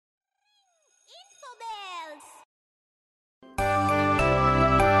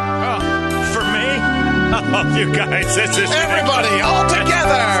Oh, you guys, this is Everybody, all together.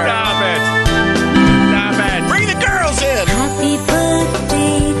 Stop it. Stop it. Bring the girls in. Happy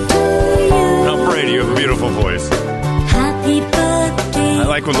birthday to you. Now, Brady, you have a beautiful voice. Happy birthday. I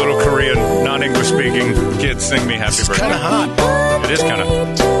like when little Korean, non-English speaking kids sing me happy birthday. Kind of hot. It is kind of.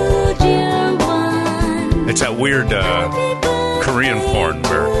 To dear one. It's that weird Korean porn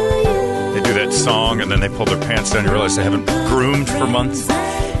where they do that song and then they pull their pants down and you realize they haven't groomed for months.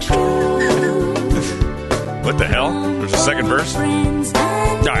 What the hell? There's a second verse? All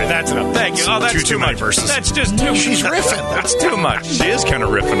right, that's enough. Thank you. Oh, that's too much. Verses. That's just too much. She's riffing. That's too much. She is kind of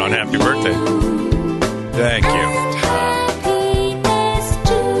riffing on happy birthday. Thank you.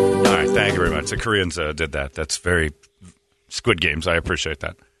 All right, thank you very much. The Koreans did that. That's very Squid Games. I appreciate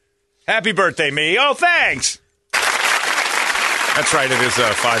that. Happy birthday, me. Oh, thanks. That's right. It is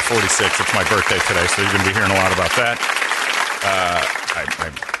 5:46. It's my birthday today, so you're going to be hearing a lot about that.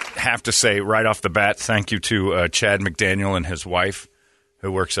 I have to say right off the bat, thank you to Chad McDaniel and his wife,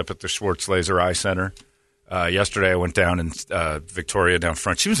 who works up at the Schwartz Laser Eye Center. Yesterday, I went down and Victoria down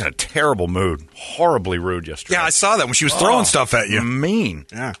front. She was in a terrible mood, horribly rude yesterday. Yeah, I saw that when she was throwing stuff at you. Mean.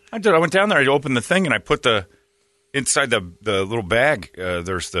 Yeah. I did. I went down there. I opened the thing and I put inside the little bag.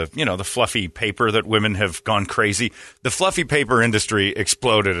 There's the fluffy paper that women have gone crazy. The fluffy paper industry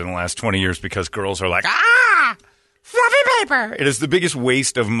exploded in the last 20 years because girls are like, fluffy paper. It is the biggest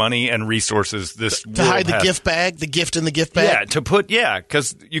waste of money and resources this To world hide the has. gift bag, the gift in the gift bag.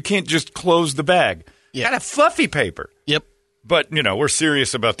 Because you can't just close the bag. Yeah. Got a fluffy paper. Yep. But, we're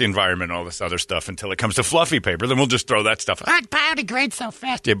serious about the environment and all this other stuff until it comes to fluffy paper. Then we'll just throw that stuff out. It biodegrades so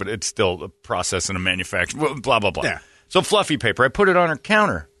fast. Yeah, but it's still a process and a manufacture. Blah, blah, blah. Yeah. So fluffy paper, I put it on her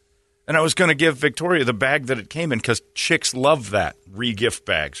counter. And I was going to give Victoria the bag that it came in because chicks love that. Re-gift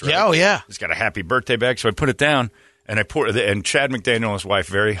bags, right? Yeah, oh, yeah. It's got a happy birthday bag. So I put it down, and and Chad McDaniel and his wife,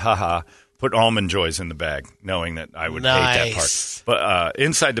 very put Almond Joys in the bag, knowing that I would hate that Nice. part. But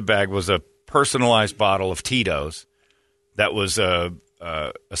inside the bag was a personalized bottle of Tito's that was a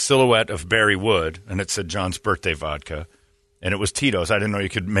silhouette of Barry Wood, and it said John's birthday vodka. And it was Tito's. I didn't know you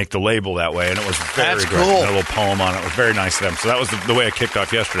could make the label that way, and it was very That's great. cool. And a little poem on it. It was very nice of them. So that was the way I kicked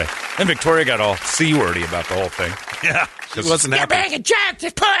off yesterday. Then Victoria got all C-wordy about the whole thing. Yeah. She wasn't happy. You're being a jerk.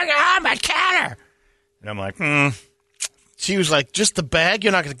 Just putting it on my counter. And I'm like, She was like, just the bag?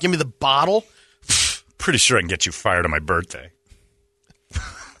 You're not going to give me the bottle? pretty sure I can get you fired on my birthday.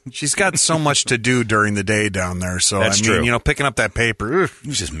 She's got so much to do during the day down there. So, That's true. Picking up that paper. He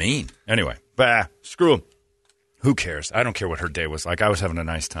was just mean. Anyway, screw him. Who cares? I don't care what her day was like. I was having a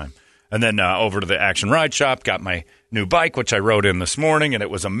nice time. And then over to the Action Ride Shop, got my new bike, which I rode in this morning, and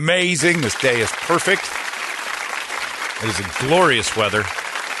it was amazing. This day is perfect. It is a glorious weather,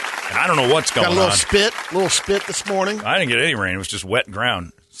 and I don't know what's going Got on. a little spit this morning. I didn't get any rain. It was just wet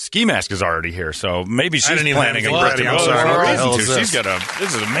ground. Ski Mask is already here, so maybe she's didn't even planning have a anything birthday. ready. I'm sorry. There's no What the reason hell to. is this? She's got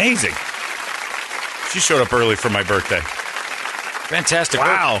this is amazing. She showed up early for my birthday. Fantastic.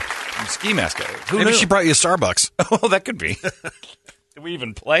 Wow. work. Ski Mask. Who Maybe knew? she brought you a Starbucks. Oh, that could be. Did we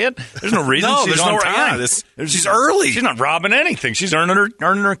even play it? There's no reason. No, She's there's on no- time. yeah, she's early. She's not robbing anything. She's earning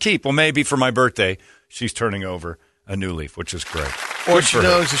her keep. Well, maybe for my birthday, she's turning over a new leaf, which is great. Or Good she for her.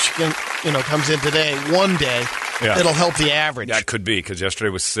 knows if she can, comes in today, one day, Yeah. it'll help the average. That could be because yesterday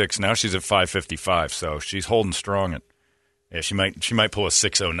was 6. Now she's at 5:55, so she's holding strong. She might pull a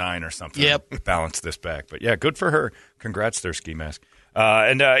 6:09 or something. Yep. and balance this back. But yeah, good for her. Congrats there, Ski Mask.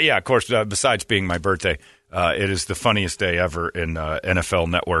 Of course, besides being my birthday, it is the funniest day ever in NFL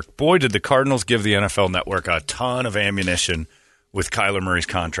Network. Boy, did the Cardinals give the NFL Network a ton of ammunition with Kyler Murray's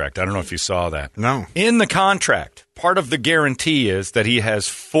contract. I don't know if you saw that. No. In the contract, part of the guarantee is that he has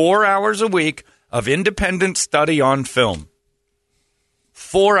 4 hours a week of independent study on film.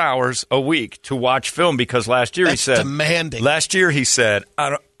 4 hours a week to watch film because last year That's he said demanding. Last year he said,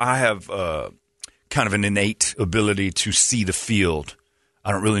 I have kind of an innate ability to see the field.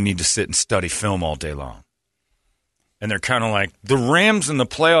 I don't really need to sit and study film all day long. And they're kind of like, the Rams in the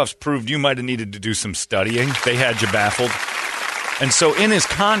playoffs proved you might have needed to do some studying. They had you baffled. And so in his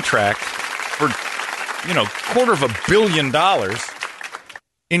contract for, $250 million,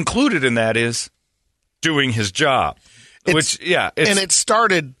 included in that is doing his job. And it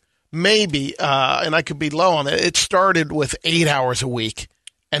started maybe, and I could be low on it, it started with 8 hours a week.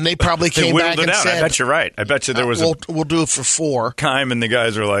 And they probably came back and said, I bet you're right. I bet you there was we'll do it for 4. time, and the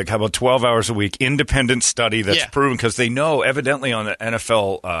guys are like, how about 12 hours a week, independent study that's Yeah. proven, because they know, evidently on the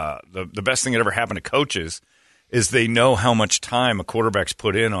NFL, the best thing that ever happened to coaches is they know how much time a quarterback's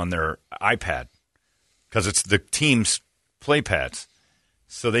put in on their iPad because it's the team's play pads.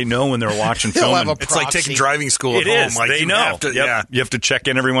 So they know when they're watching He'll film. have a and- It's like taking driving school It at home. is. Like They you know. have to- Yep. yeah. You have to check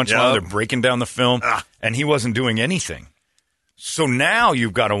in every once in a while. Yep. They're breaking down the film, and he wasn't doing anything. So now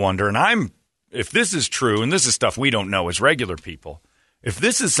you've got to wonder, and if this is true, and this is stuff we don't know as regular people, if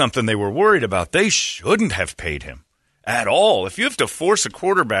this is something they were worried about, they shouldn't have paid him at all. If you have to force a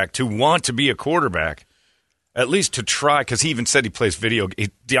quarterback to want to be a quarterback, at least to try, because he even said he plays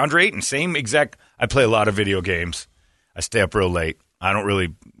DeAndre Ayton, same exact. I play a lot of video games. I stay up real late. I don't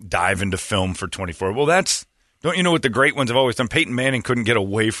really dive into film for 24. Well, don't you know what the great ones have always done? Peyton Manning couldn't get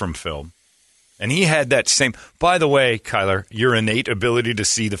away from film. And he had that same. By the way, Kyler, your innate ability to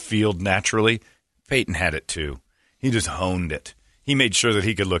see the field naturally, Peyton had it too. He just honed it. He made sure that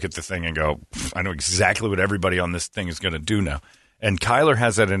he could look at the thing and go, I know exactly what everybody on this thing is going to do now. And Kyler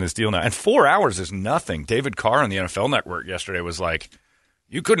has that in his deal now. And 4 hours is nothing. David Carr on the NFL Network yesterday was like,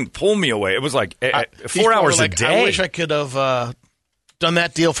 you couldn't pull me away. It was like 4 hours a day. I wish I could have done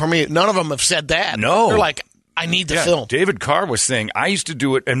that deal for me. None of them have said that. No. They're like, I need the film. David Carr was saying, I used to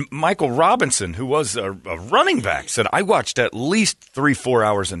do it. And Michael Robinson, who was a running back, said, I watched at least 3-4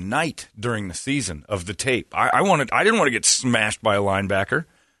 hours a night during the season of the tape. I didn't want to get smashed by a linebacker.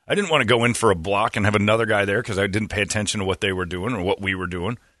 I didn't want to go in for a block and have another guy there because I didn't pay attention to what they were doing or what we were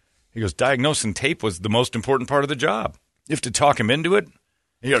doing. He goes, diagnosing tape was the most important part of the job. You have to talk him into it.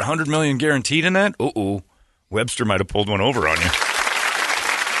 You got $100 million guaranteed in that? Webster might have pulled one over on you.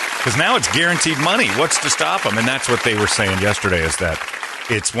 Because now it's guaranteed money. What's to stop him? And that's what they were saying yesterday is that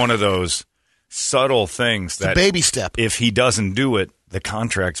it's one of those subtle things that a baby step. If he doesn't do it, the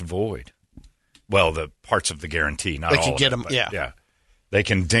contract's void. Well, the parts of the guarantee, not They all can of get it, him, but yeah. They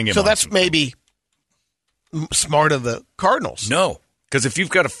can ding him. So on that's some- maybe smart of the Cardinals. No, because if you've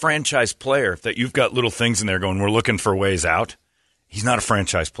got a franchise player that you've got little things in there going, we're looking for ways out, he's not a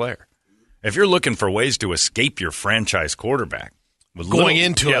franchise player. If you're looking for ways to escape your franchise quarterback, with Going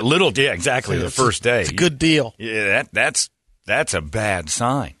into it. Exactly, the It's first day. It's a good deal. Yeah, that's a bad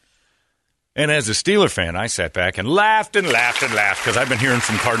sign. And as a Steeler fan, I sat back and laughed because I've been hearing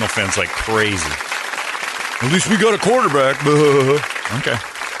from Cardinal fans like crazy. At least we got a quarterback. Okay.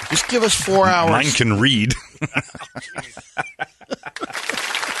 Just give us 4 hours. Mine can read.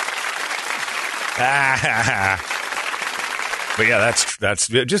 But yeah, that's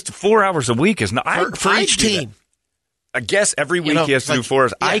just 4 hours a week is not For each team. I guess every week he has to do 4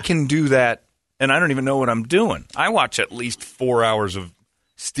 hours. yeah. I can do that, and I don't even know what I'm doing. I watch at least 4 hours of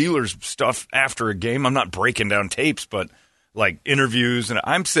Steelers stuff after a game. I'm not breaking down tapes, but like interviews, and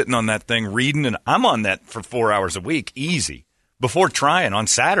I'm sitting on that thing reading, and I'm on that for 4 hours a week, easy. Before trying on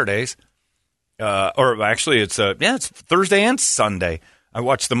Saturdays, or actually it's Thursday and Sunday. I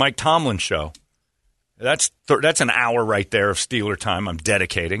watch the Mike Tomlin show. That's an hour right there of Steeler time I'm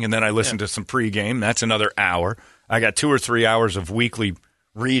dedicating, and then I listen to some pregame. That's another hour. I got 2 or 3 hours of weekly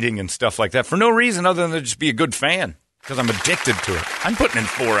reading and stuff like that for no reason other than to just be a good fan because I'm addicted to it. I'm putting in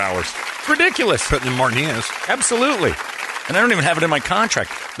 4 hours. It's ridiculous. Putting in more than he is. Absolutely. And I don't even have it in my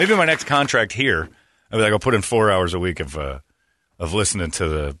contract. Maybe my next contract here, I'll be like, I'll put in 4 hours a week of listening to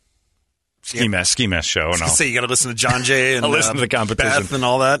the Ski Mask show, and I'll So you got to listen to John Jay and I'll listen to the competition Beth and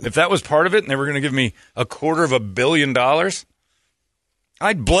all that. If that was part of it, and they were going to give me $250 million,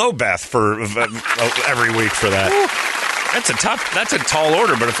 I'd blow Beth for every week for that. That's a tall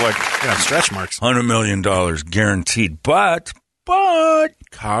order, but it's like Stretch marks. $100 million guaranteed. But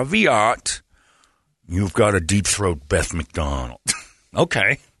caveat, you've got to deep throat Beth McDonald.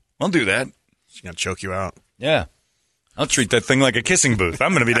 Okay, I'll do that. She's gonna choke you out. Yeah. I'll treat that thing like a kissing booth.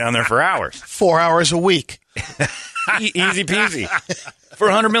 I'm going to be down there for hours. 4 hours a week. Easy peasy. For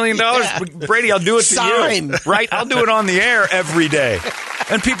 $100 million, Brady, I'll do it to Sign. you. Right? I'll do it on the air every day.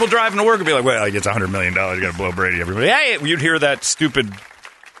 And people driving to work will be like, well, it's $100 million. You got to blow Brady. Everybody, hey, you'd hear that stupid.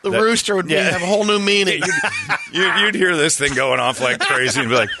 The rooster would have a whole new meaning. You'd hear this thing going off like crazy and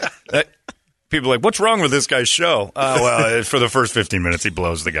be like, people are like, what's wrong with this guy's show? Well, for the first 15 minutes, he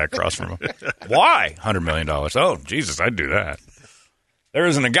blows the guy across from him. Why? $100 million. Oh, Jesus, I'd do that. There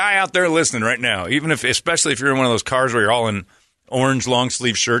isn't a guy out there listening right now, especially if you're in one of those cars where you're all in orange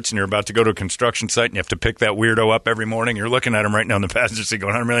long-sleeve shirts and you're about to go to a construction site and you have to pick that weirdo up every morning. You're looking at him right now in the passenger seat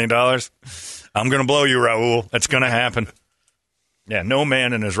going, $100 million? I'm going to blow you, Raul. That's going to happen. Yeah, no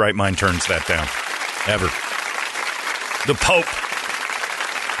man in his right mind turns that down, ever. The Pope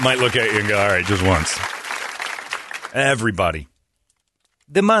might look at you and go, all right, just once. Everybody.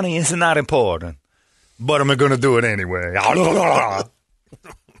 The money is not important, but I'm going to do it anyway.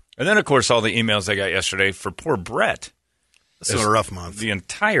 And then, of course, all the emails I got yesterday for poor Brett. This is a rough month. The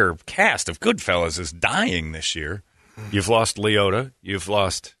entire cast of Goodfellas is dying this year. You've lost Leota. You've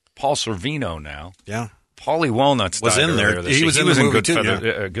lost Paul Sorvino now. Yeah. Paulie Walnuts Was died in there. earlier this He year. was in the movie, too, Goodfellas,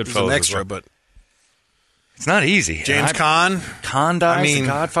 yeah. Goodfellas He was an as extra, well. but It's not easy. James Caan. Caan dies, I mean- The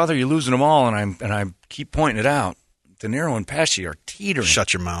Godfather, you're losing them all, and I keep pointing it out. De Niro and Pesci are teetering.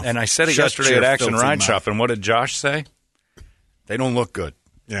 Shut your mouth. And I said it Shut yesterday your at Action filthy Ride mouth. Shop, and what did Josh say? They don't look good.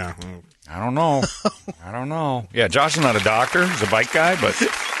 Yeah. I don't know. I don't know. Yeah, Josh is not a doctor. He's a bike guy, but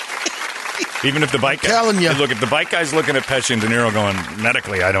even if the bike guy... telling ya. Look, if the bike guy's looking at Pesci and De Niro going,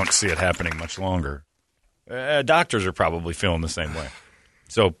 medically, I don't see it happening much longer. Doctors are probably feeling the same way.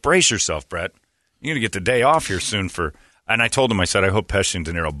 So brace yourself, Brett. You're going to get the day off here soon for... And I told him, I said, I hope Pesci and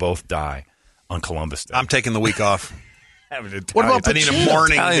De Niro both die on Columbus Day. I'm taking the week off. What about I need a Pacino?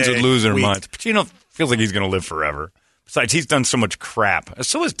 morning Italians day would lose their week. minds. Pacino feels like he's going to live forever. Besides, he's done so much crap.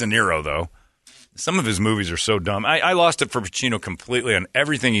 So is De Niro, though. Some of his movies are so dumb. I lost it for Pacino completely on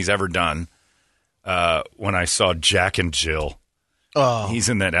everything he's ever done when I saw Jack and Jill. Oh, He's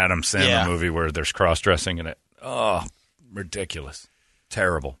in that Adam Sandler Yeah. movie where there's cross-dressing in it. Oh, ridiculous.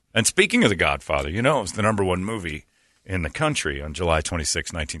 Terrible. And speaking of The Godfather, you know it was the number one movie in the country on July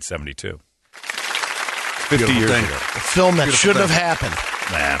 26, 1972. 50 Beautiful years thing. ago. a film that shouldn't have happened.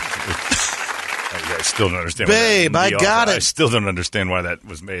 I still don't understand. Babe, why I got I it. still don't understand why that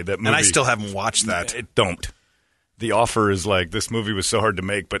was made. That movie, And I still haven't watched that. It don't. The offer is like this movie was so hard to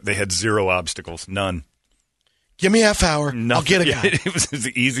make, but they had zero obstacles, none. Give me a half hour. I'll Nothing. get a guy. It was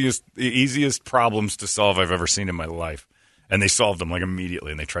the easiest problems to solve I've ever seen in my life, and they solved them like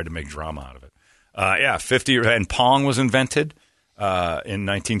immediately, and they tried to make drama out of it. 50, and Pong was invented in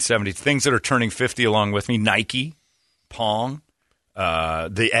 1970. Things that are turning 50 along with me: Nike, Pong,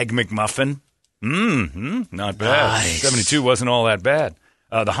 the Egg McMuffin. Not bad. Nice. 72 wasn't all that bad.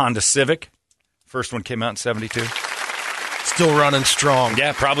 The Honda Civic, first one came out in 72. Still running strong.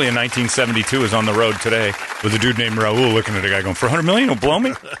 Yeah, probably in 1972 is on the road today with a dude named Raul looking at a guy going, for $100 million, you'll blow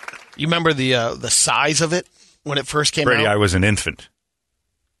me? You remember the size of it when it first came Brady, out? I was an infant.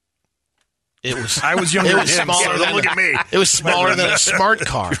 It was. I was younger It than was him, smaller so than don't look at me. It was smaller than a smart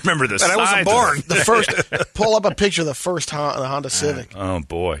car. Remember the And I wasn't size born. of it. The first, pull up a picture of the first Honda Civic. Oh,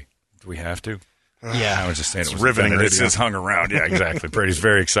 boy. Do we have to? I Yeah. was just saying it was riveting invented. It radio. says hung around. Yeah, exactly. Brady's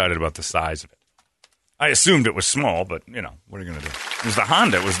very excited about the size of it. I assumed it was small, but, you know, what are you going to do? It was the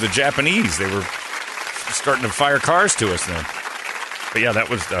Honda. It was the Japanese. They were starting to fire cars to us then. But, yeah, that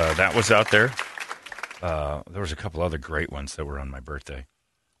was out there. There was a couple other great ones that were on my birthday.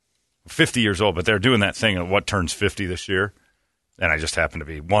 50 years old, but they're doing that thing of what turns 50 this year. And I just happen to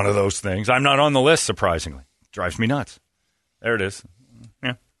be one of those things. I'm not on the list, surprisingly. Drives me nuts. There it is.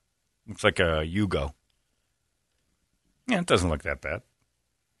 Yeah. Looks like a Yugo. Yeah, it doesn't look that bad.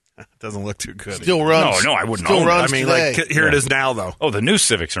 It doesn't look too good. Still runs. No, I wouldn't Still own it. I runs mean, today. like, here it Yeah. is now, though. Oh, the new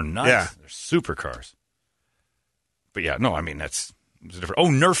Civics are nice. Yeah. They're supercars. But yeah, no, I mean, it's different. Oh,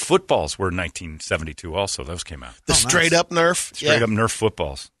 Nerf footballs were 1972 also. Those came out. The straight up Nerf. Straight up Nerf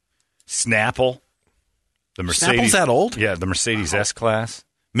footballs. Snapple. The Mercedes. Snapple's that old? Yeah, the Mercedes S-Class.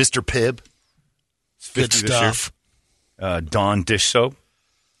 Mr. Pibb. It's 50 Good this stuff. year. Dawn dish soap.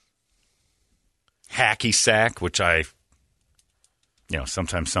 Hacky sack, which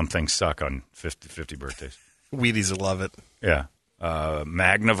sometimes some things suck on 50 birthdays. Wheaties will love it. Yeah.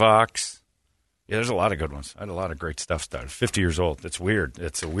 Magnavox. Yeah, there's a lot of good ones. I had a lot of great stuff started. 50 years old. It's weird.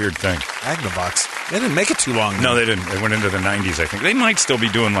 It's a weird thing. Magnavox. They didn't make it too long. No, they didn't. They went into the 90s, I think. They might still be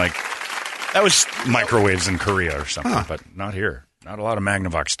doing, like, That was microwaves in Korea or something, but not here. Not a lot of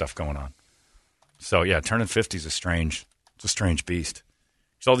Magnavox stuff going on. So, yeah, turning 50 is a strange beast.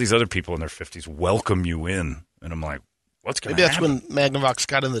 There's all these other people in their 50s welcome you in, and I'm like, what's going to maybe happen? that's when Magnavox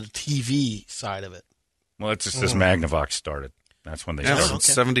got into the TV side of it. Well, it's just as Magnavox started. That's when they Yeah, started. since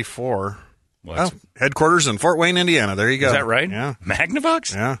 74. Well, Oh, that's- headquarters in Fort Wayne, Indiana. There you go. Is that right? Yeah.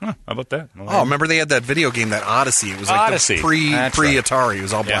 Magnavox? Yeah. Huh, how about that? Well, Oh, remember they had that video game, that Odyssey. It was like Odyssey. the pre That's right. Atari. It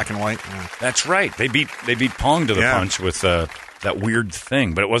was all Yeah. black and white. Yeah. That's right. They beat Pong to the Yeah. punch with that weird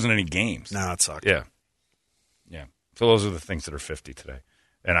thing, but it wasn't any games. No, it sucked. Yeah. Yeah. So those are the things that are 50 today.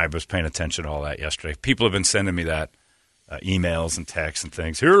 And I was paying attention to all that yesterday. People have been sending me that emails and texts and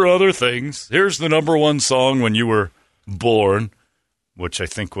things. Here are other things. Here's the number one song when you were born, which I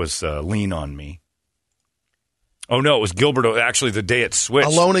think was Lean on Me. Oh, no, it was Gilbert. Actually, the day it switched.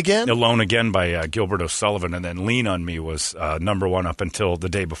 Alone Again? Alone Again by Gilbert O'Sullivan. And then Lean on Me was number one up until the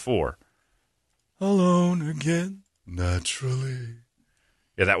day before. Alone Again, naturally.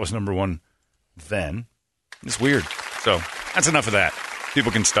 Yeah, that was number one then. It's weird. So that's enough of that.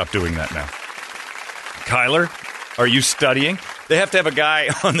 People can stop doing that now. Kyler, are you studying? They have to have a guy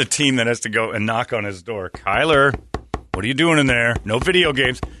on the team that has to go and knock on his door. Kyler, what are you doing in there? No video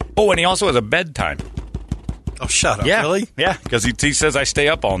games. Oh, and he also has a bedtime. Oh, shut up. Yeah, Really? Yeah, because he says I stay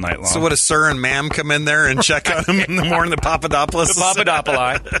up all night long. So what, does Sir and Ma'am come in there and check on him in the morning, the Papadopoulos? The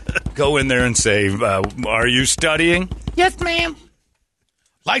Papadopoulos go in there and say, are you studying? Yes, ma'am.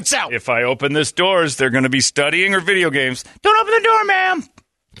 Lights out. If I open this door, is there going to be studying or video games? Don't open the door, ma'am.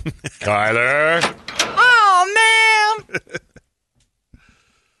 Kyler. Oh, ma'am.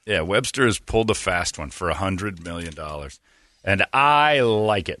 Yeah, Webster has pulled a fast one for $100 million. And I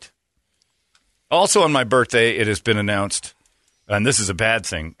like it. Also on my birthday, it has been announced, and this is a bad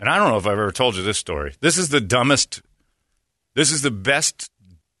thing, and I don't know if I've ever told you this story. This is the best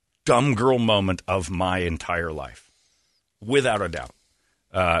dumb girl moment of my entire life, without a doubt.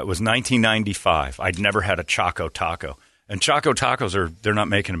 It was 1995. I'd never had a Choco Taco. And Choco Tacos, they're not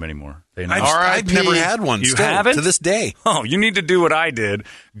making them anymore. I've never had one. You still, haven't? to this day. Oh, you need to do what I did.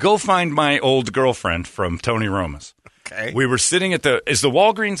 Go find my old girlfriend from Tony Roma's. Okay. We were sitting at is the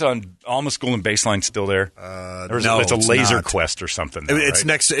Walgreens on Alma School and Baseline still there? Or is no, it's a Laser not. Quest or something. Now, It's right?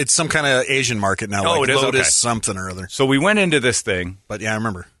 next. It's some kind of Asian market now. Oh, like it is? Lotus Okay. something or other. So we went into this thing, But yeah, I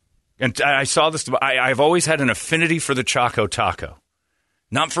remember. and I saw this. I've always had an affinity for the Choco Taco,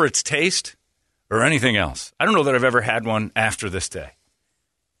 not for its taste or anything else. I don't know that I've ever had one after this day.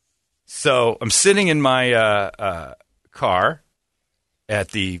 So I'm sitting in my car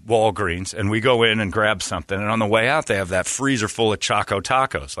at the Walgreens, and we go in and grab something. And on the way out, they have that freezer full of Choco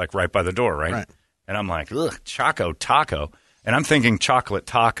Tacos, like right by the door, right? Right. And I'm like, ugh, Choco Taco. And I'm thinking chocolate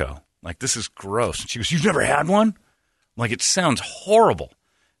taco. Like, this is gross. And she goes, you've never had one? I'm like, it sounds horrible.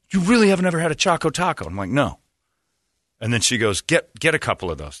 You really have never had a Choco Taco? I'm like, no. And then she goes, get a couple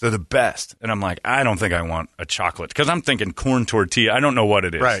of those. They're the best. And I'm like, I don't think I want a chocolate. Because I'm thinking corn tortilla. I don't know what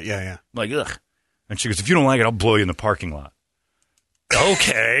it is. Right, yeah. I'm like, ugh. And she goes, if you don't like it, I'll blow you in the parking lot.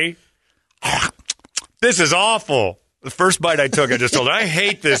 Okay. This is awful. The first bite I took, I just told her, I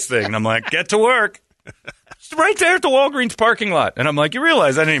hate this thing. And I'm like, get to work. It's right there at the Walgreens parking lot. And I'm like, you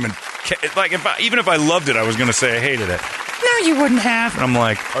realize I didn't even, like, even if I loved it, I was going to say I hated it. No, you wouldn't have. And I'm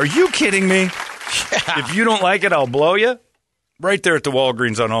like, are you kidding me? Yeah. If you don't like it, I'll blow you. Right there at the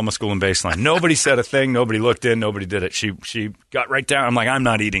Walgreens on Alma School and Baseline. Nobody said a thing. Nobody looked in. Nobody did it. She got right down. I'm like, I'm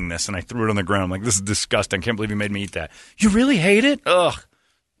not eating this. And I threw it on the ground. I'm like, this is disgusting. I can't believe you made me eat that. You really hate it? Ugh.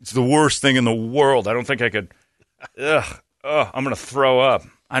 It's the worst thing in the world. I don't think I could. Ugh. I'm going to throw up.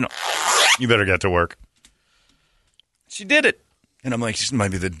 I know. You better get to work. She did it. And I'm like, she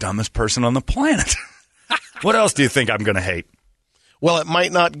might be the dumbest person on the planet. What else do you think I'm going to hate? Well, it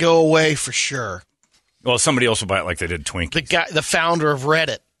might not go away for sure. Well, somebody else will buy it like they did Twinkies. The founder of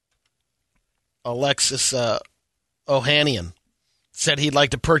Reddit, Alexis Ohanian, said he'd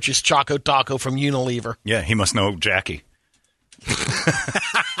like to purchase Choco Taco from Unilever. Yeah, he must know Jackie.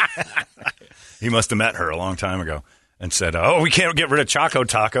 He must have met her a long time ago and said, we can't get rid of Choco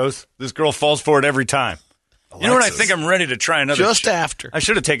Tacos. This girl falls for it every time. Alexis. You know what? I think I'm ready to try another. Just after. I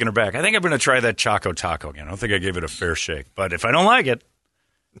should have taken her back. I think I'm going to try that Choco Taco again. I don't think I gave it a fair shake. But if I don't like it,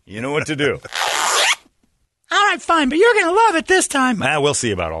 you know what to do. All right, fine, but you're going to love it this time. We'll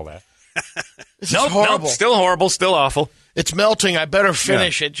see about all that. This is horrible. Still horrible, still awful. It's melting. I better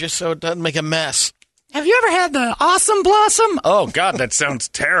finish it just so it doesn't make a mess. Have you ever had the Awesome Blossom? Oh, God, that sounds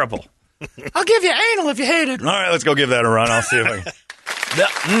terrible. I'll give you anal if you hate it. All right, let's go give that a run. I'll see if I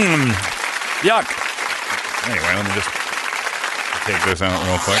can. Yuck. Anyway, let me just take this out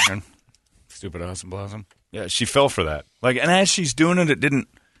real quick. And stupid Awesome Blossom. Yeah, she fell for that. Like, and as she's doing it, it didn't.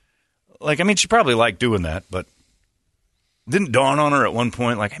 Like, I mean, she probably liked doing that, but it didn't dawn on her at one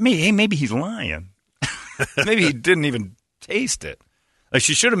point, like, hey, maybe he's lying. Maybe he didn't even taste it. Like,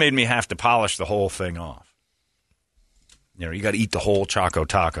 she should have made me have to polish the whole thing off. You know, you got to eat the whole Choco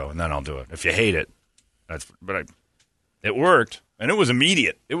Taco, and then I'll do it. If you hate it, it worked, and it was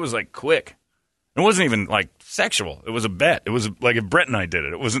immediate. It was, like, quick. It wasn't even, like, sexual. It was a bet. It was like if Brett and I did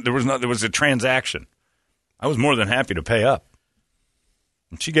it. There was a transaction. I was more than happy to pay up.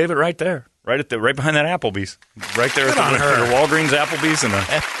 And she gave it right there, right behind that Applebee's, right there at the Walgreens Applebee's, and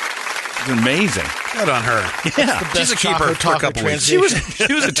it's amazing. Good on her. Yeah, she's a keeper for a couple weeks. She was a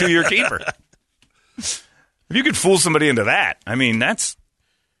 2-year keeper. If you could fool somebody into that, I mean, that's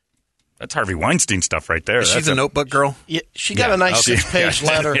Harvey Weinstein stuff right there. She's a notebook girl. Yeah, she got a nice 6-page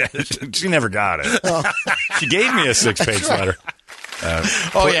letter. Yeah, she never got it. She gave me a 6-page letter.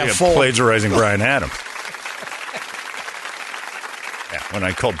 Full. Plagiarizing Bryan Adams. Yeah, when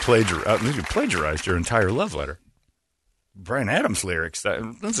I called you plagiarized your entire love letter. Bryan Adams lyrics.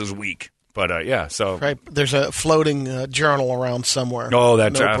 This is weak. But, yeah, so. Right. There's a floating journal around somewhere. Oh,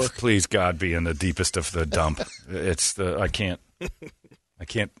 that please, God, be in the deepest of the dump. I can't.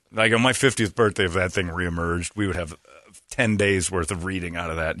 Like, on my 50th birthday, if that thing reemerged, we would have 10 days worth of reading out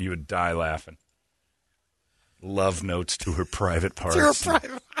of that, and you would die laughing. Love notes to her private parts. To her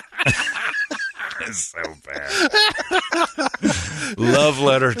private. It's so bad. Love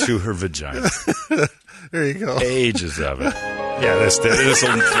letter to her vagina. There you go. Pages of it. Yeah, this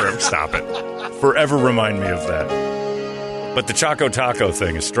will stop it. Forever remind me of that. But the Choco Taco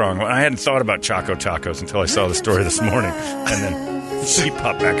thing is strong. I hadn't thought about Choco Tacos until I saw the story this morning, and then she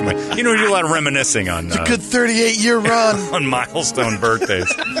popped back in my. You know, you do a lot of reminiscing on. It's a good 38-year run on milestone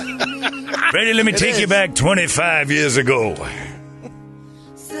birthdays. Brady, let me take you back 25 years ago.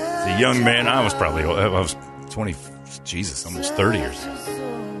 As a young man, I was 20, Jesus, almost 30 years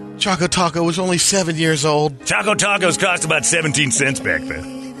ago. Choco Taco was only 7 years old. Choco Tacos cost about 17 cents back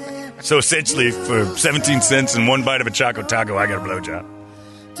then. So essentially, for 17 cents and one bite of a Choco Taco, I got a blowjob.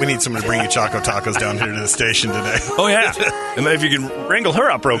 We need someone to bring you Choco Tacos down here to the station today. Oh, yeah. And if you can wrangle her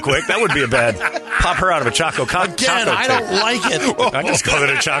up real quick, that would be a bad... Pop her out of a Choco Taco. Again, I don't like it. I just call it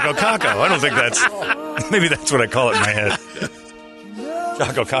a Choco Taco. I don't think that's... Maybe that's what I call it in my head.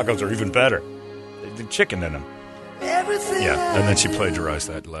 Choco Tacos are even better. They did chicken in them. Yeah, and then she plagiarized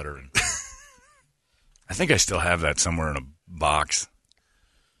that letter. And I think I still have that somewhere in a box.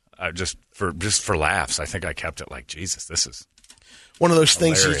 Just for laughs. I think I kept it like, Jesus, this is one of those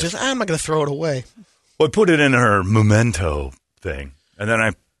things hilarious. you just, I'm not going to throw it away. Well, I put it in her memento thing, and then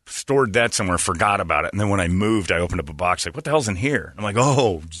I stored that somewhere, forgot about it, and then when I moved, I opened up a box, like, what the hell's in here? I'm like,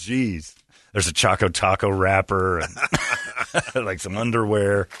 oh, geez. There's a Choco Taco wrapper and like some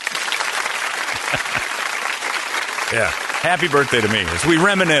underwear. Yeah. Happy birthday to me. As we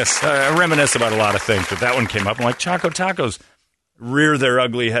reminisce, I reminisce about a lot of things, but that one came up. I'm like, Choco Tacos rear their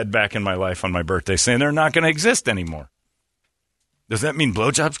ugly head back in my life on my birthday, saying they're not going to exist anymore. Does that mean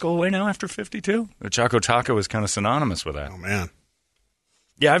blowjobs go away now after 52? The Choco Taco is kind of synonymous with that. Oh, man.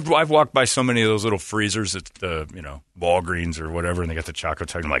 Yeah, I've walked by so many of those little freezers at the, Walgreens or whatever, and they got the Choco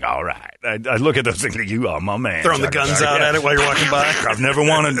Taco. I'm like, all right. I look at those things like, you are my man. Throwing the guns out at it while you're walking by. I've never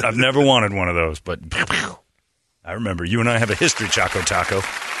wanted one of those, but I remember you and I have a history, Choco Taco.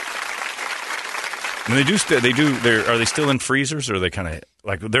 And are they still in freezers, or are they kind of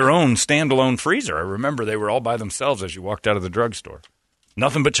like their own standalone freezer? I remember they were all by themselves as you walked out of the drugstore.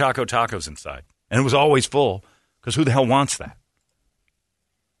 Nothing but Choco Tacos inside. And it was always full, because who the hell wants that?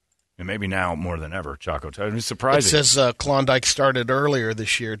 And maybe now more than ever, Choco Taco. It's surprising. It says Klondike started earlier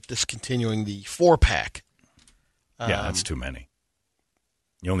this year discontinuing the 4-pack. Yeah, that's too many.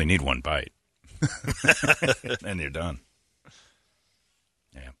 You only need one bite. And you're done.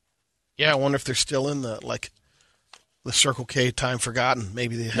 Yeah. Yeah, I wonder if they're still in the Circle K Time Forgotten.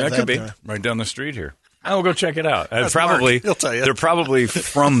 Maybe they have that could be there. right down the street here. I will go check it out. That's probably Mark. He'll tell you. They're probably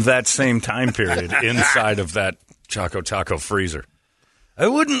from that same time period inside of that Choco Taco freezer. I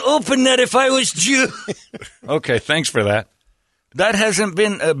wouldn't open that if I was you. Okay, thanks for that. That hasn't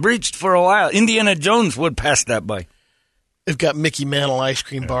been breached for a while. Indiana Jones would pass that by. They've got Mickey Mantle ice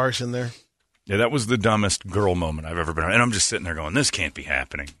cream bars in there. Yeah, that was the dumbest girl moment I've ever been on. And I'm just sitting there going, this can't be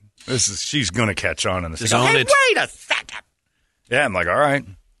happening. She's going to catch on in this. Hey, wait a second. Yeah, I'm like, all right.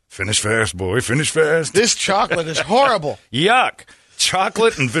 Finish fast, boy. Finish fast. This chocolate is horrible. Yuck.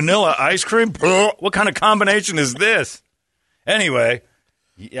 Chocolate and vanilla ice cream? What kind of combination is this? Anyway,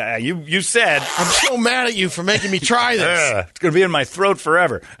 yeah, you said. I'm so mad at you for making me try this. It's going to be in my throat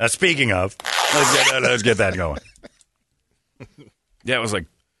forever. Speaking of, let's get that going. Yeah, it was like,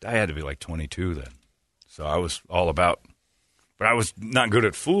 I had to be like 22 then. So I was all about, but I was not good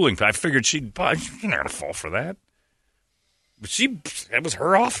at fooling. I figured she's not going to fall for that. But that was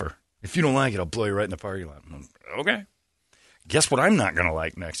her offer. If you don't like it, I'll blow you right in the parking lot. Okay. Guess what I'm not going to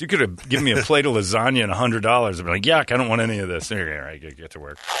like next? You could have given me a plate of lasagna and $100. I'd be like, yuck, I don't want any of this. All right, get to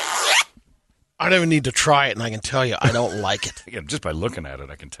work. I don't even need to try it, and I can tell you I don't like it. Yeah, just by looking at it,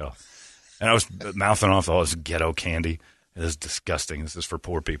 I can tell. And I was mouthing off all this ghetto candy. It is disgusting. This is for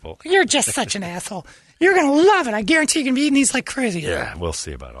poor people. You're just such an asshole. You're going to love it. I guarantee you're going to be eating these like crazy. Yeah, we'll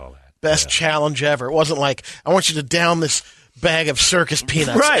see about all that. Best challenge ever. It wasn't like, I want you to down this bag of circus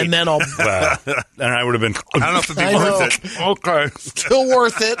peanuts, right. And then I'll... and I would have been... I don't know if it'd be worth it. Okay. Still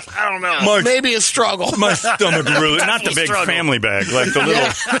worth it. I don't know. Maybe a struggle. My stomach really... Not the big family bag, like the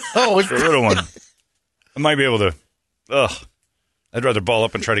little, the little one. I might be able to... I'd rather ball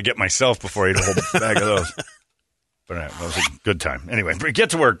up and try to get myself before I eat a whole bag of those. But that was a good time. Anyway,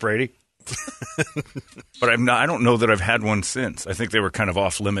 get to work, Brady. But I don't know that I've had one since. I think they were kind of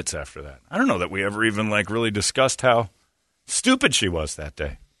off limits after that. I don't know that we ever even really discussed how stupid she was that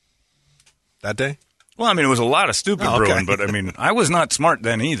day. That day? Well, I mean, it was a lot of stupid brewing, but I mean, I was not smart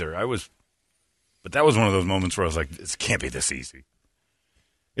then either. But that was one of those moments where I was like, this can't be this easy.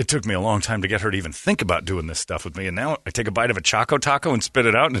 It took me a long time to get her to even think about doing this stuff with me, and now I take a bite of a Choco Taco and spit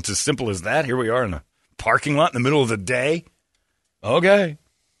it out, and it's as simple as that. Here we are in the parking lot in the middle of the day. Okay.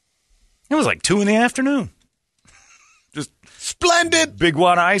 It was like 2 PM. Just Splendid. big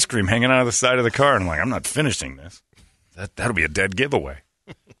wad of ice cream hanging out of the side of the car. And I'm like, I'm not finishing this. That'll be a dead giveaway.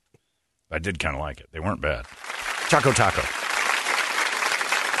 I did kind of like it. They weren't bad. Choco Taco.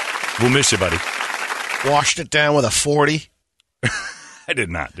 We'll miss you, buddy. Washed it down with a 40. I did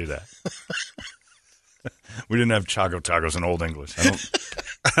not do that. We didn't have Choco Tacos in Old English.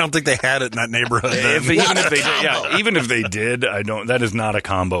 I don't think they had it in that neighborhood. Even if they did, I don't. That is not a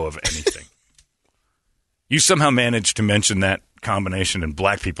combo of anything. You somehow managed to mention that combination, and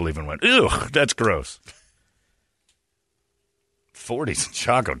black people even went, "Ew, that's gross." 40s and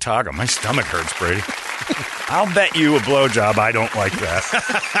Choco Taco. My stomach hurts, Brady. I'll bet you a blowjob I don't like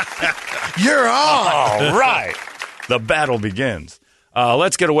that. You're on. All right. The battle begins.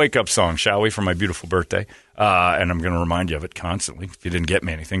 Let's get a wake-up song, shall we, for my beautiful birthday. And I'm going to remind you of it constantly. If you didn't get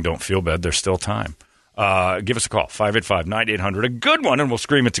me anything, don't feel bad. There's still time. Give us a call, 585-9800. A good one, and we'll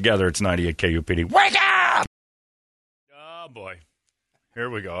scream it together. It's 98 KUPD. Wake up! Oh, boy. Here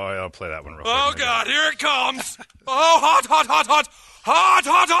we go. I'll play that one real quick. Oh, God, here it comes. Oh, hot, hot, hot, hot. Hot,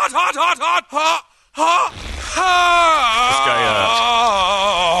 hot, hot, hot, hot, hot, hot, hot, hot. This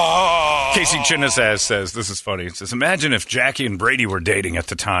guy, Casey Chinnis says, this is funny. He says, imagine if Jackie and Brady were dating at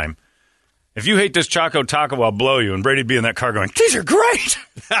the time. If you hate this Choco Taco, I'll blow you. And Brady'd be in that car going, these are great.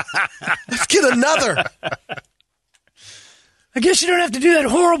 Let's get another. I guess you don't have to do that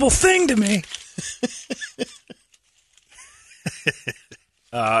horrible thing to me.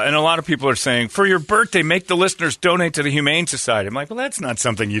 And a lot of people are saying, for your birthday, make the listeners donate to the Humane Society. I'm like, well, that's not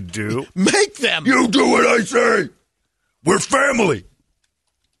something you do. Make them. You do what I say. We're family.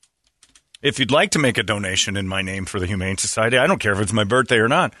 If you'd like to make a donation in my name for the Humane Society, I don't care if it's my birthday or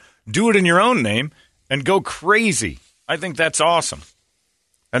not. Do it in your own name and go crazy. I think that's awesome.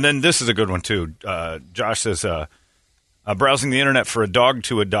 And then this is a good one, too. Josh says, browsing the internet for a dog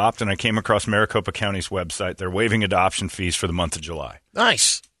to adopt, and I came across Maricopa County's website. They're waiving adoption fees for the month of July.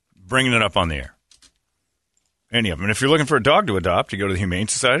 Nice. Bringing it up on the air. Any of them. And if you're looking for a dog to adopt, you go to the Humane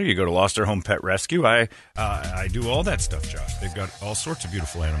Society, you go to Lost Our Home Pet Rescue. I do all that stuff, Josh. They've got all sorts of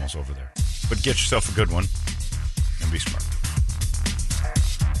beautiful animals over there. But get yourself a good one and be smart.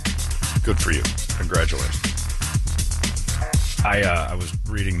 Good for you. Congratulations. I was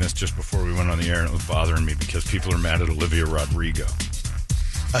reading this just before we went on the air, and it was bothering me because people are mad at Olivia Rodrigo.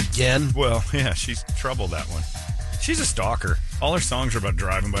 Again? Well, yeah, she's trouble, that one. She's a stalker. All her songs are about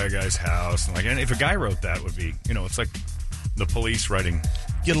driving by a guy's house. And if a guy wrote that, it would be, it's like the Police writing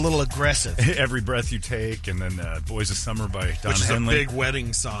Get a little aggressive. Every Breath You Take, and then Boys of Summer by Don Which Henley. is a big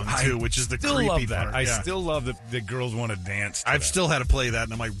wedding song, too, which is the creepy love that. part. I still love that the girls want to dance to I've that. still had to play that,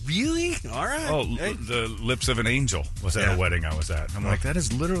 and I'm like, really? All right. Oh, The Lips of an Angel was at a wedding I was at. And I'm like, that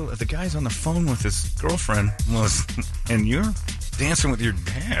is literally, the guy's on the phone with his girlfriend, and you're dancing with your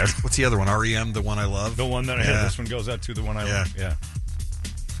dad. What's the other one? REM, the one I love? The one that I had. This one goes out to the one I love. Yeah.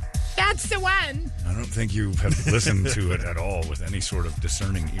 That's the one. I don't think you have listened to it at all with any sort of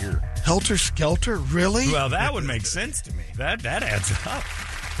discerning ear. Helter Skelter? Really? Well, that would make sense to me. That adds up.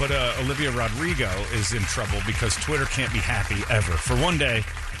 But Olivia Rodrigo is in trouble because Twitter can't be happy ever. For one day,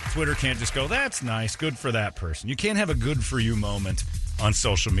 Twitter can't just go, that's nice, good for that person. You can't have a good for you moment on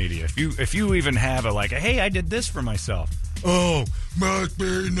social media. If you even have a hey, I did this for myself. Oh, must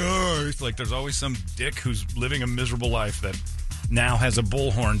be nice. Like there's always some dick who's living a miserable life that now has a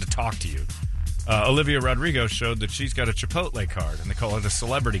bullhorn to talk to you. Olivia Rodrigo showed that she's got a Chipotle card, and they call it a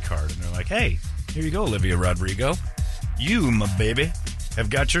celebrity card. And they're like, hey, here you go, Olivia Rodrigo. You, my baby, have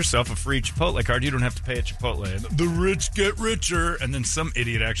got yourself a free Chipotle card. You don't have to pay at Chipotle. And the rich get richer. And then some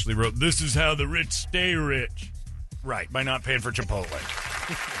idiot actually wrote, this is how the rich stay rich. Right, by not paying for Chipotle.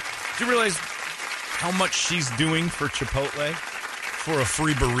 Do you realize how much she's doing for Chipotle for a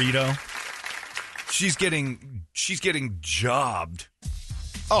free burrito? She's getting jobbed.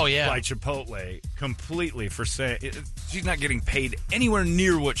 Oh, yeah. By Chipotle completely for saying she's not getting paid anywhere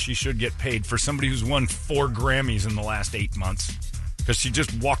near what she should get paid for somebody who's won 4 Grammys in the last 8 months because she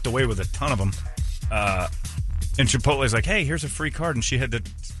just walked away with a ton of them. And Chipotle's like, hey, here's a free card, and she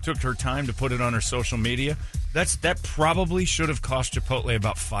took her time to put it on her social media. That probably should have cost Chipotle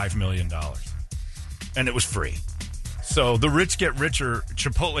about $5 million, and it was free. So the rich get richer.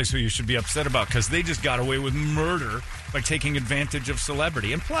 Chipotle's who you should be upset about because they just got away with murder by taking advantage of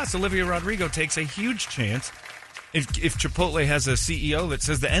celebrity. And plus, Olivia Rodrigo takes a huge chance if Chipotle has a CEO that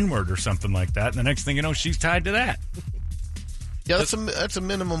says the N-word or something like that. And the next thing you know, she's tied to that. Yeah, that's a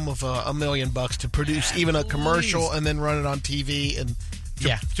minimum of $1 million to produce even a commercial and then run it on TV. And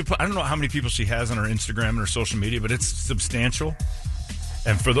yeah, I don't know how many people she has on her Instagram and her social media, but it's substantial.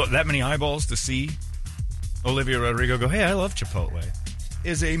 And for that many eyeballs to see Olivia Rodrigo go, hey, I love Chipotle,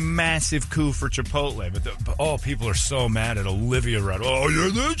 is a massive coup for Chipotle. But people are so mad at Olivia Rodrigo. Oh,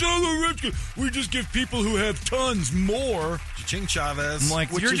 yeah, that's how the rich get. We just give people who have tons more. Ching Chavez. I'm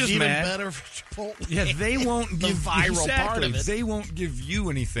like, Which you're is just even mad. better for Chipotle. Yeah, they won't The give viral part of it. They won't give you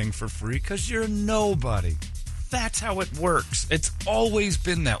anything for free because you're nobody. That's how it works. It's always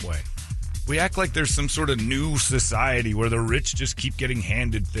been that way. We act like there's some sort of new society where the rich just keep getting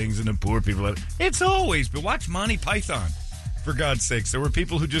handed things and the poor people. It's always been. Watch Monty Python, for God's sakes. There were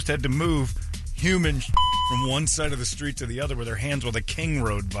people who just had to move human from one side of the street to the other with their hands while the king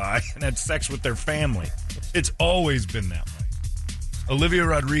rode by and had sex with their family. It's always been that way. Olivia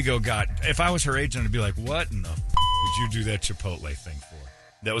Rodrigo if I was her agent, I'd be like, what in the did you do that Chipotle thing for?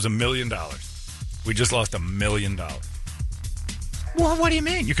 That was $1 million. We just lost $1 million. Well, what do you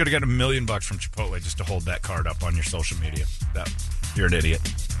mean? You could have got $1 million from Chipotle just to hold that card up on your social media. You're an idiot.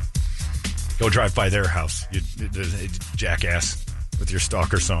 Go drive by their house, you jackass, with your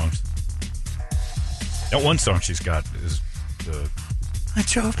stalker songs. That one song she's got is I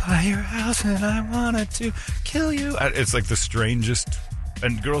drove by your house and I wanted to kill you. It's like the strangest,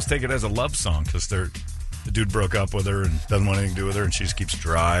 and girls take it as a love song because the dude broke up with her and doesn't want anything to do with her, and she just keeps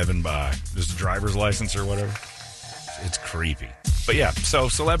driving by. Just a driver's license or whatever. It's creepy. But yeah, so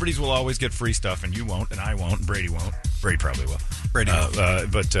celebrities will always get free stuff, and you won't, and I won't, and Brady won't. Brady probably will. Brady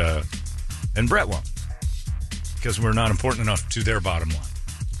won't. And Brett won't, because we're not important enough to their bottom line.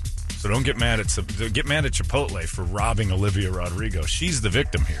 So don't get mad at Chipotle for robbing Olivia Rodrigo. She's the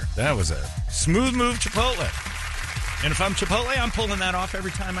victim here. That was a smooth move, Chipotle. And if I'm Chipotle, I'm pulling that off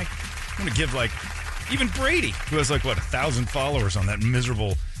every time. I'm going to give, like, even Brady, who has, like, 1,000 followers on that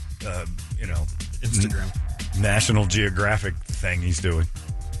miserable, Instagram. National Geographic thing he's doing.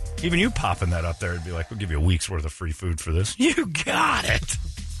 Even you popping that up there, it'd be like, we'll give you a week's worth of free food for this. You got it.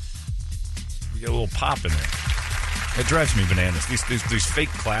 You get a little pop in there. It drives me bananas. These fake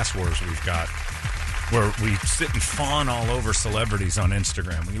class wars we've got, where we sit and fawn all over celebrities on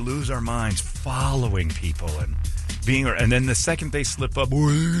Instagram. We lose our minds following people and then the second they slip up,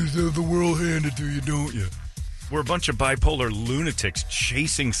 well, you have the world handed to you, don't you? We're a bunch of bipolar lunatics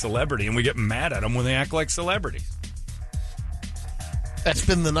chasing celebrity, and we get mad at them when they act like celebrities. That's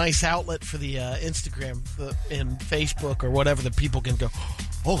been the nice outlet for the Instagram and Facebook or whatever, that people can go,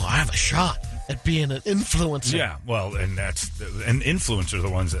 oh, I have a shot at being an influencer. Yeah, well, and influencers are the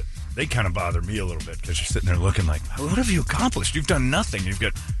ones that they kind of bother me a little bit, because you're sitting there looking like, what have you accomplished? You've done nothing.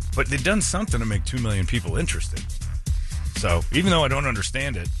 But they've done something to make 2 million people interested. So even though I don't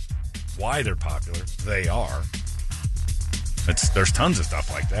understand it, why they're popular, they are. There's tons of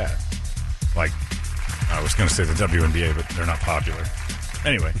stuff like that. Like, I was going to say the WNBA, but they're not popular.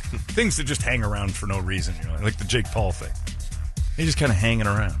 Anyway, things that just hang around for no reason, like the Jake Paul thing. He's just kind of hanging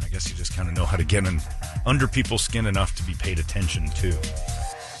around. I guess you just kind of know how to get under people's skin enough to be paid attention to,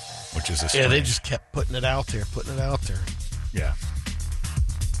 which is yeah, they just kept putting it out there. Yeah.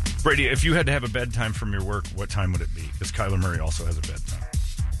 Brady, if you had to have a bedtime from your work, what time would it be? Because Kyler Murray also has a bedtime.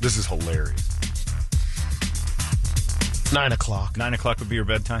 This is hilarious. 9 o'clock. 9 o'clock would be your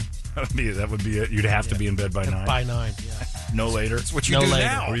bedtime? That would be it. You'd have to be in bed by 9. By 9, yeah. No later. That's what you do later.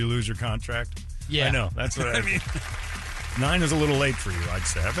 now. Or you lose your contract. Yeah. I know. That's what I mean. 9 is a little late for you, I'd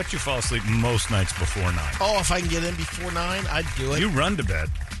say. I bet you fall asleep most nights before 9. Oh, if I can get in before 9, I'd do it. You run to bed.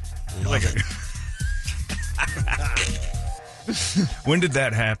 Love it. When did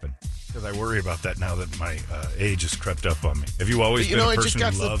that happen? Because I worry about that now that my age has crept up on me. Have you always been a it just person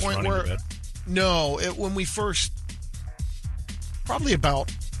got who to the loves point running where to bed? no, when we first, probably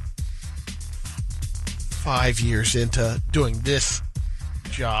about 5 years into doing this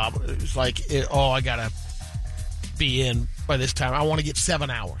job, it was like, I gotta be in by this time. I want to get 7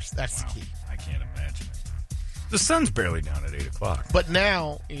 hours. That's the key. I can't imagine it. The sun's barely down at 8 o'clock. But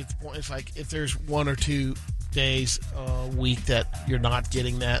now it's like, if there's 1 or 2 days a week that you're not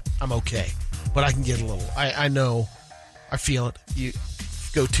getting that, I'm okay. But I can get a little. I know. I feel it. You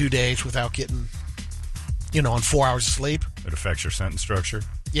go 2 days without getting, on 4 hours of sleep. It affects your sentence structure?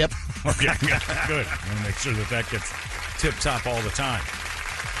 Yep. Okay, good. I want to make sure that gets tip-top all the time.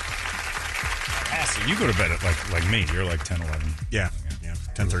 Cassie, you go to bed at like me. You're like 10, 11. Yeah.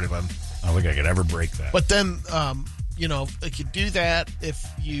 10:30, 11. I don't think I could ever break that. But then, if you do that, if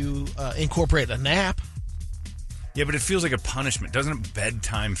you incorporate a nap. Yeah, but it feels like a punishment. Doesn't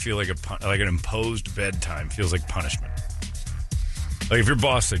bedtime feel like an imposed bedtime feels like punishment? Like if your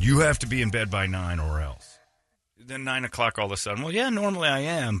boss said, you have to be in bed by 9 or else. Then 9 o'clock all of a sudden, well, yeah, normally I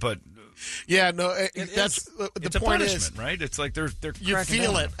am, but... Yeah, no, that's the it's point a punishment, is, right? It's like they're you cracking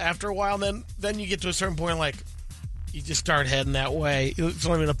feel down. it after a while, then you get to a certain point like, you just start heading that way. It's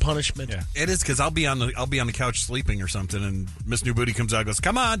not even a punishment. Yeah. It is because I'll be on the couch sleeping or something, and Miss New Booty comes out and goes,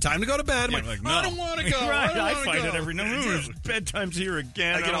 "Come on, time to go to bed." I'm like, I don't want to go. Right, I wanna fight go. it every night. Bedtime's here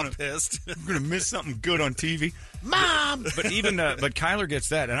again. I get all wanna- pissed. I'm going to miss something good on TV. Mom! But even but Kyler gets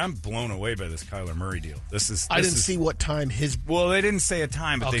that, and I'm blown away by this Kyler Murray deal. I didn't see what time his... Well, they didn't say a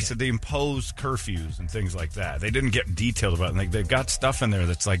time, but they Okay. said they imposed curfews and things like that. They didn't get detailed about it. Like, they've got stuff in there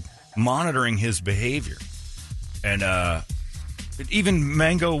that's like monitoring his behavior. And even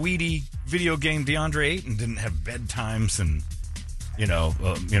Mango Weedy video game DeAndre Ayton didn't have bedtimes and,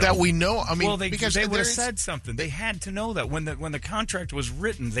 That we know. I mean, well, because they would have there's- said something. They had to know that when the contract was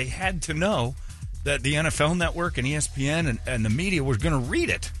written, they had to know that the NFL Network and ESPN and the media were going to read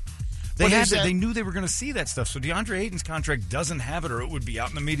it. They knew they were going to see that stuff. So DeAndre Ayton's contract doesn't have it, or it would be out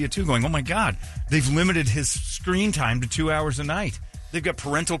in the media too, going, "Oh my God, they've limited his screen time to 2 hours a night. They've got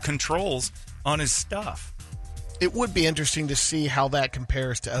parental controls on his stuff." It would be interesting to see how that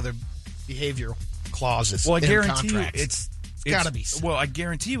compares to other behavioral clauses. Well, I in guarantee contracts. you, it's gotta be similar. Well, I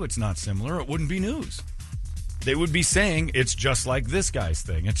guarantee you, it's not similar. It wouldn't be news. They would be saying it's just like this guy's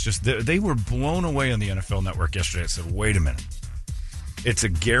thing. It's just they were blown away on the NFL Network yesterday. I said, "Wait a minute, it's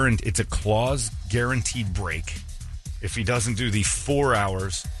a clause guaranteed break if he doesn't do the 4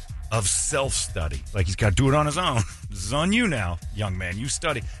 hours of self study. Like, he's got to do it on his own. This is on you now, young man. You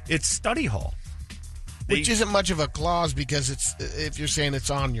study. It's study hall." Which isn't much of a clause because it's if you're saying it's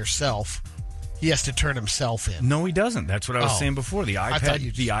on yourself, he has to turn himself in. No, he doesn't. That's what I was Oh. saying before. The I thought iPad,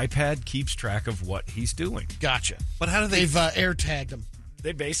 you the iPad keeps track of what he's doing. Gotcha. But how do they? They've air tagged him.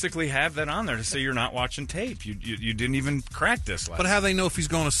 They basically have that on there to say you're not watching tape. You didn't even crack this last. But how do they know if he's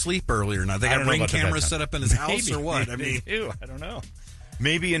going to sleep early or not? They I got don't know Ring about the cameras bedtime. set up in his house Maybe. or what? I They mean, do. I don't know.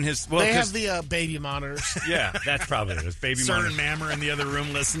 Maybe in his. Well, They 'cause- have the baby monitors. yeah, that's probably it. It's baby Sir monitor. and Mammer in the other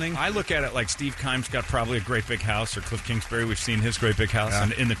room listening. I look at it like Steve Kimes got probably a great big house, or Cliff Kingsbury. We've seen his great big house, Yeah.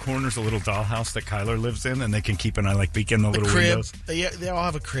 and in the corner's a little dollhouse that Kyler lives in, and they can keep an eye like peek in the The little crib. windows. They all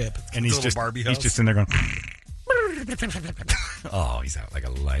have a crib. And he's little just Barbie he's house. just in there going. Oh, he's out like a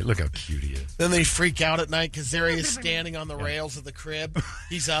light. Look how cute he is. Then they freak out at night because there he is standing on the rails of the crib.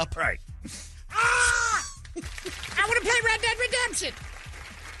 He's up. Right. I want to play Red Dead Redemption.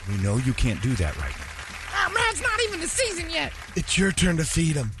 We know you can't do that right now. Oh, man, it's not even the season yet. It's your turn to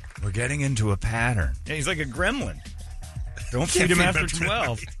feed him. We're getting into a pattern. Yeah, he's like a gremlin. Don't feed him feed him after after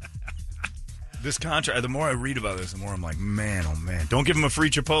 12. This contract, the more I read about this, the more I'm like, man, oh man. Don't give him a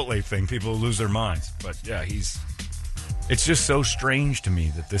free Chipotle thing. People will lose their minds. But yeah, it's just so strange to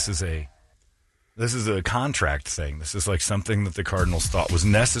me that this is a contract thing. This is like something that the Cardinals thought was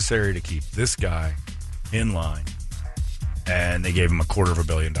necessary to keep this guy in line. And they gave him $250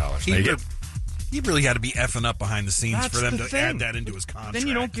 million. He really had to be effing up behind the scenes That's for them the to thing. add that into his contract. Then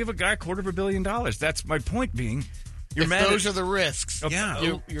you don't give a guy $250 million. That's my point being. You're If mad those at- are the risks.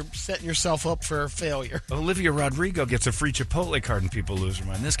 Yeah. You're setting yourself up for failure. Olivia Rodrigo gets a free Chipotle card and people lose their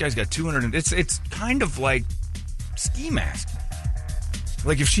mind. This guy's got 200. It's kind of like ski mask.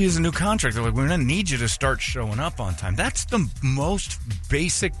 Like if she has a new contract, they're like, we're going to need you to start showing up on time. That's the most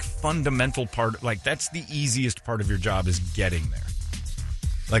basic, fundamental part. Like that's the easiest part of your job is getting there.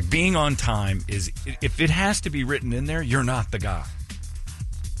 Like being on time is, if it has to be written in there, you're not the guy.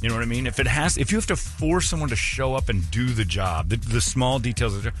 You know what I mean? If you have to force someone to show up and do the job, the small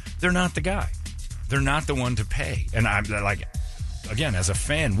details of the job, they're not the guy. They're not the one to pay. And I'm like, again, as a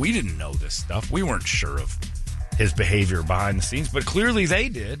fan, we didn't know this stuff. We weren't sure of his behavior behind the scenes, but clearly they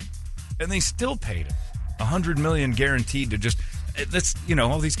did, and they still paid him $100 million guaranteed to just. That's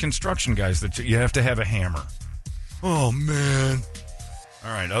all these construction guys that you have to have a hammer. Oh man. All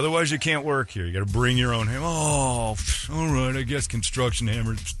right. Otherwise, you can't work here. You got to bring your own hammer. Oh, all right. I guess construction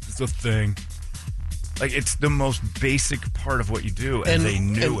hammer is a thing. Like it's the most basic part of what you do, and they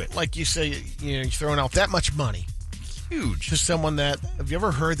knew it. Like you say, you're throwing out that much money Huge. to someone that. Have you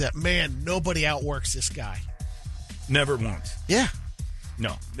ever heard that? Man, nobody outworks this guy. Never once. Yeah.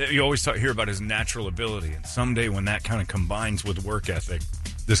 No. You always hear about his natural ability, and someday when that kind of combines with work ethic,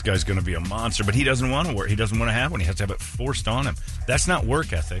 this guy's going to be a monster. But he doesn't want to work. He doesn't want to have one. He has to have it forced on him. That's not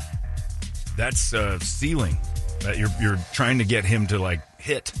work ethic. That's ceiling. That you're trying to get him to like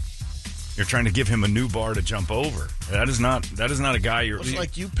hit. You're trying to give him a new bar to jump over. That is not a guy you're. It's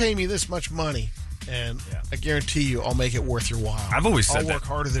like you pay me this much money, and Yeah. I guarantee you, I'll make it worth your while. I've always said I'll work that.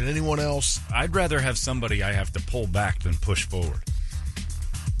 harder than anyone else. I'd rather have somebody I have to pull back than push forward.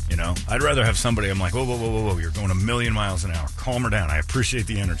 I'd rather have somebody I'm like, whoa, you're going 1,000,000 miles an hour. Calm her down. I appreciate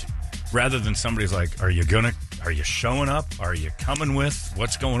the energy. Rather than somebody's like, are you showing up? Are you coming with?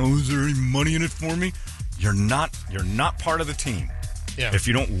 What's going on? Is there any money in it for me? You're not part of the team. Yeah. if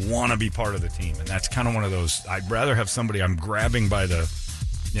you don't want to be part of the team. And that's kind of one of those. I'd rather have somebody I'm grabbing by the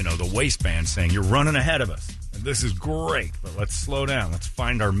waistband saying, you're running ahead of us. And this is great, but let's slow down. Let's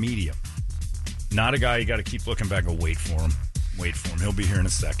find our medium. Not a guy you got to keep looking back and wait for him. Wait for him. He'll be here in a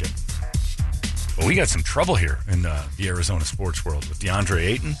second. But we got some trouble here in the Arizona sports world with DeAndre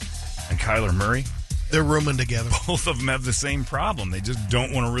Ayton and Kyler Murray. They're rooming together. Both of them have the same problem. They just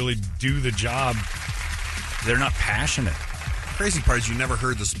don't want to really do the job. They're not passionate. Crazy part is you never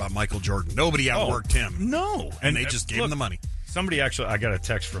heard this about Michael Jordan. Nobody outworked him. No. And they just gave him the money. Somebody actually, I got a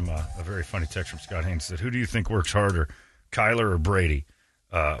text from, a very funny text from Scott Haynes. Said, who do you think works harder, Kyler or Brady,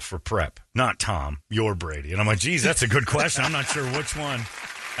 for prep? Not Tom, you're Brady. And I'm like, geez, that's a good question. I'm not sure which one.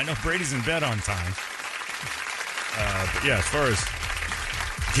 I know Brady's in bed on time. But yeah, as far as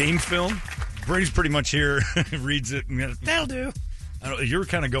game film, Brady's pretty much here, reads it. And That'll do. you're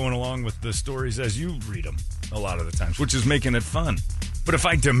kind of going along with the stories as you read them a lot of the times, which is making it fun. But if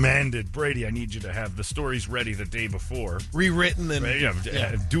I demanded, Brady, I need you to have the stories ready the day before. Rewritten and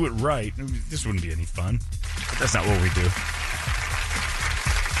Do it right. This wouldn't be any fun. But that's not what we do.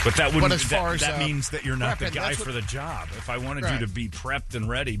 But that wouldn't. But as far that as, means that you're not the prepping, guy that's for the job. If I wanted Right. you to be prepped and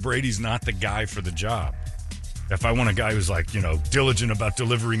ready, Brady's not the guy for the job. If I want a guy who's like, diligent about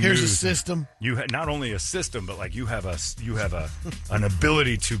delivering here's news, a system. you not only a system, but like you have an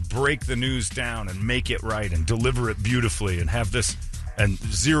ability to break the news down and make it right and deliver it beautifully and have this and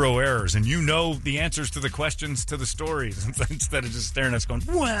zero errors, and the answers to the questions to the stories instead of just staring at us going,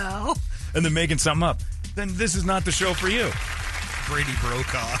 well, and then making something up. Then this is not the show for you. Brady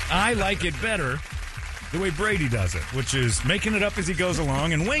Brokaw. I like it better the way Brady does it, which is making it up as he goes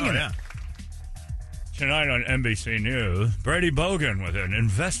along and winging it. Tonight on NBC News, Brady Bogan with an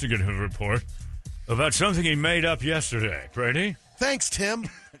investigative report about something he made up yesterday. Brady? Thanks, Tim.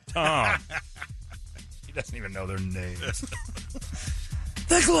 Tom. He doesn't even know their names.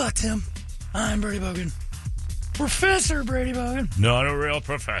 Thanks a lot, Tim. I'm Brady Bogan. Professor Brady Bogan. Not a real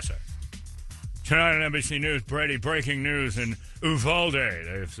professor. Tonight on NBC News, Brady, breaking news in Uvalde.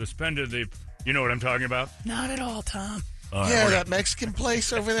 They've suspended the... You know what I'm talking about? Not at all, Tom. All right, Yeah, we're- that Mexican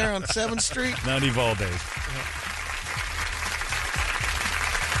place over there on 7th Street. Not Uvalde.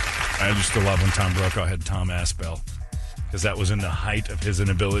 I used to love when Tom Brokaw had Tom Aspell, because that was in the height of his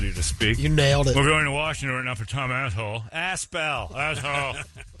inability to speak. You nailed it. We're going to Washington right now for Tom Asshole. Aspell. Asshole.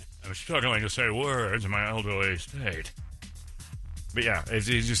 I'm struggling to say words in my elderly state. But yeah,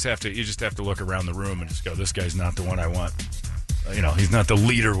 you just have to look around the room and just go, this guy's not the one I want. He's not the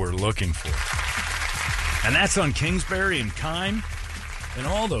leader we're looking for. And that's on Kingsbury and Kime and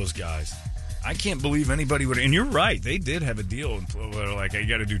all those guys. I can't believe anybody would. And you're right. They did have a deal where like, you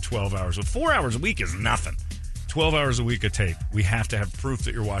got to do 12 hours. Well, 4 hours a week is nothing. 12 hours a week of tape. We have to have proof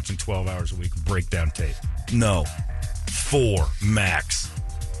that you're watching 12 hours a week of breakdown tape. No. 4 max.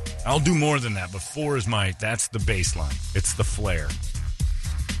 I'll do more than that, but 4 is that's the baseline. It's the flair.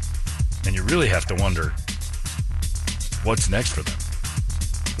 And you really have to wonder what's next for them.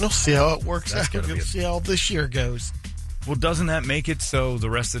 We'll see how it works That's out. gotta be We'll a- see how this year goes. Well, doesn't that make it so the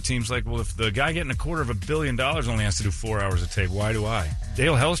rest of the team's like, well, if the guy getting $250 million only has to do 4 hours of tape, why do I?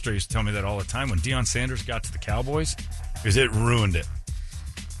 Dale Hellstra used to tell me that all the time when Deion Sanders got to the Cowboys, because it ruined it.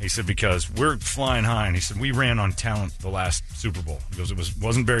 He said, because we're flying high, and he said, we ran on talent the last Super Bowl. He goes, it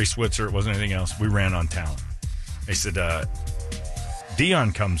wasn't Barry Switzer, it wasn't anything else. We ran on talent. He said,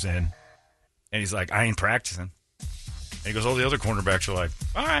 Deion comes in, and he's like, I ain't practicing. And he goes, all the other cornerbacks are like,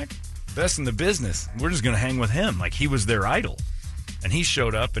 all right, best in the business. We're just going to hang with him. Like, he was their idol. And he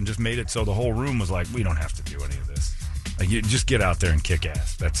showed up and just made it so the whole room was like, we don't have to do any of this. Like, you just get out there and kick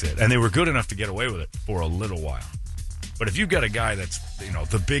ass. That's it. And they were good enough to get away with it for a little while. But if you've got a guy that's,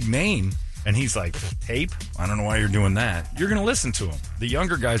 the big name, and he's like, tape? I don't know why you're doing that. You're going to listen to him. The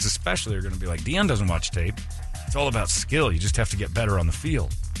younger guys especially are going to be like, Deion doesn't watch tape. It's all about skill. You just have to get better on the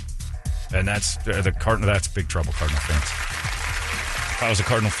field. And that's that's big trouble, Cardinal fans. If I was a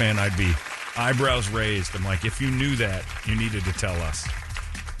Cardinal fan, I'd be eyebrows raised. I'm like, if you knew that, you needed to tell us.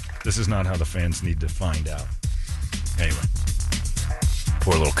 This is not how the fans need to find out. Anyway,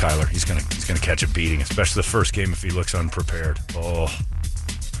 poor little Kyler. He's gonna catch a beating, especially the first game if he looks unprepared. Oh,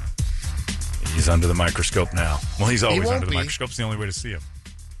 he's under the microscope now. Well, he's always won't under the be. microscope. It's the only way to see him.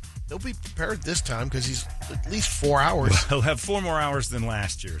 He'll be prepared this time because he's at least 4 hours. He'll have 4 more hours than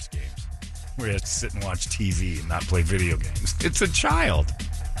last year's games, where he has to sit and watch TV and not play video games. It's a child.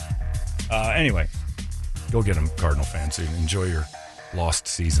 Anyway, go get him, Cardinal fans. So you can enjoy your lost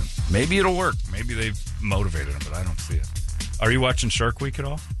season. Maybe it'll work. Maybe they've motivated him, but I don't see it. Are you watching Shark Week at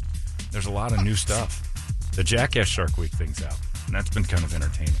all? There's a lot of new stuff. The Jackass Shark Week thing's out, and that's been kind of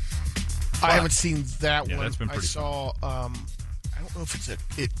entertaining. I haven't seen that Yeah, one. that's been I pretty saw. I don't don't know if it's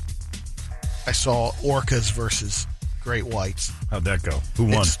I saw orcas versus great whites. How'd that go? Who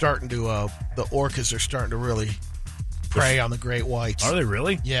won? It's starting to, the orcas are starting to really prey on the great whites. Are they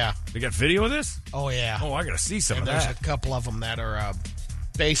really? Yeah. They got video of this? Oh, yeah. Oh, I got to see some And of there's that. a couple of them that are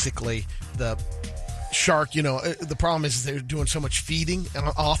basically the shark. You know, the problem is they're doing so much feeding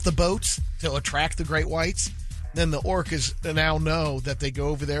off the boats to attract the great whites. Then the orcas now know that they go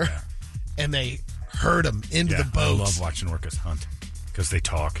over there and they herd them into the boats. I love watching orcas hunt because they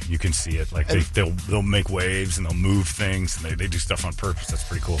talk. You can see it. Like they'll make waves and they'll move things and they do stuff on purpose. That's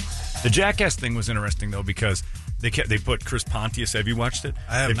pretty cool. The Jackass thing was interesting though because they put Chris Pontius. Have you watched it?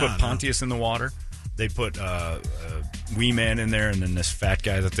 I have They not, put Pontius in the water. They put Wee Man in there, and then this fat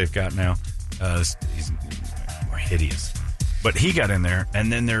guy that they've got now. He's hideous. But he got in there,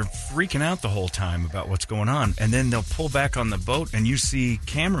 and then they're freaking out the whole time about what's going on. And then they'll pull back on the boat, and you see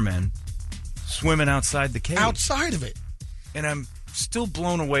cameramen swimming outside the cage. Outside of it. And I'm still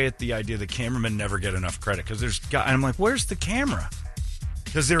blown away at the idea that cameramen never get enough credit. Because and I'm like, where's the camera?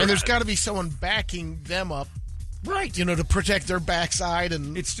 And there's got to be someone backing them up. Right. You know, to protect their backside.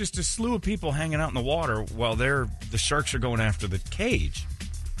 And It's just a slew of people hanging out in the water while the sharks are going after the cage.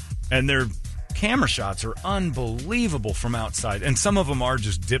 And their camera shots are unbelievable from outside. And some of them are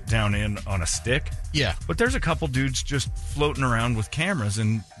just dipped down in on a stick. Yeah. But there's a couple dudes just floating around with cameras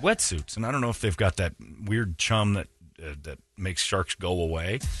in wetsuits. And I don't know if they've got that weird chum that makes sharks go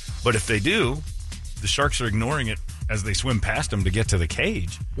away. But if they do, the sharks are ignoring it as they swim past them to get to the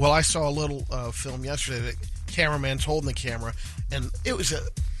cage. Well, I saw a little film yesterday that cameraman's holding the camera, and it was a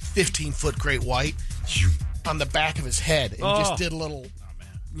 15-foot great white on the back of his head, and just did a little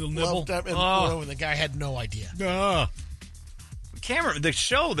nibble. Up and the guy had no idea. The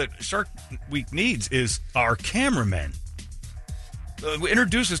show that Shark Week needs is our cameramen.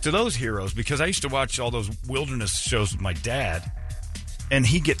 Introduce us to those heroes, because I used to watch all those wilderness shows with my dad, and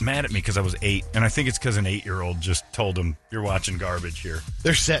he'd get mad at me because I was 8, and I think it's because an 8-year-old just told him, you're watching garbage here.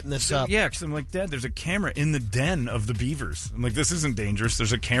 They're setting this up. Yeah, because I'm like, Dad, there's a camera in the den of the beavers. I'm like, this isn't dangerous.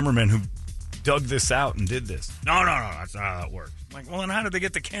 There's a cameraman who dug this out and did this. No, that's not how that works. I'm like, well, then how did they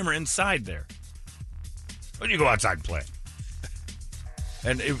get the camera inside there? Well, you go outside and play.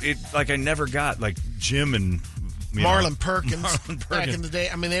 And it like, I never got, like, Jim and Marlon Perkins back in the day.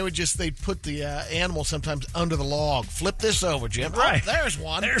 I mean, they'd put the animal sometimes under the log. Flip this over, Jim. Right. Oh, there's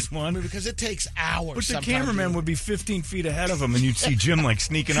one. There's one. Because it takes hours. But the cameraman would be 15 feet ahead of him, and you'd see Jim like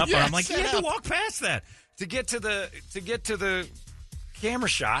sneaking up on him. I'm like, you set had to up. walk past that to get to the camera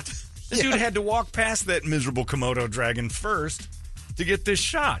shot. The dude had to walk past that miserable Komodo dragon first to get this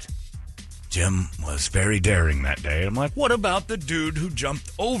shot. Jim was very daring that day. I'm like, what about the dude who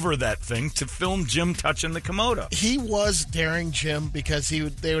jumped over that thing to film Jim touching the Komodo? He was daring Jim because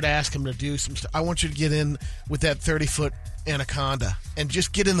they would ask him to do some stuff. I want you to get in with that 30-foot anaconda and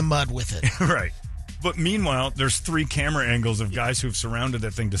just get in the mud with it. Right. But meanwhile, there's 3 camera angles of guys who've surrounded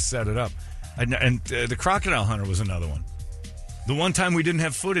that thing to set it up. And the crocodile hunter was another one. The one time we didn't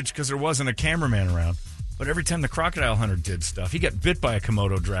have footage because there wasn't a cameraman around. But every time the crocodile hunter did stuff, he got bit by a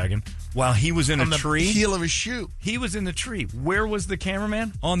Komodo dragon while he was in On a the tree. heel of his shoe. He was in the tree. Where was the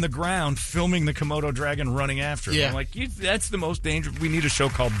cameraman? On the ground, filming the Komodo dragon running after him. Yeah. I'm like, that's the most dangerous. We need a show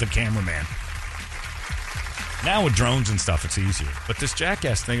called The Cameraman. Now with drones and stuff, it's easier. But this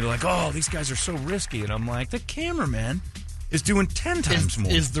Jackass thing, they're like, oh, these guys are so risky. And I'm like, the cameraman is doing 10 times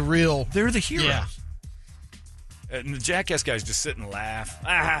more. Is the real. They're the heroes. Yeah. And the Jackass guys just sit and laugh.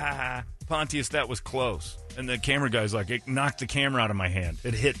 Ah, Pontius, that was close. And the camera guy's like, it knocked the camera out of my hand.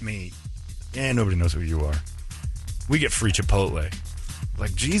 It hit me. And nobody knows who you are. We get free Chipotle.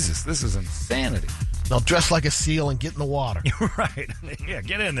 Like, Jesus, this is insanity. They'll dress like a seal and get in the water. Right. Yeah,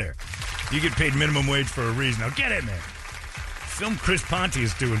 get in there. You get paid minimum wage for a reason. Now get in there. Film Chris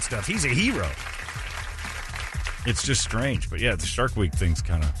Pontius doing stuff. He's a hero. It's just strange. But yeah, the Shark Week thing's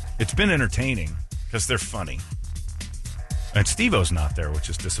kind of... It's been entertaining because they're funny. And Steve-O's not there, which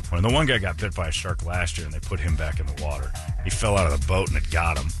is disappointing. The one guy got bit by a shark last year, and they put him back in the water. He fell out of the boat, and it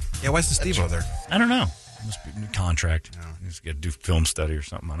got him. Yeah, why's the Steve-O there? I don't know. Must be a new contract. He's got to do film study or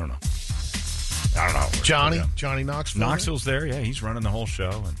something. I don't know. Johnny Knoxville. Knoxville's there. Yeah, he's running the whole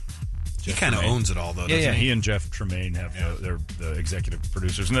show. And He kind of owns it all, though, Yeah, doesn't he? he and Jeff Tremaine have they're the executive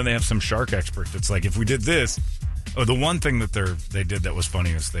producers, and then they have some shark expert that's like, if we did this, the one thing that they did that was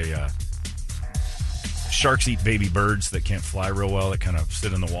funny is they sharks eat baby birds that can't fly real well, that kind of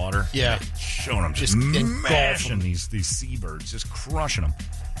sit in the water. Yeah. Showing them just engulf mashing them. these seabirds, just crushing them,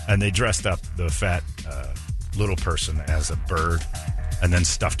 and they dressed up the fat little person as a bird, and then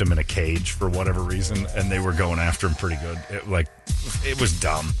stuffed him in a cage for whatever reason, and they were going after him pretty good. It was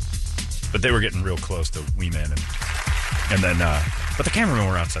dumb. But they were getting real close to Wee Man. And then But the cameramen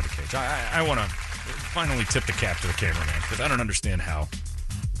were outside the cage. I want to finally tip the cap to the cameraman because I don't understand how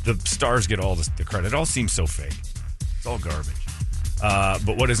the stars get all the credit. It all seems so fake. It's all garbage.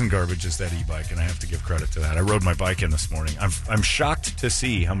 But what isn't garbage is that e-bike, and I have to give credit to that. I rode my bike in this morning. I'm shocked to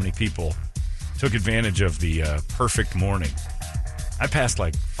see how many people took advantage of the perfect morning. I passed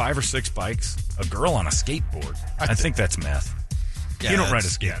like 5 or 6 bikes. A girl on a skateboard. I think that's meth. Yeah, you don't ride a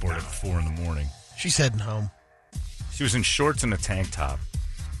that's- skateboard yeah, no. at 4 in the morning. She's heading home. She was in shorts and a tank top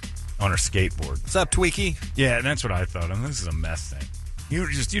on her skateboard. What's up, Tweaky? Yeah, and that's what I thought. This is a meth thing. You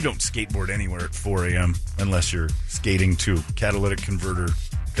don't skateboard anywhere at 4 a.m. unless you're skating to a catalytic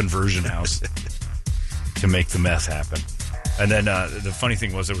conversion house to make the meth happen. And then the funny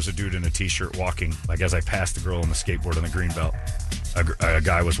thing was there was a dude in a T-shirt walking, like as I passed the girl on the skateboard on the green belt, a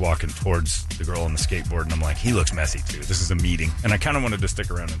guy was walking towards the girl on the skateboard, and I'm like, he looks messy too. This is a meeting. And I kind of wanted to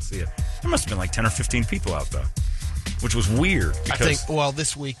stick around and see it. There must have been like 10 or 15 people out though, which was weird. I think,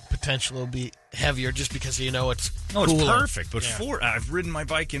 this week potentially will be heavier just because, it's it's cooler. perfect. But I've ridden my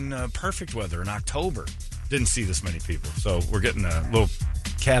bike in perfect weather in October. Didn't see this many people. So we're getting a little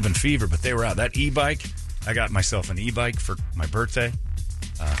cabin fever, but they were out. That e-bike, I got myself an e-bike for my birthday.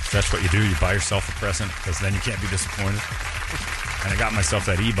 That's what you do. You buy yourself a present because then you can't be disappointed. And I got myself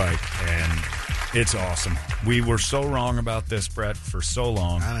that e-bike, and it's awesome. We were so wrong about this, Brett, for so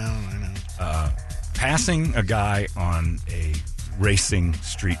long. I know. Passing a guy on a racing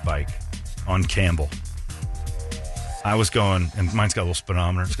street bike on Campbell. I was going, and mine's got a little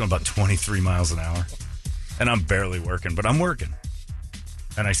speedometer. It's going about 23 miles an hour. And I'm barely working, but I'm working.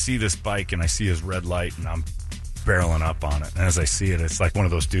 And I see this bike, and I see his red light, and I'm barreling up on it. And as I see it, it's like one of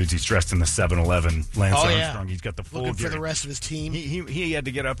those dudes. He's dressed in the 7-Eleven Lance Armstrong. He's got the full Looking gear. for the rest of his team. He had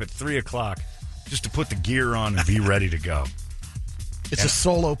to get up at 3 o'clock just to put the gear on and be ready to go. It's a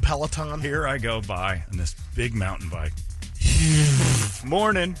solo Peloton. Here I go by on this big mountain bike.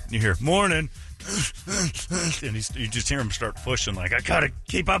 Morning. You hear, morning. And you just hear him start pushing like, I got to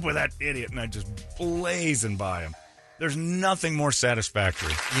keep up with that idiot. And I just blazing by him. There's nothing more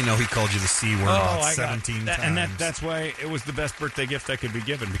satisfactory. You know he called you the C word about 17 times. And that's why it was the best birthday gift I could be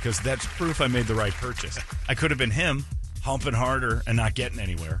given, because that's proof I made the right purchase. I could have been him, humping harder and not getting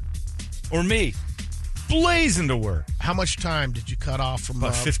anywhere. Or me, blazing to work. How much time did you cut off from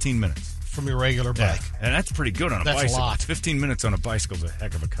About 15 minutes. from your regular bike? And that's pretty good on a That's a bicycle. lot. 15 minutes on a bicycle is a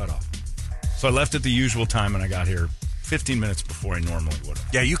heck of a cutoff. So I left at the usual time, and I got here 15 minutes before I normally would have.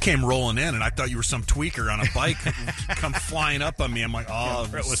 Yeah, you came rolling in, and I thought you were some tweaker on a bike come flying up on me. I'm like, oh.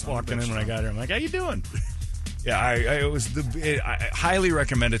 Brett was walking in when I got here. I'm like, how you doing? Yeah, I highly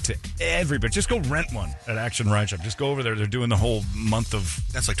recommend it to everybody. Just go rent one at Action Ride Shop. Just go over there. They're doing the whole month of...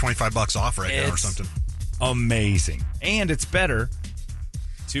 That's like $25 off right now or It's something. Amazing. And it's better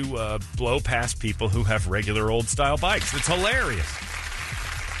to blow past people who have regular old-style bikes. It's hilarious.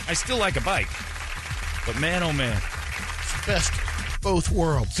 I still like a bike. But man, oh man. Best of both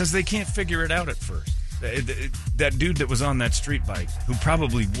worlds. Because they can't figure it out at first. That dude that was on that street bike, who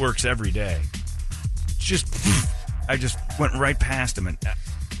probably works every day, I just went right past him, and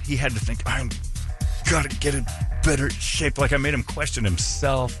he had to think, I'm got to get in better shape. Like I made him question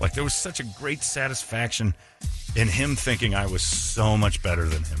himself. Like there was such a great satisfaction in him thinking I was so much better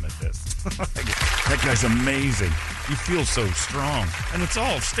than him at this. Like, that guy's amazing. He feels so strong. And it's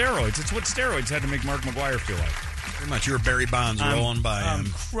all steroids. It's what steroids had to make Mark McGuire feel like. Pretty much, you were Barry Bonds rolling by I'm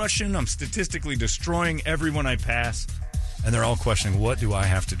him. crushing. I'm statistically destroying everyone I pass. And they're all questioning, what do I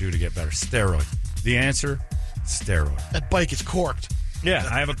have to do to get better? Steroids. The answer, steroids. That bike is corked. Yeah,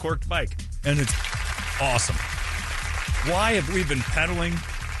 I have a corked bike. And it's awesome. Why have we been pedaling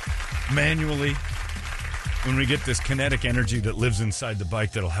manually when we get this kinetic energy that lives inside the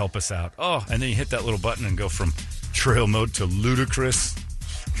bike that'll help us out? Oh, and then you hit that little button and go from trail mode to ludicrous.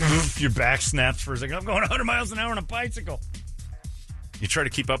 Your back snaps for a second. I'm going 100 miles an hour on a bicycle. You try to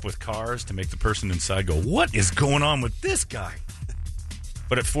keep up with cars to make the person inside go, what is going on with this guy?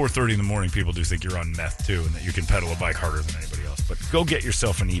 But at 4:30 in the morning, people do think you're on meth too, and that you can pedal a bike harder than anybody else. But go get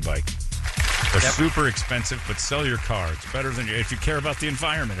yourself an e-bike. They're super expensive, but sell your car. It's better than if you care about the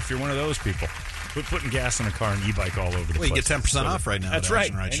environment. If you're one of those people, quit putting gas in a car and e-bike all over the Well, you place. get 10% off right now. That's at right.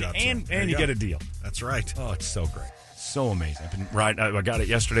 Action Ride Shop, so And there you go. get a deal. That's right. Oh, it's so great. So amazing. I've been riding. I got it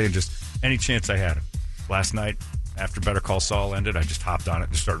yesterday, and just any chance I had it. Last night, after Better Call Saul ended, I just hopped on it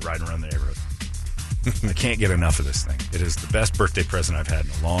and just started riding around the neighborhood. I can't get enough of this thing. It is the best birthday present I've had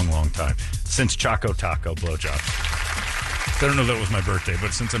in a long, long time. Since Choco Taco Blowjobs. I don't know that it was my birthday,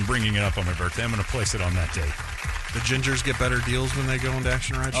 but since I'm bringing it up on my birthday, I'm going to place it on that date. The Gingers get better deals when they go into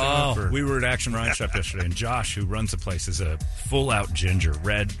Action Ride Shop? Oh, we were at Action Ride Shop yesterday, and Josh, who runs the place, is a full-out ginger,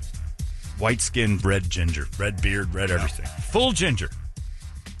 red, White skin, red ginger, red beard, red everything. Full ginger.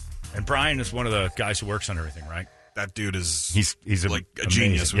 And Brian is one of the guys who works on everything, right? That dude is He's like a amazing.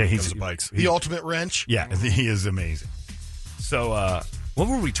 genius when Yeah, it he's comes to bikes. The ultimate wrench. Yeah, he is amazing. So, what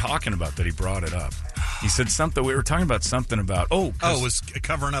were we talking about that he brought it up? He said something. We were talking about something about it was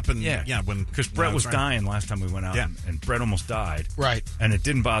covering up and when because Brett was dying last time we went out, and Brett almost died, Right. and it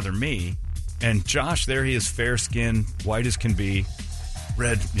didn't bother me. And Josh, there he is, fair skin, white as can be,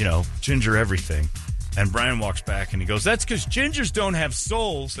 red, ginger, everything. And Brian walks back and he goes, "That's because gingers don't have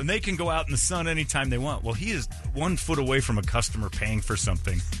souls and they can go out in the sun anytime they want." Well, he is 1 foot away from a customer paying for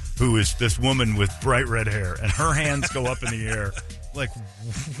something who is this woman with bright red hair, and her hands go up in the air like,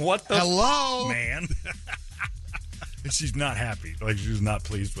 what the Hello? man? And she's not happy. Like, she's not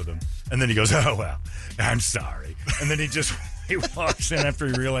pleased with him. And then he goes, "Oh, well, I'm sorry." And then he walks in after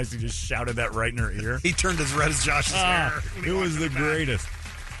he realized he just shouted that right in her ear. he turned as red as Josh's hair. when he It was walked the in back. greatest.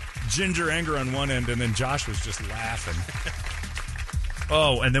 Ginger anger on one end, and then Josh was just laughing.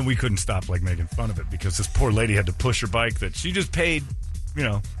 Oh, and then we couldn't stop making fun of it because this poor lady had to push her bike that she just paid,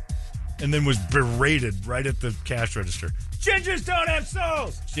 and then was berated right at the cash register. Gingers don't have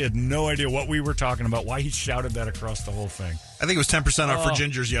souls. She had no idea what we were talking about, why he shouted that across the whole thing. I think it was 10% off for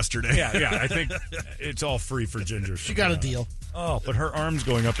gingers yesterday. Yeah, I think it's all free for gingers. She got a deal. Oh, but her arms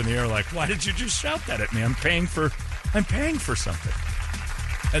going up in the air like, why did you just shout that at me? I'm paying for something.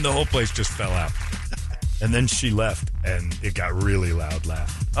 And the whole place just fell out. And then she left, and it got really loud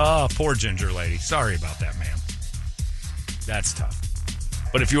laughing. Oh, poor ginger lady. Sorry about that, ma'am. That's tough.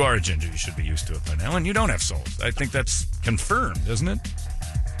 But if you are a ginger, you should be used to it by now. And you don't have souls. I think that's confirmed, isn't it?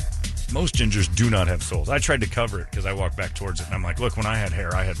 Most gingers do not have souls. I tried to cover it because I walked back towards it, and I'm like, look, when I had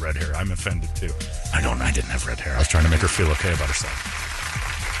hair, I had red hair. I'm offended, too. I didn't have red hair. I was trying to make her feel okay about herself.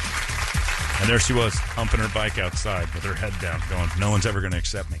 And there she was, humping her bike outside with her head down, going, no one's ever going to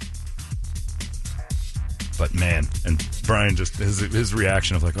accept me. But, man, and Brian just, his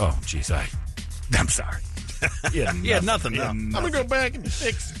reaction of like, oh, geez, I'm sorry. He had nothing. I'm going to go back and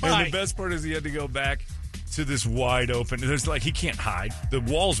fix And mine. the best part is he had to go back to this wide open. There's he can't hide. The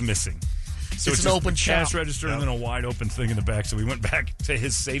wall's missing. So It's an just open cash shop. register and then a wide open thing in the back. So we went back to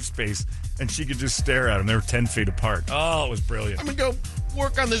his safe space, and she could just stare at him. They were 10 feet apart. Oh, it was brilliant. I'm going to go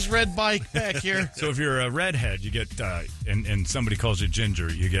work on this red bike back here. So if you're a redhead, you get, and somebody calls you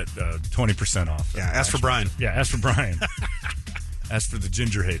ginger, you get 20% off. Yeah, ask for Brian. Yeah, ask for Brian. Ask for the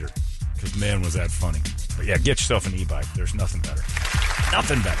ginger hater. Because, man, was that funny. But, yeah, get yourself an e-bike. There's nothing better.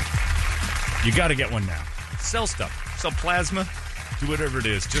 Nothing better. You got to get one now. Sell stuff. Sell plasma. Do whatever it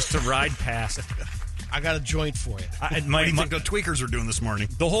is just to ride past. I got a joint for you. What do you think the tweakers are doing this morning?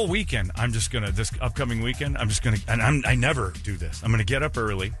 The whole weekend, I'm just going to, this upcoming weekend, I'm just going to, and I never do this. I'm going to get up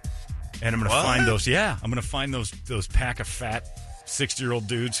early, and I'm going to find those, I'm going to find those pack of fat 60-year-old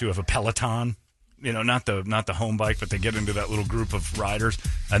dudes who have a Peloton, not the home bike, but they get into that little group of riders,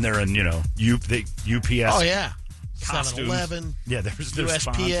 and they're in, UPS. Oh, yeah. Costumes. 7-Eleven. Yeah, their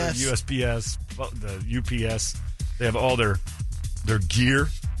sponsor, USPS. the UPS. They have all their gear,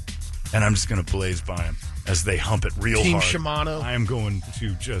 and I'm just going to blaze by them as they hump it real Team hard. Shimano. I am going to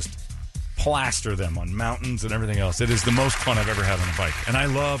just plaster them on mountains and everything else. It is the most fun I've ever had on a bike, and I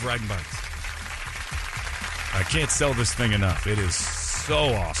love riding bikes. I can't sell this thing enough. It is so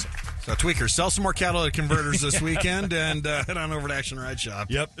awesome. So, tweakers, sell some more catalytic converters this weekend and head on over to Action Ride Shop.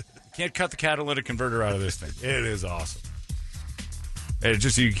 Yep. Can't cut the catalytic converter out of this thing. It is awesome. It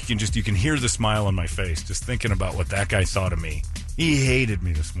just you can hear the smile on my face just thinking about what that guy thought of me. He hated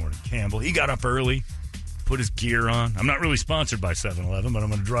me this morning, Campbell. He got up early, put his gear on. I'm not really sponsored by 7-Eleven, but I'm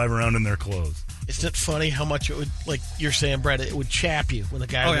going to drive around in their clothes. Isn't it funny how much it would, like you're saying, Brett, it would chap you when the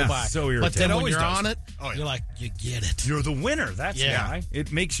guy would go by. So but irritating. then It when always you're does. on it, yeah. you're like, you get it. You're the winner. That's Yeah. why.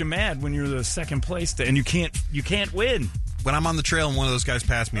 It makes you mad when you're the second place, and you can't win. When I'm on the trail and one of those guys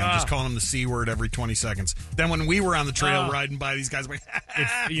passed me, I'm just calling him the C word every 20 seconds. Then when we were on the trail riding by, these guys were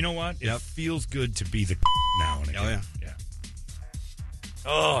like, You know what? Yep. It feels good to be the now and again. Oh, yeah.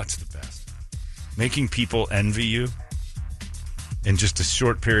 Oh, it's the best. Making people envy you in just a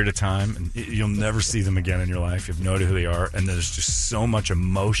short period of time, and you'll never see them again in your life. You have no idea who they are, and there's just so much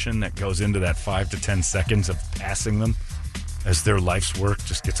emotion that goes into that 5 to 10 seconds of passing them as their life's work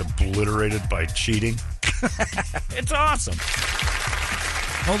just gets obliterated by cheating. It's awesome.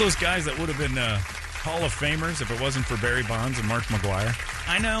 All those guys that would have been Hall of Famers if it wasn't for Barry Bonds and Mark McGwire.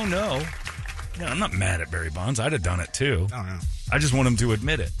 I know, no, I'm not mad at Barry Bonds. I'd have done it too. oh, no. I just want him to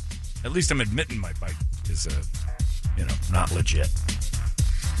admit it. At least I'm admitting my bike is, not legit.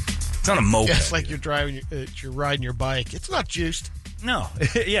 It's not a moped. It's like you're driving, you're riding your bike. It's not juiced. No.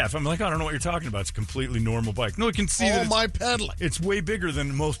 Yeah, if I'm like, I don't know what you're talking about. It's a completely normal bike. No, you can see that All it's, my pedaling. it's way bigger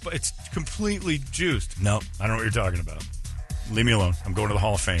than most. It's completely juiced. No, I don't know what you're talking about. Leave me alone. I'm going to the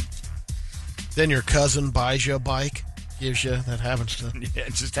Hall of Fame. Then your cousin buys you a bike, gives you, that happens to. Yeah,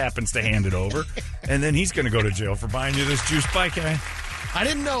 it just happens to hand it over. And then he's going to go to jail for buying you this juiced bike. I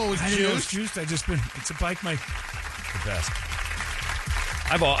didn't know it was I didn't know it was juiced. juiced. It's a bike, the best.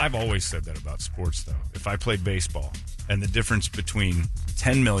 I've always said that about sports, though. If I played baseball and the difference between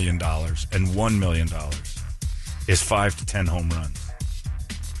 $10 million and $1 million is 5 to 10 home runs,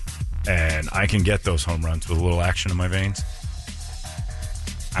 and I can get those home runs with a little action in my veins,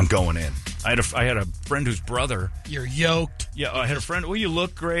 I'm going in. I had a friend whose brother. You're yoked. Yeah, I had a friend. Well, you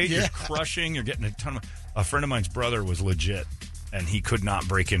look great. Yeah. You're crushing. You're getting a ton of. A friend of mine's brother was legit, and he could not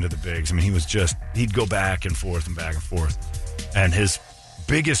break into the bigs. I mean, he'd go back and forth and back and forth. And his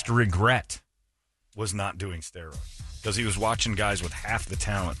biggest regret was not doing steroids because he was watching guys with half the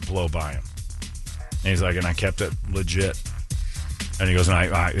talent blow by him. And he's like, and I kept it legit. And he goes,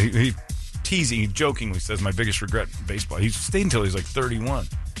 and he teasing, he jokingly says, my biggest regret in baseball. He stayed until he was like 31,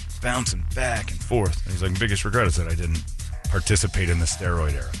 bouncing back and forth. And he's like, biggest regret is that I didn't participate in the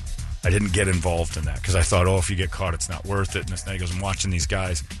steroid era. I didn't get involved in that because I thought, if you get caught, it's not worth it. And this night he goes, I'm watching these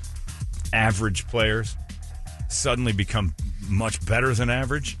guys, average players, suddenly become much better than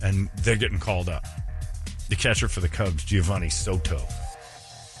average, and they're getting called up. The catcher for the Cubs, Giovanni Soto,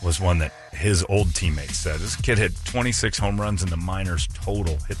 was one that his old teammates said. This kid hit 26 home runs in the minors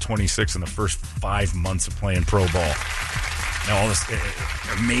total, hit 26 in the first 5 months of playing pro ball. Now, all this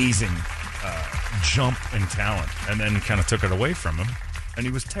amazing jump in talent, and then kind of took it away from him, and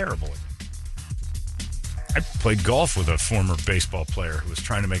he was terrible at it. I played golf with a former baseball player who was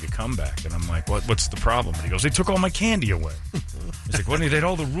trying to make a comeback, and I'm like, what's the problem? And he goes, they took all my candy away. He's like, they had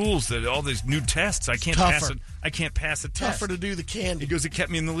all the rules, all these new tests. I can't pass it. I can't pass a test. Tougher to do the candy. He goes, it kept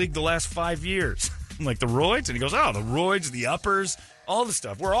me in the league the last 5 years. I'm like, the roids? And he goes, the roids, the uppers, all the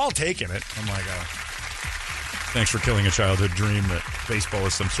stuff. We're all taking it. I'm like, thanks for killing a childhood dream that baseball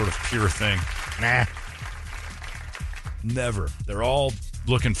is some sort of pure thing. Nah. Never. They're all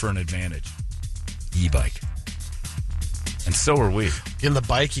looking for an advantage. E-bike. And so are we. In the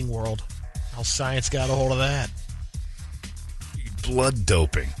biking world, how science got a hold of that. Blood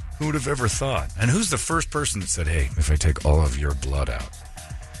doping. Who would have ever thought? And who's the first person that said, hey, if I take all of your blood out,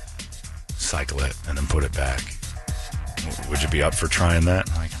 cycle it, and then put it back, would you be up for trying that?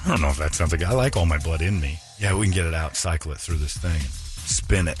 I'm like, I don't know if that sounds like, I like all my blood in me. Yeah, we can get it out, cycle it through this thing,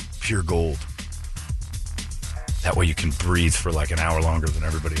 spin it, pure gold. That way you can breathe for like an hour longer than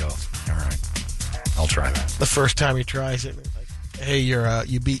everybody else. All right. I'll try that. The first time he tries it, it's like, hey,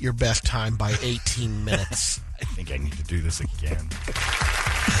 you beat your best time by 18 minutes. I think I need to do this again.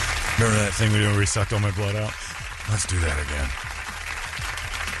 Remember that thing we did where we sucked all my blood out? Let's do that again.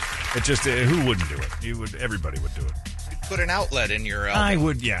 It just, who wouldn't do it? Everybody would do it. You'd put an outlet in your elbow.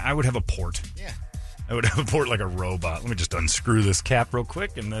 I would have a port. Yeah. I would have a port like a robot. Let me just unscrew this cap real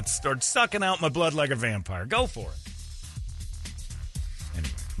quick and let's start sucking out my blood like a vampire. Go for it.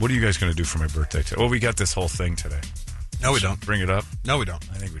 Anyway, what are you guys going to do for my birthday today? Well, we got this whole thing today. No, we don't. Bring it up? No, we don't.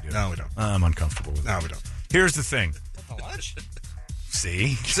 I think we do. No, we don't. I'm uncomfortable with it. No, we don't. Here's the thing. For lunch?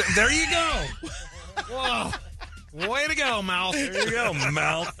 See? So, there you go. Whoa. Way to go, Mouth. There you go,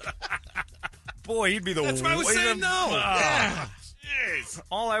 Mouth. Boy, he'd be the That's why I was saying no. Yeah. Jeez.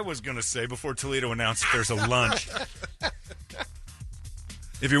 All I was going to say before Toledo announced there's a lunch.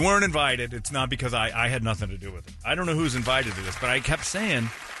 If you weren't invited, it's not because I had nothing to do with it. I don't know who's invited to this, but I kept saying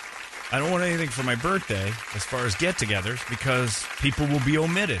I don't want anything for my birthday as far as get-togethers because people will be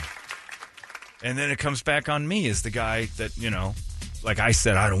omitted. And then it comes back on me as the guy that, like I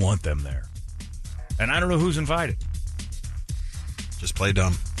said, I don't want them there. And I don't know who's invited. Just play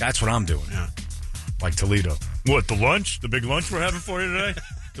dumb. That's what I'm doing. Yeah. Like Toledo. What, the lunch? The big lunch we're having for you today?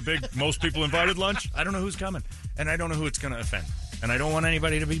 The big, most people invited lunch? I don't know who's coming. And I don't know who it's going to offend. And I don't want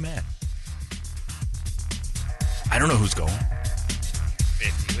anybody to be mad. I don't know who's going.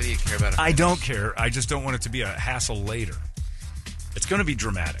 50. What do you care about? I don't care. I just don't want it to be a hassle later. It's going to be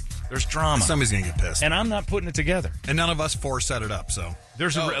dramatic. There's drama. Somebody's going to get pissed. And I'm not putting it together. And none of us four set it up, so.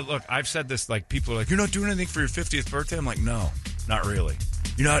 There's look, I've said this, like, people are like, you're not doing anything for your 50th birthday? I'm like, no, not really.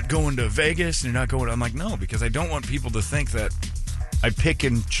 You're not going to Vegas and you're not going to, I'm like, no, because I don't want people to think that I pick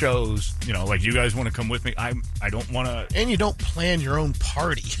and chose, like you guys want to come with me. I don't want to. And you don't plan your own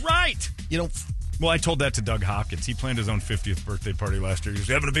party. Right. You don't. Well, I told that to Doug Hopkins. He planned his own 50th birthday party last year. He was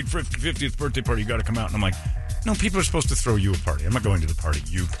having a big 50th birthday party. You got to come out. And I'm like, no, people are supposed to throw you a party. I'm not going to the party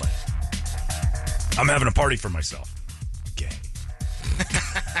you planned. I'm having a party for myself. Gay.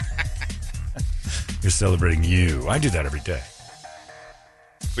 You're celebrating you. I do that every day.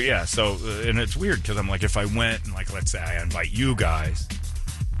 But yeah, so, and it's weird because I'm like, if I went and like, let's say I invite you guys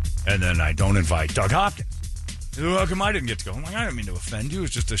and then I don't invite Doug Hopkins, how come I didn't get to go? I'm like, I didn't mean to offend you.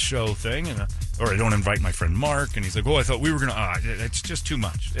 It's just a show thing. Or I don't invite my friend Mark. And he's like, oh, I thought we were going to, it's just too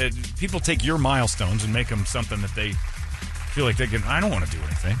much. People take your milestones and make them something that they feel like they can. I don't want to do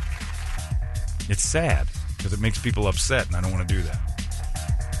anything. It's sad because it makes people upset and I don't want to do that.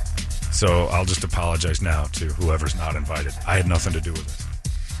 So I'll just apologize now to whoever's not invited. I had nothing to do with this.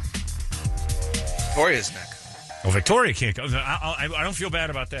 Victoria's neck. Well, Victoria can't go. I don't feel bad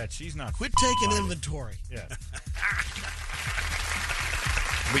about that. She's not. Quit taking inventory. Yeah.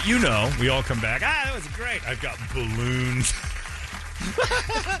 But you know, we all come back. That was great. I've got balloons.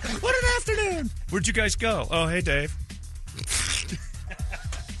 What an afternoon. Where'd you guys go? Oh, hey, Dave.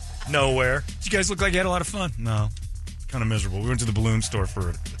 Nowhere. Did you guys look like you had a lot of fun? No. Kind of miserable. We went to the balloon store for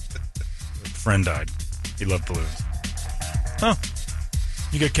a friend died. He loved balloons. Oh.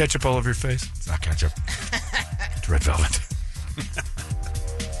 You got ketchup all over your face? It's not ketchup. It's red velvet.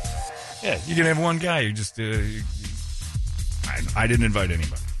 Yeah, you can have one guy. You just, I didn't invite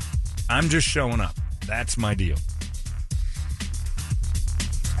anybody. I'm just showing up. That's my deal.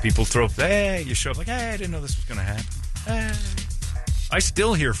 People throw, hey, you show up like, hey, I didn't know this was going to happen. Hey. I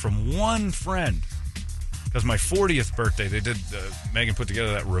still hear from one friend because my 40th birthday, they did, Megan put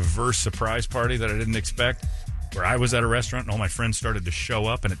together that reverse surprise party that I didn't expect, where I was at a restaurant and all my friends started to show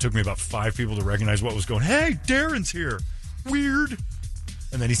up, and it took me about 5 people to recognize what was going. Hey, Darren's here. Weird.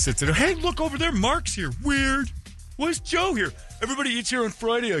 And then he sits there. Hey, look over there. Mark's here. Weird. Why's Joe here? Everybody eats here on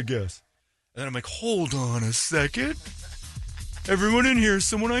Friday, I guess. And then I'm like, hold on a second. Everyone in here is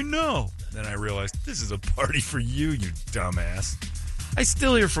someone I know. Then I realized this is a party for you, you dumbass. I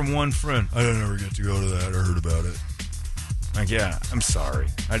still hear from one friend. I don't ever get to go to that or heard about it. Like, yeah, I'm sorry.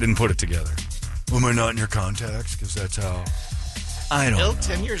 I didn't put it together. Well, am I not in your contacts? Because that's how... I don't know.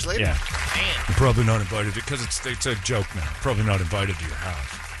 10 years later? Yeah. Man. I'm probably not invited because it's a joke now. Probably not invited to your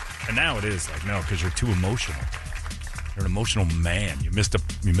house. And now it is like, no, because you're too emotional. You're an emotional man. You missed a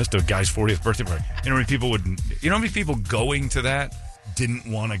guy's 40th birthday party. You know how many people going to that didn't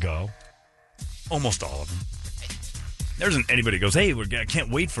want to go? Almost all of them. There isn't anybody who goes, hey, I can't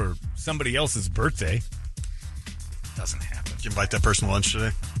wait for somebody else's birthday. Doesn't happen. Did you invite that person to lunch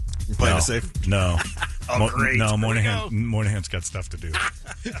today? You playing it safe? No. Oh, great. No, Here we go. Moynihan's got stuff to do.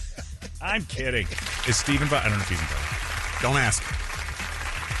 I'm kidding. Is Steve invited? I don't know if he's invited. Don't ask.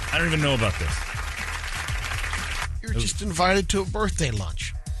 I don't even know about this. You're just invited to a birthday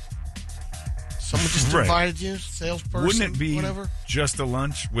lunch. Someone just Right. invited you, salesperson, Wouldn't it be whatever. just a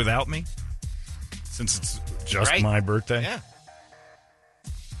lunch without me? Since it's just Right. my birthday? Yeah.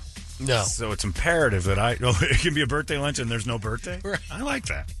 No. So it's imperative that it can be a birthday lunch and there's no birthday? Right. I like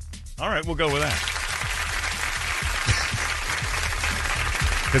that. All right, we'll go with that.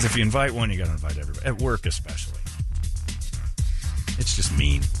 Because if you invite one, you got to invite everybody. At work especially. It's just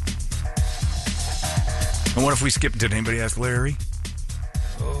mean. And what if we skip? Did anybody ask Larry?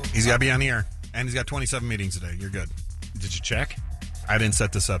 He's got to be on the air. And he's got 27 meetings today. You're good. Did you check? I didn't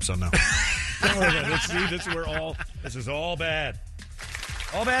set this up, so no. This is all bad.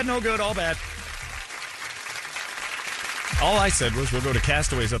 All bad, no good, all bad. All I said was we'll go to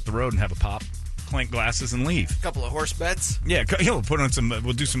Castaways up the road and have a pop, clink glasses, and leave. Couple of horse bets. Yeah, we'll put on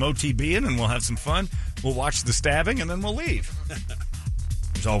we'll do some OTB and we'll have some fun. We'll watch the stabbing and then we'll leave.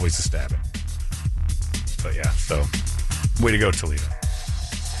 There's always a stabbing. But yeah, so way to go, Toledo.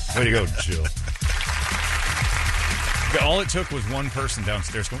 Way to go, Jill. All it took was one person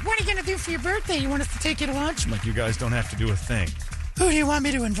downstairs going, what are you going to do for your birthday? You want us to take you to lunch? I'm like, you guys don't have to do a thing. Who do you want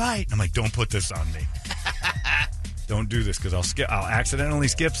me to invite? I'm like, don't put this on me. Don't do this because I'll accidentally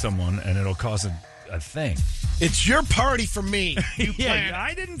skip someone and it'll cause a thing. It's your party for me. You plan it.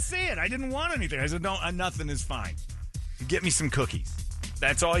 I didn't see it. I didn't want anything. I said, no, nothing is fine. Get me some cookies.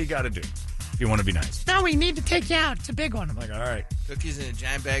 That's all you got to do if you want to be nice. No, we need to take you out. It's a big one. I'm I'm like, all right. Cookies in a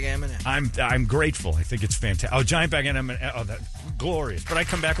giant bag of M&M's. I'm grateful. I think it's fantastic. Oh, giant bag of M&M's. Oh, that's glorious. But I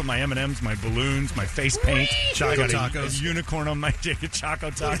come back with my M&M's, my balloons, my face paint. Choco I got tacos. A unicorn on my jacket. Choco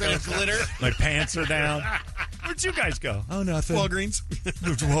tacos. glitter. My pants are down. Where'd you guys go? Oh, nothing. Walgreens.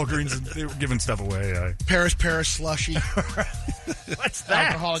 Moved to Walgreens. And they were giving stuff away. Paris slushy. What's that?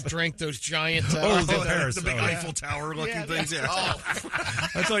 Alcoholic drink, those giant... the Paris. The big Oh, yeah. Eiffel Tower looking things. Yeah.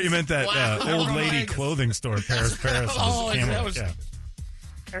 I thought you meant that Wow. old lady clothing store, Paris. Oh, Camel, that was- yeah.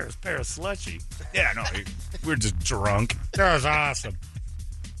 Paris slushy. Yeah, no, we're just drunk. That was awesome.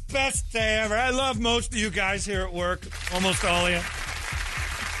 Best day ever. I love most of you guys here at work. Almost all of you.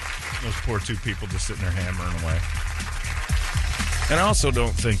 Those poor two people just sitting there hammering away. And I also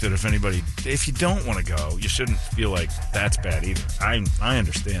don't think that if you don't want to go, you shouldn't feel like that's bad either. I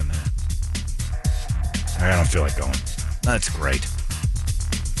understand that. I don't feel like going. That's great.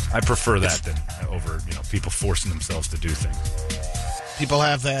 I prefer that than over, people forcing themselves to do things. People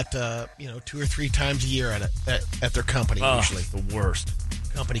have that, 2 or 3 times a year at their company, usually. The worst.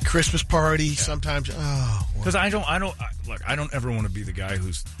 Company Christmas party, sometimes. Oh. Because I don't ever want to be the guy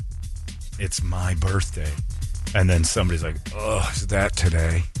it's my birthday. And then somebody's like, oh, is that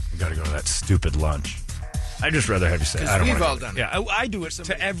today? We got to go to that stupid lunch. I'd just rather have you say, I don't want to. We've all done it. Yeah, I do it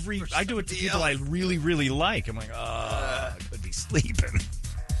to I do it to people I really, really like. I'm like, I could be sleeping.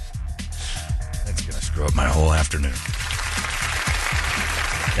 That's going to screw up my whole afternoon.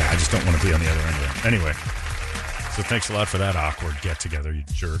 Yeah, I just don't want to be on the other end of it. Anyway, so thanks a lot for that awkward get-together, you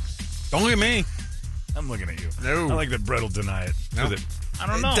jerk. Don't look at me. I'm looking at you. No. I like that Brett will deny it. No. I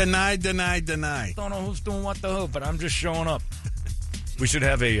don't know. Deny. Don't know who's doing what the who, but I'm just showing up. We should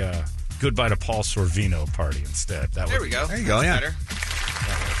have a goodbye to Paul Sorvino party instead. There we go. There you go, yeah. Better.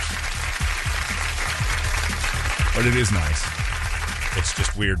 But it is nice. It's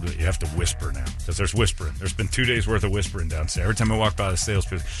just weird that you have to whisper now because there's whispering. There's been 2 days worth of whispering downstairs. Every time I walk by the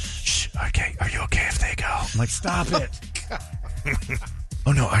salespeople, shh, okay, are you okay if they go? I'm like, stop it.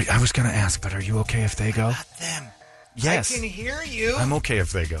 Oh, no, I was going to ask, but are you okay if they go? Not them. Yes. I can hear you. I'm okay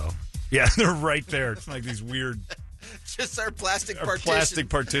if they go. Yeah, they're right there. It's like these weird Just our plastic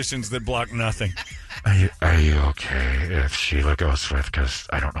partitions that block nothing. Are you okay if Sheila goes with? Because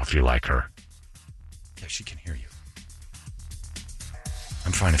I don't know if you like her. Yeah, she can hear you.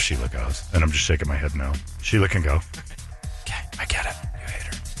 I'm fine if Sheila goes. And I'm just shaking my head no. Sheila can go. Okay, I get it. You hate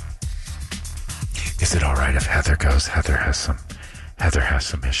her. Is it all right if Heather goes? Heather has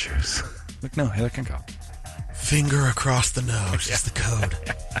some issues. Look, no, Heather can go. Finger across the nose is the code.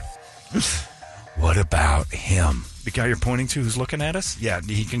 What about him? The guy you're pointing to who's looking at us? Yeah,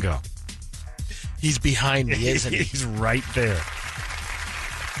 he can go. He's behind me, isn't he? He's right there.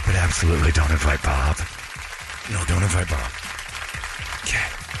 But absolutely don't invite Bob. No, don't invite Bob. Okay.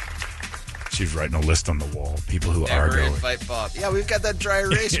 She's writing a list on the wall. People who are Never going. invite Bob. Yeah, we've got that dry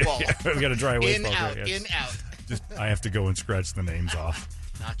erase wall. Yeah, we've got a dry erase In, wall. out, Yes. in, out. Just, I have to go and scratch the names off.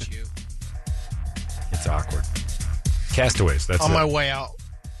 Not you. It's awkward. Castaways. That's On it. my way out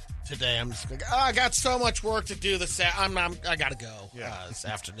today, I'm just going. I got so much work to do this. I got to go this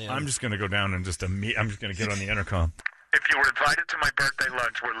afternoon. I'm just going to go down and I'm just going to get on the intercom. If you were invited to my birthday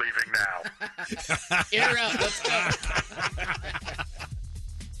lunch, we're leaving now. In or out, let's go.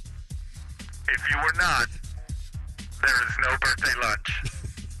 If you were not, there is no birthday lunch.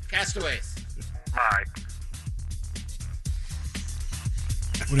 Castaways. Bye.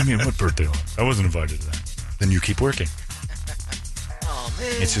 What do you mean, what birthday lunch? I wasn't invited to that. Then you keep working. Oh,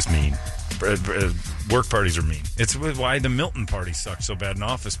 man. It's just mean. Work parties are mean. It's why the Milton party sucked so bad in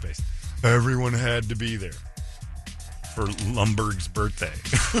Office Space. Everyone had to be there for Lumberg's birthday.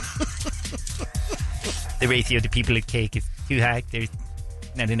 The ratio to people at cake is too high. There's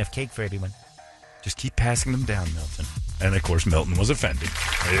not enough cake for everyone. Just keep passing them down, Milton. And, of course, Milton was offended.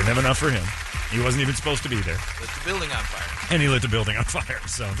 They didn't have enough for him. He wasn't even supposed to be there. Lit the building on fire. And he lit the building on fire.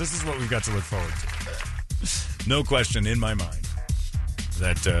 So this is what we've got to look forward to. No question in my mind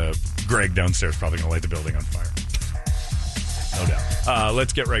that Greg downstairs probably going to light the building on fire. No doubt.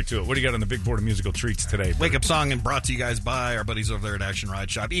 Let's get right to it. What do you got on the big board of musical treats today? Wake Up Song and brought to you guys by our buddies over there at Action Ride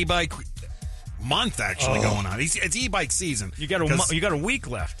Shop. E-bike month actually going on. It's e-bike season. You got a week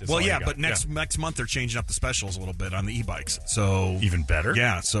left. Well, yeah, but next month they're changing up the specials a little bit on the e-bikes. So even better.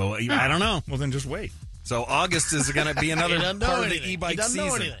 Yeah. So I don't know. Well, then just wait. So August is going to be another He doesn't know part of anything. the e-bike He doesn't know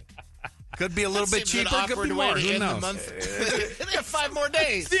season. anything. Could be a little bit Seems an cheaper. Could awkward be way more. to Who end the knows? month. They have 5 more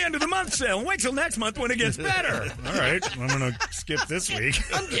days. It's the end of the month sale. Wait till next month when it gets better. All right, I'm going to skip this week.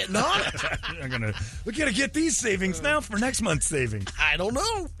 I'm getting on it. We got to get these savings now for next month's savings. I don't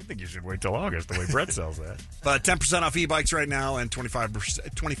know. I think you should wait till August the way Brett sells that. But 10% off e-bikes right now and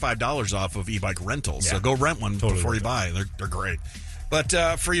 $25 off of e-bike rentals. Yeah. So go rent one Totally before you worth buy. They're great.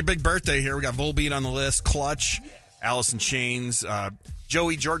 But for your big birthday here, we got Volbeat on the list, Clutch, Alice in Chains.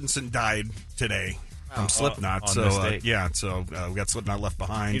 Joey Jordison died today from Slipknot. on this date. So we got Slipknot Left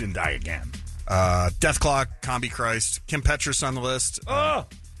Behind. He didn't die again. Death Clock, Combi Christ, Kim Petras on the list.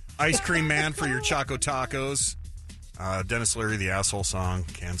 Ice Cream Man for your Choco Tacos. Dennis Leary, The Asshole Song,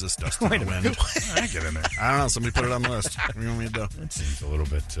 Kansas, Dust in the Wind. I get in there. I don't know. Somebody put it on the list. What do you want me to do? That seems a little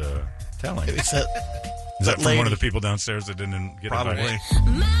bit telling. Is that Is that from lady. one of the people downstairs that didn't get Probably. invited?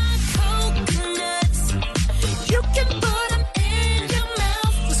 My coconuts, you can put them in your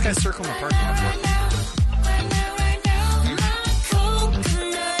mouth. This guy's circling the parking lot. Right now, my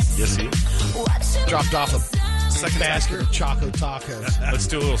coconuts. Yes, he is. dropped off a second basket of Choco Tacos. Let's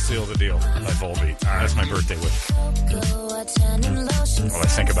do a little seal the deal by Volbeat. That's my birthday wish. Well, I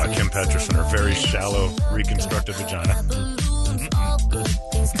think about Kim Petras and her very shallow reconstructed vagina.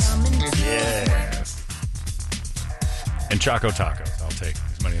 Yes. And Choco Tacos. I'll take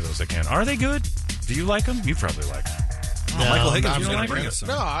as many of those as I can. Are they good? Do you like them? You probably like them. Oh, Michael Higgins I'm was going not to bring gonna- us some.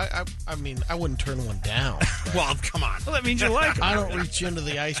 No, I mean, I wouldn't turn one down. Well, come on. Well, that means you like them. I don't reach into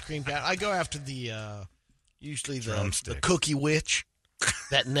the ice cream cat. I go after the usually the Drumstick. Cookie Witch,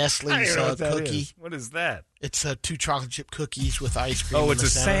 that I Nestle's don't know what that cookie. is. What is that? It's 2 chocolate chip cookies with ice cream. Oh, in it's the a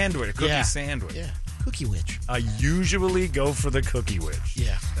center. sandwich, a cookie Yeah. sandwich. Yeah, Cookie Witch. I usually go for the Cookie Witch.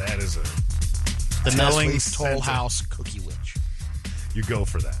 Yeah, That is a the telling Nestle's Toll sentence. House Cookie Witch. You go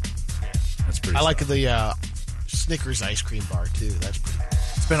for that. That's pretty. I like solid. the Snickers ice cream bar too. That's pretty good.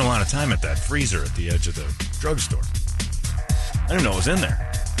 Spent a lot of time at that freezer at the edge of the drugstore. I didn't know it was in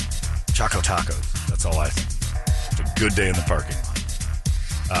there. Choco Tacos. That's all I think. It's a good day in the parking lot.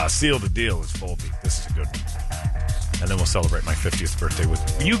 Seal the deal is Volbeat. This is a good one. And then we'll celebrate my 50th birthday with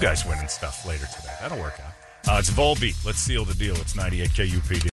you guys winning stuff later today. That'll work out. It's Volbeat. Let's seal the deal. It's 98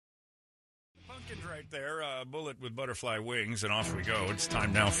 KUPD. Pumpkin's right there. Bullet with butterfly wings, and off we go. It's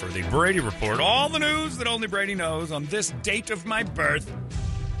time now for the Brady Report. All the news that only Brady knows on this date of my birth.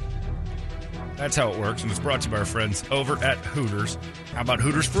 That's how it works, and it's brought to you by our friends over at Hooters. How about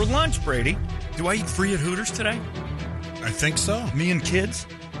Hooters for lunch, Brady? Do I eat free at Hooters today? I think so. Me and kids?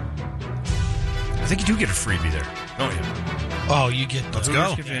 I think you do get a freebie there, don't you? Oh, you get Let's the-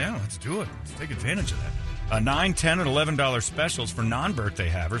 go. Yeah, let's do it. Let's take advantage of that. $9, $10, and $11 specials for non-birthday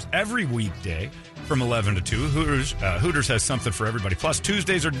havers every weekday from 11 to 2. Hooters has something for everybody. Plus,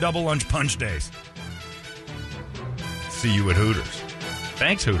 Tuesdays are double lunch punch days. See you at Hooters.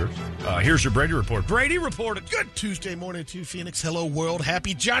 Thanks, Hooters. Here's your Brady Report. Brady reported. Good Tuesday morning to Phoenix. Hello, world.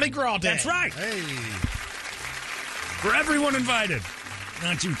 Happy Johnny Graw Day. That's right. Hey. For everyone invited.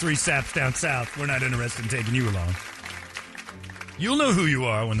 Not you 3 saps down south. We're not interested in taking you along. You'll know who you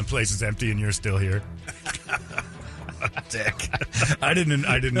are when the place is empty and you're still here. Dick. I didn't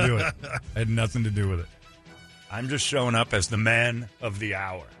do it. I had nothing to do with it. I'm just showing up as the man of the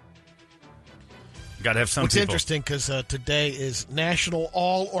hour. Got to have some What's people. interesting because today is National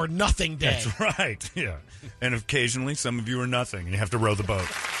All or Nothing Day. That's right. Yeah. And occasionally some of you are nothing. You have to row the boat.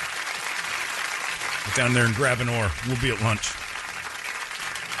 Get down there and grab an oar. We'll be at lunch.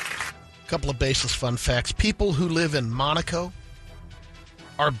 Couple of baseless fun facts. People who live in Monaco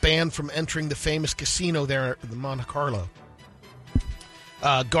are banned from entering the famous casino there in the Monte Carlo.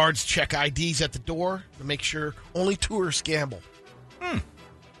 Guards check IDs at the door to make sure only tourists gamble.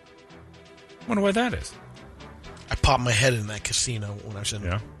 Wonder why that is. I popped my head in that casino when I was in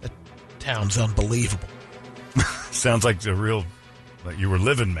Yeah. that town's unbelievable. Sounds like the real, like you were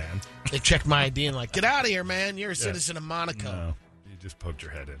living, man. They checked my ID and like, get out of here, man. You're a citizen of Monaco. No, you just poked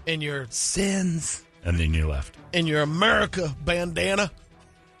your head in. And your Sins. And then you left. and your America bandana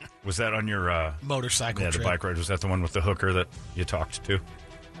Was that on your motorcycle the trip. bike ride? Was that the one with the hooker that you talked to?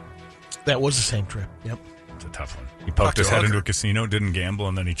 That was the same trip. Yep. It's a tough one. He Talked poked to his a head hooker. into a casino, didn't gamble,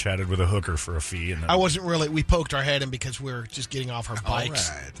 and then he chatted with a hooker for a fee. And then I wasn't really. We poked our head in because we were just getting off our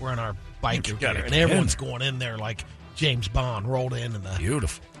bikes. right. We're in our bike You gear, gotta and get everyone's in. going in there like James Bond rolled in the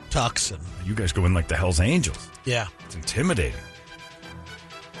beautiful. tux and You guys go in like the Hell's Angels. yeah. It's intimidating.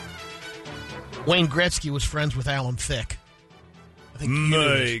 Wayne Gretzky was friends with Alan Thicke. I think you knew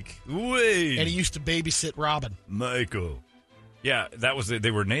this. Mike, wait, And he used to babysit Robin. Michael. Yeah, that was they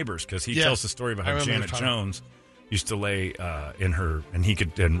were neighbors because he Yeah. tells the story about I how remember Janet the time. Jones used to lay in her, and he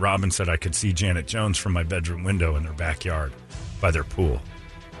could. And Robin said I could see Janet Jones from my bedroom window in their backyard by their pool,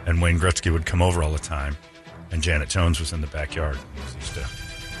 and Wayne Gretzky would come over all the time, and Janet Jones was in the backyard. He used to.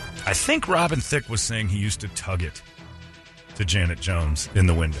 I think Robin Thicke was saying he used to tug it to Janet Jones in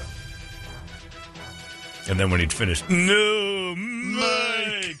the window, and then when he'd finished, no,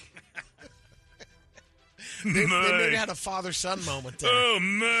 Mike. They Mike. maybe had a father-son moment there. Oh,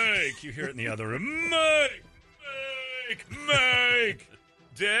 Mike! You hear it in the other room. Mike! Mike!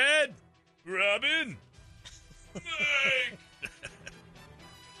 Dad? Robin? Mike!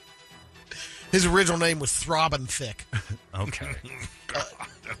 His original name was Throbbing Thicke. Okay.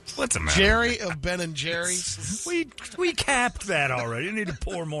 What's the matter? Jerry of Ben and Jerry's. We capped that already. You need to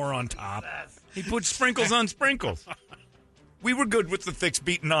pour more on top. He put sprinkles on sprinkles. We were good with the Thicks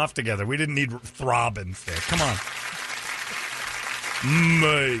beating off together. We didn't need throbbing Thick. Come on.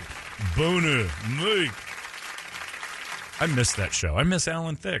 Mike. Boner. Mike. I miss that show. I miss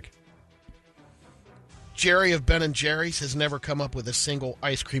Alan Thicke. Jerry of Ben and Jerry's has never come up with a single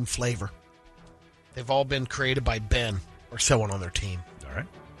ice cream flavor. They've all been created by Ben or someone on their team. All right.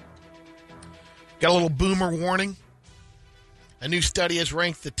 Got a little boomer warning. A new study has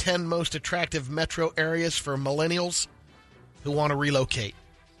ranked the 10 most attractive metro areas for millennials who want to relocate.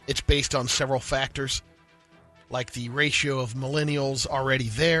 It's based on several factors, like the ratio of millennials already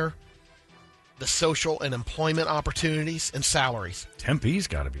there, the social and employment opportunities, and salaries. Tempe's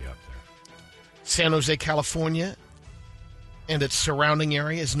got to be up there. San Jose, California, and its surrounding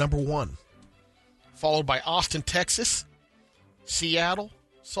area is number 1, followed by Austin, Texas, Seattle,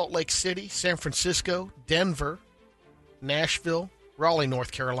 Salt Lake City, San Francisco, Denver, Nashville, Raleigh,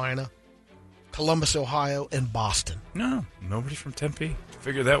 North Carolina, Columbus, Ohio, and Boston. No, nobody from Tempe.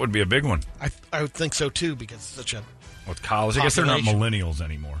 Figure that would be a big one. I would think so, too, because it's such a... With college, I guess they're not Population. millennials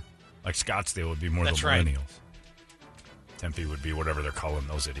anymore. Like Scottsdale would be more That's the right. millennials. Tempe would be whatever they're calling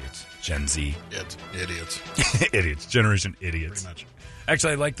those idiots. Gen Z. Idiots. Idiots. Generation idiots. Pretty much.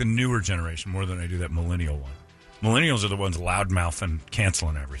 Actually, I like the newer generation more than I do that millennial one. Millennials are the ones loudmouth and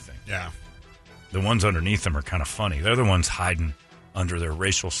canceling everything. Yeah. The ones underneath them are kind of funny. They're the ones hiding under their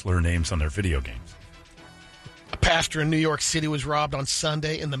racial slur names on their video games. A pastor in New York City was robbed on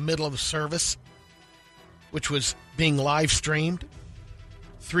Sunday in the middle of a service, which was being live streamed.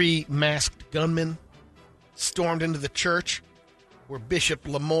 3 masked gunmen stormed into the church where Bishop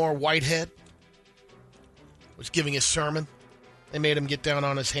Lamore Whitehead was giving his sermon. They made him get down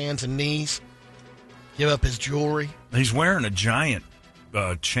on his hands and knees, give up his jewelry. He's wearing a giant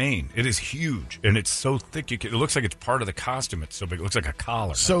chain. It is huge, and it's so thick. It looks like it's part of the costume. It's so big. It looks like a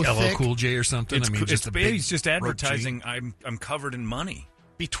collar. So LL thick. Cool J or something. It's, just a big. big He's just rope advertising. I'm covered in money.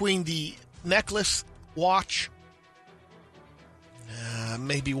 Between the necklace, watch,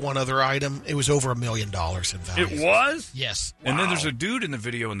 maybe one other item, it was over $1 million in value. It was. Yes. And then there's a dude in the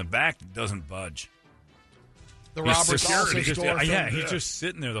video in the back that doesn't budge. The He's robbers security. also Just- stole yeah, from- he's just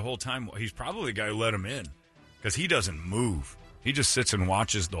sitting there the whole time. He's probably the guy who let him in because he doesn't move. He just sits and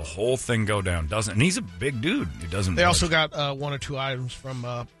watches the whole thing go down. Doesn't, and he's a big dude. He doesn't. They budge. also got 1 or 2 items from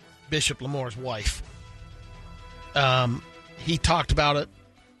Bishop Lamore's wife. He talked about it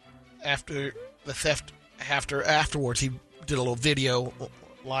after the theft. Afterwards, he did a little video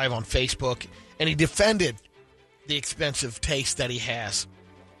live on Facebook, and he defended the expensive taste that he has.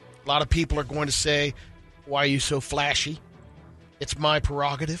 A lot of people are going to say, "Why are you so flashy?" It's my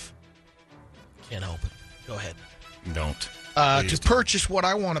prerogative. Can't help it. Go ahead. Don't. To purchase what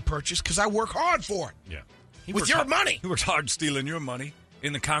I want to purchase because I work hard for it. Yeah. He With works your hard- money. He works hard stealing your money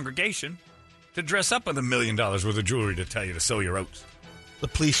in the congregation to dress up with $1 million worth of jewelry to tell you to sow your oats. The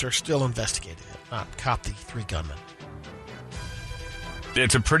police are still investigating it, not caught the 3 gunmen.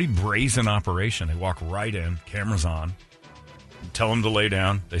 It's a pretty brazen operation. They walk right in, cameras on, tell him to lay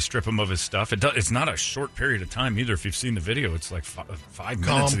down. They strip him of his stuff. It's not a short period of time either. If you've seen the video, it's like 5 minutes.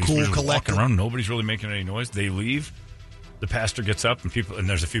 Calm, of these cool, people just collected. walking around. Nobody's really making any noise. They leave. The pastor gets up, and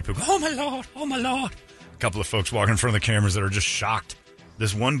there's a few people. Oh my lord! Oh my lord! A couple of folks walking in front of the cameras that are just shocked.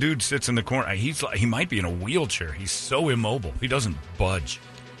 This one dude sits in the corner. He might be in a wheelchair. He's so immobile. He doesn't budge.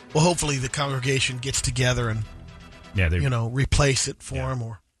 Well, hopefully the congregation gets together and, Yeah, they replace it for him,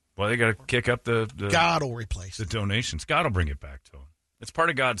 or well, they got to kick up the God will replace the it. donations. God will bring it back to him. It's part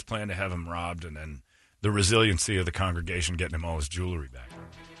of God's plan to have him robbed, and then the resiliency of the congregation getting him all his jewelry back.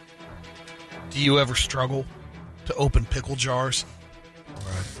 Do you ever struggle to open pickle jars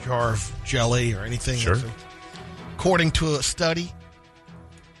or a jar of jelly or anything? Sure. According to a study,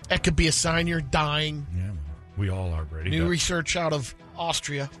 that could be a sign you're dying. Yeah, we all are, Brady. New research out of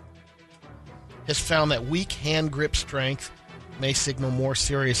Austria has found that weak hand grip strength may signal more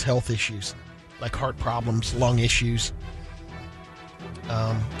serious health issues like heart problems, lung issues.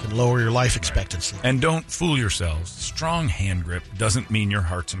 Can lower your life expectancy. And don't fool yourselves. Strong hand grip doesn't mean your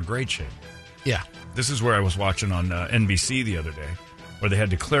heart's in great shape. Yeah. This is where I was watching on NBC the other day, where they had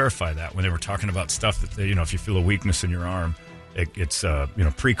to clarify that when they were talking about stuff that they, if you feel a weakness in your arm, it's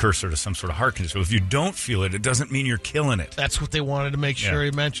precursor to some sort of heart condition. So if you don't feel it, it doesn't mean you're killing it. That's what they wanted to make sure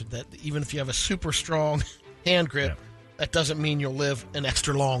Yeah. he mentioned, that even if you have a super strong hand grip, that doesn't mean you'll live an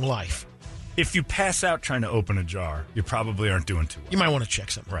extra long life. If you pass out trying to open a jar, you probably aren't doing too well. You might want to check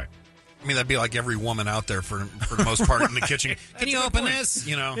something. Right. I mean, that'd be like every woman out there for the most part in the kitchen. Can you open this?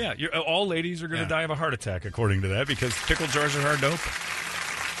 Yeah, all ladies are going to die of a heart attack, according to that, because pickle jars are hard to open.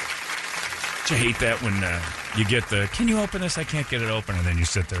 Don't you hate that when you get the, can you open this? I can't get it open. And then you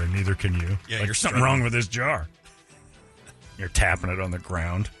sit there and neither can you. Yeah, like, you're something struggling. wrong with this jar. You're tapping it on the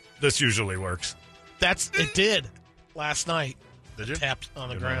ground. This usually works. It did last night. Did you? Tapped on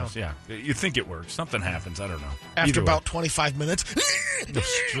the You ground. know, yeah. You think it works. Something happens. I don't know. After Either way. about 25 minutes. You're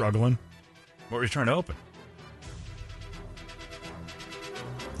struggling. What were you trying to open?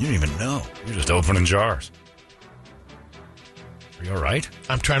 You didn't even know. You're just opening jars. Are you all right?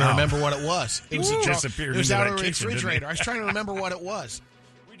 I'm trying to remember what it was. It was Ooh. a Disappeared It was into out that of the kitchen, didn't refrigerator. he? I was trying to remember what it was.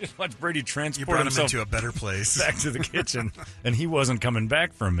 We just watched Brady You transport brought him himself into a better place. back to the kitchen, and he wasn't coming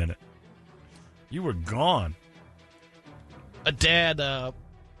back for a minute. You were gone. A dad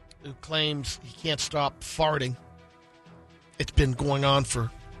who claims he can't stop farting. It's been going on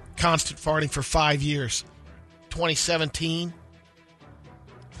for constant farting for 5 years. 2017,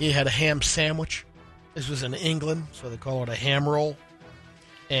 he had a ham sandwich. This was in England, so they call it a ham roll.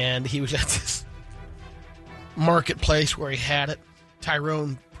 And he was at this marketplace where he had it.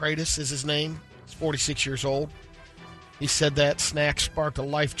 Tyrone Pratis is his name. He's 46 years old. He said that snack sparked a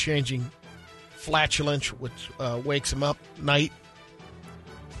life-changing flatulence, which wakes him up at night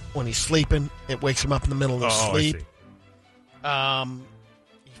when he's sleeping. It wakes him up in the middle of his sleep. I see.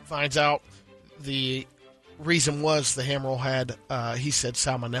 He finds out the reason was the ham roll had, he said,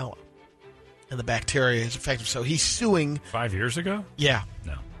 salmonella. And the bacteria is effective. So he's suing, 5 years ago? yeah,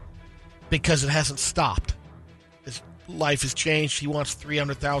 No. because it hasn't stopped. His life has changed. He wants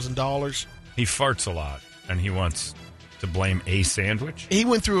 $300,000. He farts a lot, and he wants to blame a sandwich. He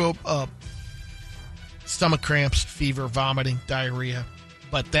went through a stomach cramps, fever, vomiting, diarrhea,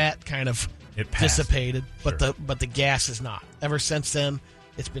 but that kind of It passed. dissipated. But Sure. the gas is not. Ever since then,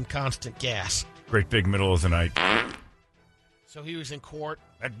 it's been constant gas. Great big middle of the night. So he was in court.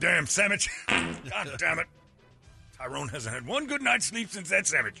 That damn sandwich. God damn it. Tyrone hasn't had one good night's sleep since that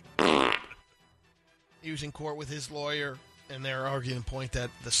sandwich. He was in court with his lawyer, and they're arguing the point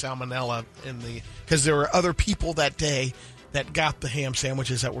that the salmonella because there were other people that day that got the ham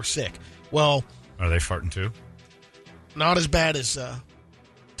sandwiches that were sick. Well, Are they farting too? not as bad as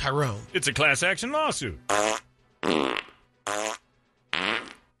Tyrone. It's a class action lawsuit.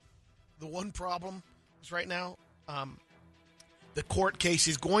 The one problem is right now, the court case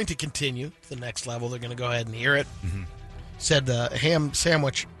is going to continue to the next level. They're going to go ahead and hear it. Said the ham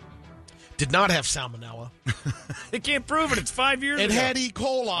sandwich did not have salmonella. They can't prove it. It's 5 years It ago. had E.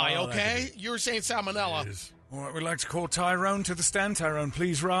 coli, Oh, that okay? could You were saying salmonella. All right, we'd like to call Tyrone to the stand. Tyrone,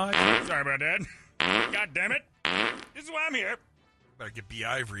 please rise. Sorry about that. God damn it. This is why I'm here. Better get B.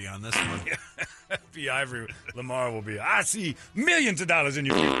 Ivory on this one. B. Ivory Lamar will be, I see millions of dollars in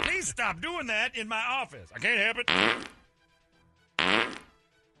your future. Please stop doing that in my office. I can't help it.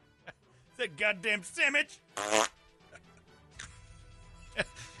 That goddamn sandwich.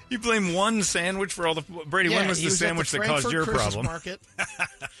 You blame one sandwich for all the... Brady, when was he the was at sandwich that Frankfurt caused your Christmas problem? Market.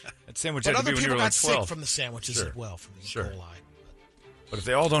 That sandwich But had to other be when you people were got like 12. sick from the sandwiches Sure. as well, from the Sure. E. coli. But if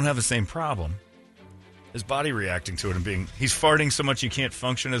they all don't have the same problem, his body reacting to it and being... He's farting so much he can't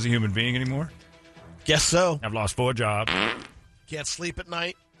function as a human being anymore. Guess so. I've lost 4 jobs. Can't sleep at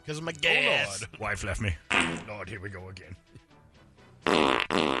night because of my gas. Wife left me. Lord, here we go again. Damn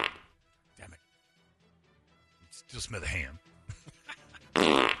it. Still smell the ham.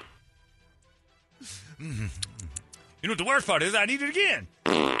 You know what the worst part is? I need it again.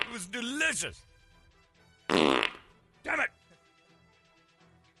 It was delicious. Damn it.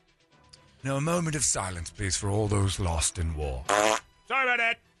 Now, a moment of silence, please, for all those lost in war. Sorry about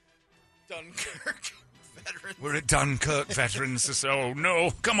that. Dunkirk veterans. We're at Dunkirk, veterans. Oh,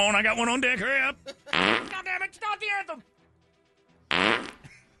 no. Come on, I got one on deck. Hurry up. God damn it. Start the anthem.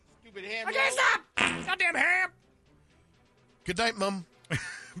 Stupid ham. I can't stop. Goddamn ham. Good night, Mum.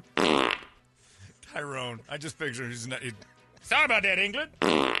 Tyrone. I just picture he's not... Sorry about that, England.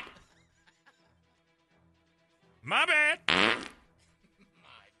 My bad.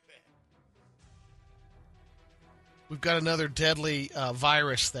 We've got another deadly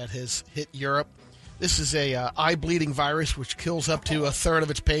virus that has hit Europe. This is a eye-bleeding virus which kills up to a third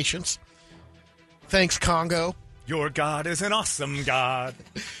of its patients. Thanks, Congo. Your God is an awesome God.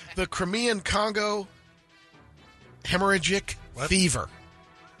 The Crimean Congo hemorrhagic fever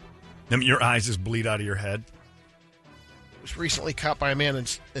Your eyes just bleed out of your head. was recently caught by a man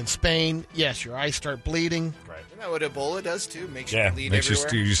in Spain. Yes, your eyes start bleeding. Right. Isn't that what Ebola does too? Makes you Yeah, bleed makes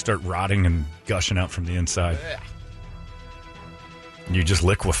everywhere. you start rotting and gushing out from the inside. Yeah. You just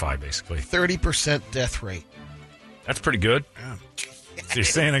liquefy, basically. 30% death rate. That's pretty good. So you're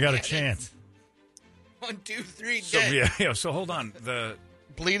saying I got a chance. 1, 2, 3, So, dead. so hold on. The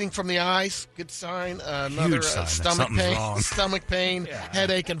Bleeding from the eyes, good sign. Another Huge sign that stomach something's pain, wrong. stomach pain,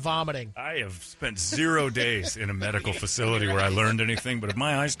 headache, and vomiting. I have spent 0 days in a medical facility where I learned anything, but if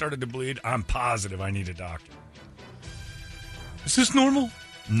my eyes started to bleed, I'm positive I need a doctor. Is this normal?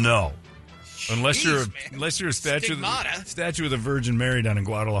 No. Unless you're a statue Stigmata. of the Virgin Mary down in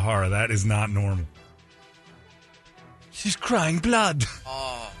Guadalajara, that is not normal. She's crying blood.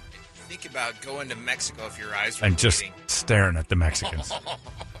 Oh, think about going to Mexico if your eyes were And just bleeding. staring at the Mexicans.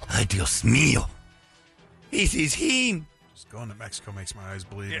 Ay, Dios mío. This is him. Just going to Mexico makes my eyes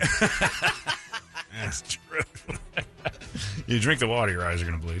bleed. That's true. You drink the water, your eyes are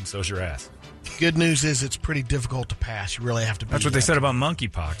going to bleed. So's your ass. Good news is it's pretty difficult to pass. You really have to be. That's what they said about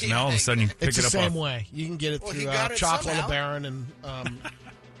monkeypox. Now all of a sudden you pick It's it the up. same way. You can get it Well, through he got it chocolate somehow. LeBaron and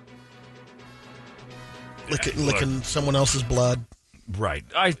look. licking someone else's blood. Right.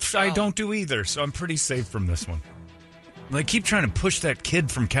 I don't do either, so I'm pretty safe from this one. They keep trying to push that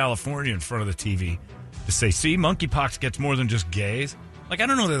kid from California in front of the TV to say, see, monkeypox gets more than just gays. Like, I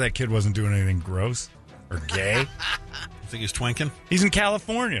don't know that kid wasn't doing anything gross or gay. You think he's twinking? He's in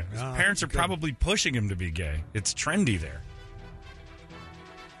California. His Oh, parents are good. probably pushing him to be gay. It's trendy there.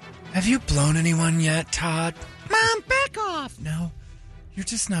 Have you blown anyone yet, Todd? Mom, back off. No, you're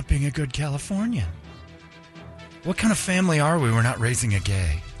just not being a good Californian. What kind of family are we? We're not raising a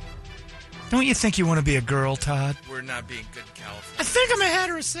gay. Don't you think you want to be a girl, Todd? We're not being good California. I think I'm a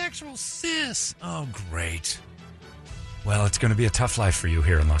heterosexual cis. Oh, great. Well, it's going to be a tough life for you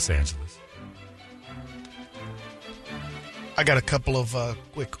here in Los Angeles. I got a couple of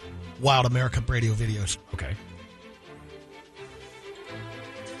quick Wild America radio videos. Okay.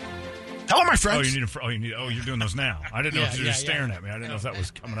 Hello, my Oh, friends. you're doing those now. I didn't know if you were just yeah. staring at me. I didn't know if that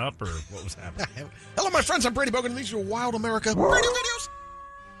was coming up or what was happening. Hello, my friends. I'm Brady Bogan, and these are Wild America radio videos.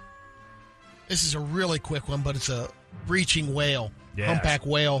 This is a really quick one, but it's a breaching whale. Yes. Humpback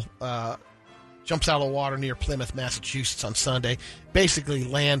whale jumps out of the water near Plymouth, Massachusetts on Sunday. Basically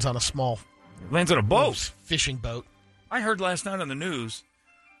lands on a small Lands on a boat. fishing boat. I heard last night on the news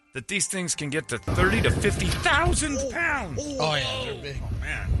that these things can get to 30 to 50,000 pounds. Oh, yeah, they're big.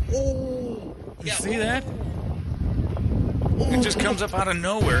 Man. You see that? It just comes up out of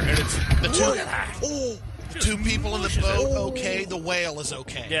nowhere, and it's Two people in the boat, okay. The whale is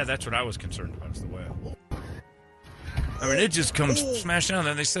okay. yeah. That's what I was concerned about. Is the whale. I mean, it just comes smashing down.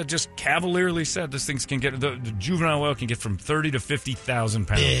 And they said, just cavalierly said, this things can get the juvenile whale can get from 30 to 50,000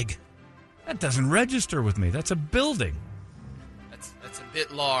 pounds. Big. That doesn't register with me. That's a building. That's a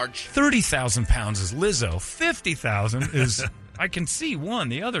bit large. 30,000 pounds is Lizzo. 50,000 is I can see one.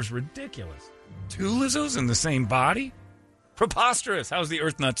 The other's ridiculous. Two Lizzos in the same body? Preposterous. How's the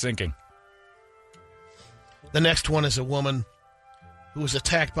earth not sinking? The next one is a woman who was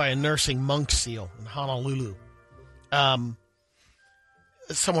attacked by a nursing monk seal in Honolulu.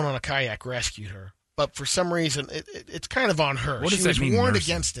 Someone on a kayak rescued her, but for some reason, it's kind of on her. What does She that was mean? warned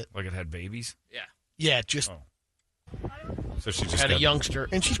nursing? against it. Like it had babies? Yeah. Yeah, just So she just had a got- youngster,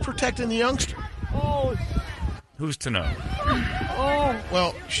 and she's protecting the youngster. Who's to know?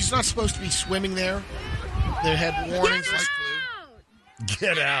 Well, she's not supposed to be swimming there. They had warnings like.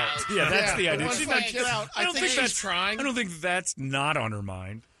 Get out. Yeah, that's the idea. Once She's I not- get out, I don't think she's that's trying. I don't think that's not on her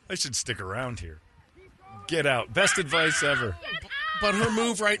mind. I should stick around here. Get out. Best advice ever. But her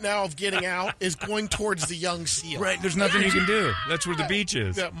move right now of getting out is going towards the young seal. Right, there's nothing you can do. That's where the beach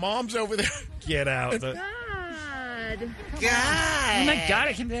is. Yeah, mom's over there. Get out. Oh my God,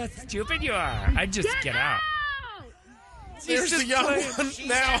 I can be how stupid you are. I just get out. There's the young one She's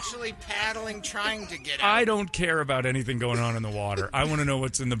now. actually paddling, trying to get out. I don't care about anything going on in the water. I want to know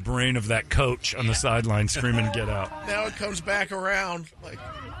what's in the brain of that coach on the sideline screaming, get out. Now it comes back around. Like,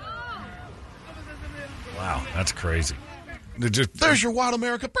 Wow, that's crazy. there's your Wild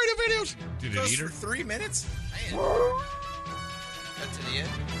America radio videos. Did it Goes eat for her? 3 minutes. Man. Cut to the end.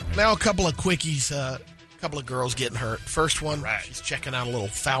 Now a couple of quickies. A couple of girls getting hurt. First one, she's checking out a little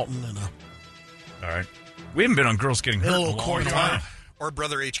fountain and a All right. We haven't been on girls getting hurt in a long courtyard. time. Or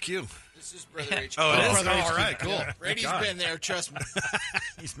Brother HQ. This is Brother H. Oh, it is? Brother Oh, HQ. all right, cool. Brady's God. been there, trust me.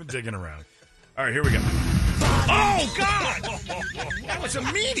 He's been digging around. All right, here we go. Oh, God! That was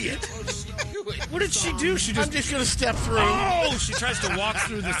immediate. What did she do? She I'm just... just going to step through. Oh, she tries to walk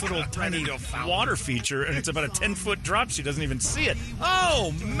through this little tiny water feature, and it's about a 10-foot drop. She doesn't even see it.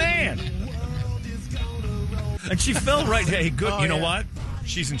 Oh, man. And she fell right. Hey, good. Oh, you know yeah. what?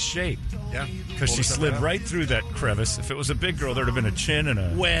 She's in shape. Yeah. Because she slid right through that crevice. If it was a big girl, there'd have been a chin and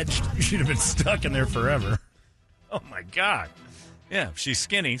a... Wedged. She'd have been stuck in there forever. Oh, my God. Yeah, she's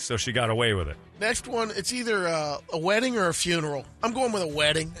skinny, so she got away with it. Next one, it's either a wedding or a funeral. I'm going with a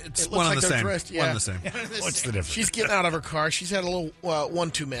wedding. It's It looks one like and the they're same. Dressed, One yeah. and the same. What's the difference? She's getting out of her car. She's had a little one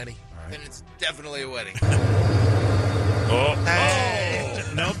too many. Then it's definitely a wedding.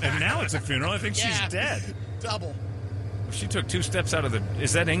 Oh. Nope, and now it's a funeral. I think Yeah. she's dead. Double. She took 2 steps out of the...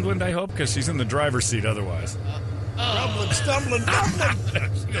 Is that England, I hope? Because she's in the driver's seat otherwise. Rumbling, stumbling,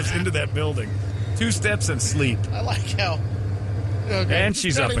 rumbling. She goes into that building. 2 steps and sleep. I like how. Okay, And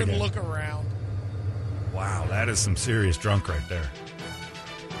she's don't up even again. look around. Wow, that is some serious drunk right there.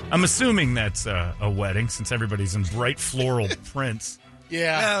 I'm assuming that's a wedding since everybody's in bright floral prints.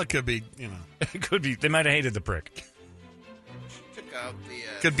 Yeah. Well, it could be, It could be. They might have hated the prick. out the.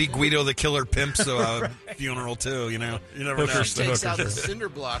 Could be Guido the Killer Pimp's funeral too. You know, you never know. She takes out the cinder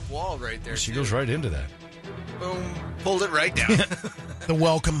block wall right there. She too. goes right into that. Boom. Pulled it right down. The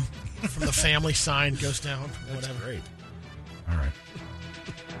welcome from the family sign goes down. Whatever. Great. All right.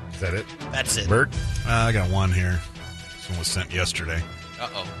 Is that it? That's it. Bert? I got one here. This one was sent yesterday,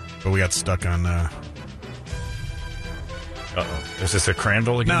 Uh-oh. but we got stuck on. Uh-oh. Is this a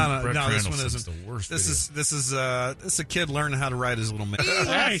Crandall again? No, Brett this Crandall one says isn't. it's the worst This is a kid learning how to ride his little man.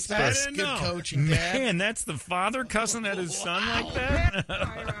 Nice. I That's didn't good know. coaching, Dad. Man, that's the father cussing at his son like that?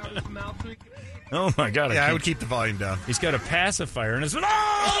 Oh, my God. Yeah, I would keep the volume down. He's got a pacifier in his... Oh,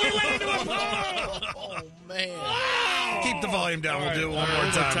 he went into a pole! Oh, man. Keep the volume down. We'll do it one All more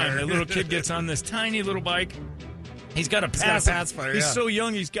right, time. The little kid gets on this tiny little bike. He's got a got a pacifier, He's yeah. so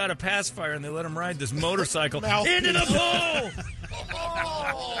young, he's got a pacifier, and they let him ride this motorcycle Mouthpiece. into the pole!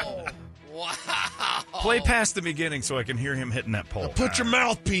 Wow. Play past the beginning so I can hear him hitting that pole. Put your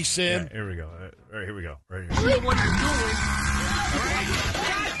mouthpiece in. Yeah, here we go. All right, here we go. Right here. I know what you're doing.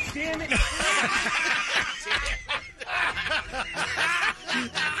 Damn it.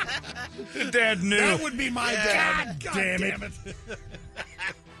 The dad knew. That would be my dad. God damn it.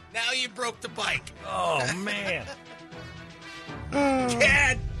 Now you broke the bike. Oh, man.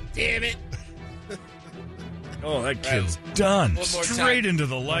 God damn it. Oh, that kid's done. One more Straight time. into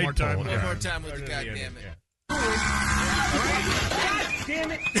the light more time. pole. One more time with the goddamn it.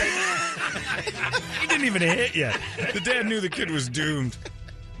 Damn it. He didn't even hit yet. The dad knew the kid was doomed.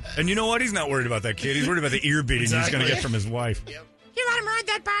 And you know what? He's not worried about that kid. He's worried about the ear beating he's going to get from his wife. You let him ride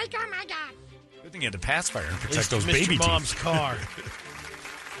that bike? Oh, my God. Good thing he had the pacifier and At protect least those Mr. baby Mom's teeth. car.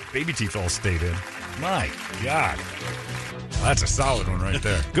 Baby teeth all stayed in. My God. That's a solid one right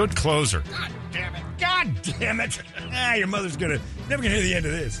there. Good closer. God damn it. God damn it. Your mother's never going to hear the end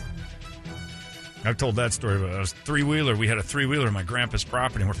of this. I've told that story, but I was three-wheeler. We had a three-wheeler on my grandpa's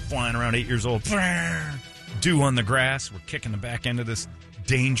property, and we're flying around 8 years old. Dew on the grass. We're kicking the back end of this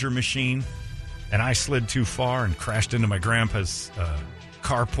danger machine, and I slid too far and crashed into my grandpa's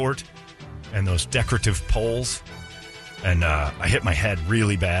carport and those decorative poles. And I hit my head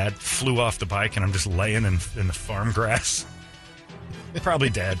really bad, flew off the bike, and I'm just laying in the farm grass. Probably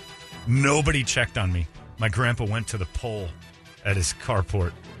dead. Nobody checked on me. My grandpa went to the pole at his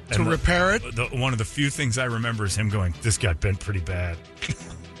carport. To repair it? One of the few things I remember is him going, this got bent pretty bad.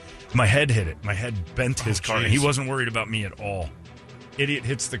 My head hit it. My head bent his car, and he wasn't worried about me at all. Idiot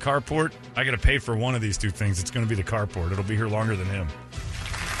hits the carport. I got to pay for one of these two things. It's going to be the carport. It'll be here longer than him.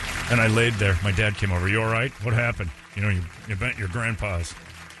 And I laid there. My dad came over. You all right? What happened? You know, you bent your grandpa's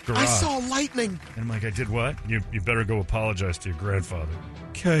garage. I saw lightning. And I'm like, I did what? You better go apologize to your grandfather.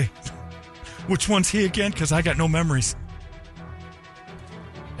 Okay. Which one's he again? Because I got no memories.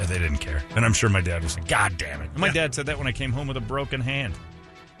 Yeah, they didn't care. And I'm sure my dad was like, God damn it. And my dad said that when I came home with a broken hand.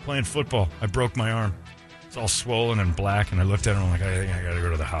 Playing football. I broke my arm. It's all swollen and black. And I looked at him, I'm like, I think I got to go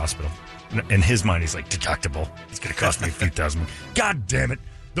to the hospital. In his mind, he's like, deductible. It's going to cost me a few thousand. God damn it.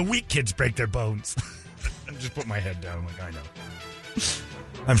 The weak kids break their bones. I just put my head down. I'm like, I know.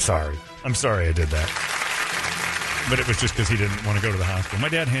 I'm sorry. I'm sorry I did that. But it was just because he didn't want to go to the hospital. My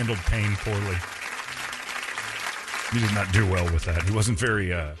dad handled pain poorly. He did not do well with that. He wasn't very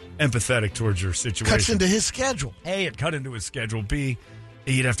empathetic towards your situation. Cuts into his schedule. A, it cut into his schedule. B,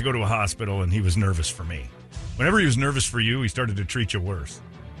 he'd have to go to a hospital, and he was nervous for me. Whenever he was nervous for you, he started to treat you worse.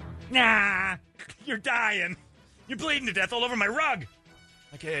 Nah, you're dying. You're bleeding to death all over my rug.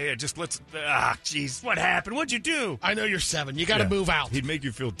 Okay, just let's... jeez, what happened? What'd you do? I know you're 7. You got to move out. He'd make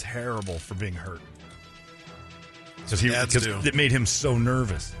you feel terrible for being hurt. Dads Because do. it made him so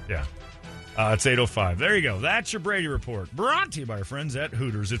nervous. Yeah. It's 8:05. There you go. That's your Brady Report. Brought to you by our friends at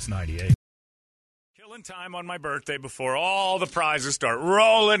Hooters. It's 98. Killing time on my birthday before all the prizes start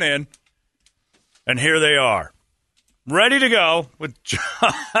rolling in. And here they are. Ready to go with...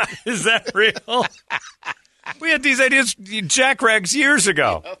 Is that real? We had these ideas, jackrags, years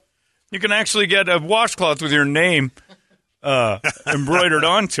ago. You can actually get a washcloth with your name embroidered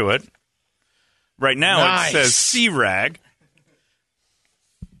onto it. Right now Nice. it says C-Rag.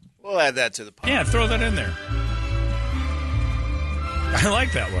 We'll add that to the pod. Yeah, throw that in there. I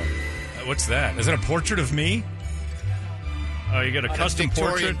like that one. What's that? Is that a portrait of me? Oh, you got a custom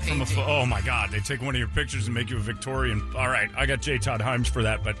Victorian portrait from a... painting. Oh, my God. They take one of your pictures and make you a Victorian. All right, I got J. Todd Himes for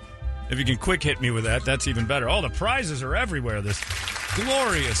that, but if you can quick hit me with that, that's even better. Oh, the prizes are everywhere this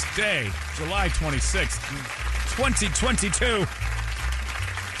glorious day, July 26th, 2022.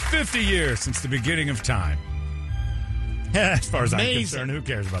 50 years since the beginning of time. As far as I'm Amazing. concerned, who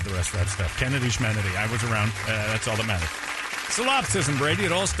cares about the rest of that stuff? Kennedy Schmennedy, I was around. That's all that matters. Solipsism, Brady.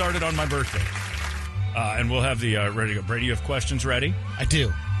 It all started on my birthday. And we'll have the ready to go. Brady, you have questions ready? I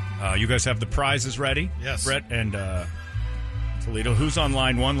do. You guys have the prizes ready? Yes. Brett and Toledo. Who's on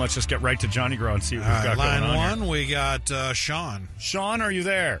line one? Let's just get right to Johnny Grow and see what we've got line going on one, here. we got Sean. Sean, are you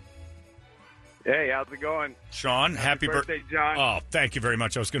there? Hey, how's it going? Sean, happy birthday, John. Oh, thank you very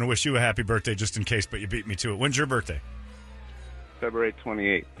much. I was going to wish you a happy birthday just in case, but you beat me to it. When's your birthday? February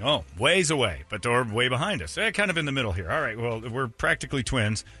 28th. Oh, ways away, but they're way behind us. Kind of in the middle here. All right, well, we're practically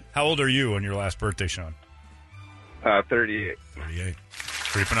twins. How old are you on your last birthday, Sean? 38. 38.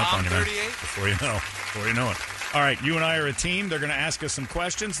 Creeping up on you, man. 38. Before you know it. All right, you and I are a team. They're going to ask us some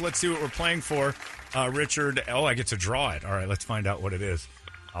questions. Let's see what we're playing for. Richard, I get to draw it. All right, let's find out what it is.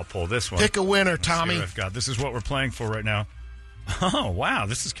 I'll pull this one. Pick a winner, Let's see Tommy. what I've got. This is what we're playing for right now. Oh, wow.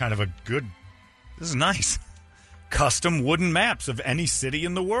 This is kind of a good... This is nice. Custom wooden maps of any city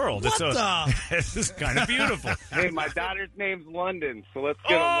in the world. This is kind of beautiful. Hey, my daughter's name's London, so let's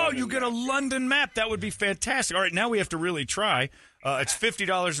get a London you get a London map. That would be fantastic. All right, now we have to really try. It's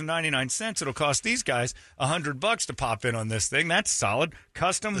 $50.99. It'll cost these guys $100 to pop in on this thing. That's solid.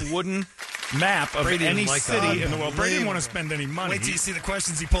 Custom wooden map of Brady any didn't like city that. in the world. Brady didn't want to spend any money. Wait till you see the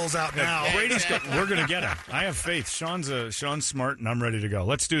questions he pulls out now. We're going to get him. I have faith. Sean's smart, and I'm ready to go.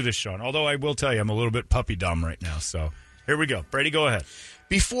 Let's do this, Sean. Although I will tell you, I'm a little bit puppy dumb right now. So here we go. Brady, go ahead.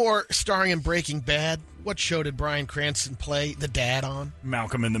 Before starring in Breaking Bad, what show did Bryan Cranston play the dad on?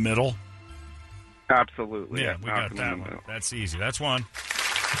 Malcolm in the Middle. Absolutely. Yeah, we got Malcolm that in the one. Middle. That's easy. That's one.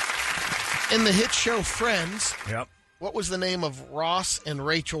 In the hit show Friends, Yep. what was the name of Ross and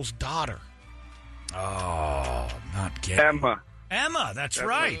Rachel's daughter? Oh, not getting Emma. Emma, that's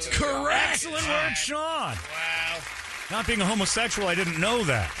right. Correct. Excellent work, Sean. Wow. Not being a homosexual, I didn't know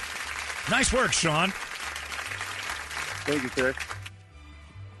that. Nice work, Sean. Thank you, sir.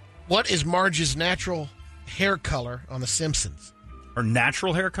 What is Marge's natural hair color on The Simpsons? Her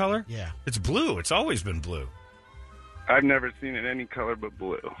natural hair color? Yeah. It's blue. It's always been blue. I've never seen it any color but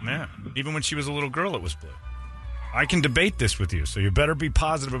blue. Yeah. Even when she was a little girl, it was blue. I can debate this with you, so you better be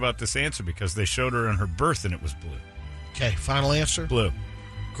positive about this answer because they showed her in her birth and it was blue. Okay, final answer? Blue.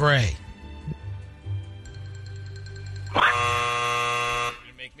 Gray.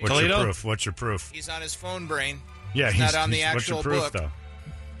 What's Toledo? your proof? What's your proof? He's on his phone brain. Yeah, He's not on the what's your actual proof, book.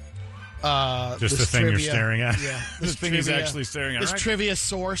 though? This Just the thing trivia, you're staring at. Yeah, This thing he's actually staring at. This All right. trivia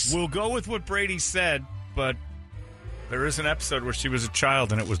source. We'll go with what Brady said, but there is an episode where she was a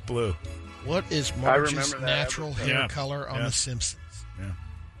child and it was blue. What is I Marge's remember that natural episode. hair Yeah. color on Yeah. The Simpsons?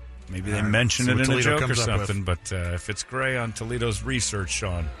 Maybe they All right, mention see it what in a Toledo joke or comes up with. something, but if it's gray on Toledo's research,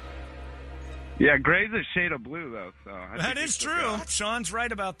 Sean. Yeah, gray's a shade of blue, though. So I That think we is still true. got it. Sean's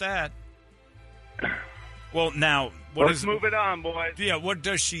right about that. Well, now, what Let's is move it on, boys. Yeah, what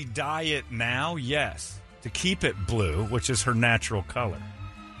does she dye it now? Yes. To keep it blue, which is her natural color.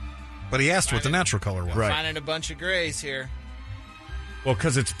 But he asked what the natural color was. Right. Finding a bunch of grays here. Well,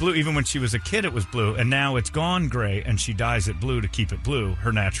 because it's blue. Even when she was a kid, it was blue, and now it's gone gray, and she dyes it blue to keep it blue,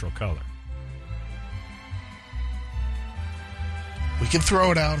 her natural color. We can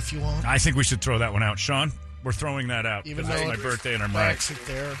throw it out if you want. I think we should throw that one out. Sean, we're throwing that out. Even 'cause though it's my birthday and I'm by right. accident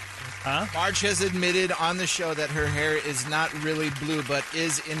there. Marge has admitted on the show that her hair is not really blue, but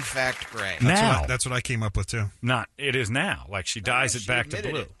is in fact gray. Now. That's what I came up with, too. It is now. Like she dyes it she back to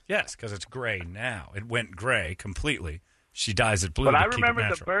admitted blue. it. Yes, because it's gray now. It went gray completely. She dyes it blue But to I keep it remember the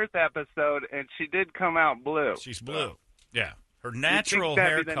natural. birth episode, and she did come out blue. She's blue. Yeah. Her You'd natural think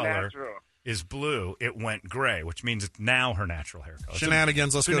that'd hair be the color natural. is blue. It went gray, which means it's now her natural hair color.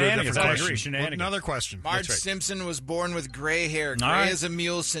 Shenanigans. Let's go to a Shenanigans, different I question. agree, shenanigans. Another question. Marge That's right. Simpson was born with gray hair, gray right. as a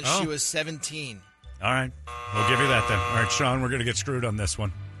mule since Oh. she was 17. All right. We'll give you that then. All right, Sean, we're going to get screwed on this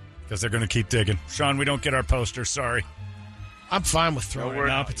one because they're going to keep digging. Sean, we don't get our poster. Sorry. I'm fine with throwing it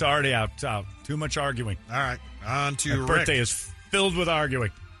No, it's already out. It's out. Too much arguing. All right. On to Your Rick. birthday is filled with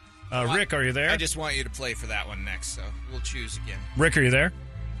arguing. Rick, are you there? I just want you to play for that one next, so we'll choose again. Rick, are you there?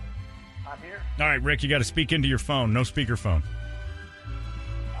 I'm here. All right, Rick, you got to speak into your phone. No speakerphone.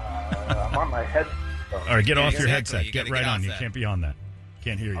 I'm on my head. All right, get off your Exactly. headset. You Get gotta right get on. off You that. can't be on that.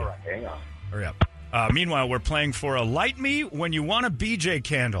 Can't hear you. All right, hang on. Hurry up. Meanwhile, we're playing for a Light Me When You Want a BJ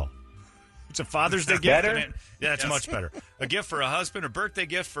candle. It's a Father's Day gift. Better? Yeah, it's much better. A gift for a husband, a birthday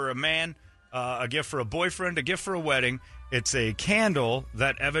gift for a man, a gift for a boyfriend, a gift for a wedding. It's a candle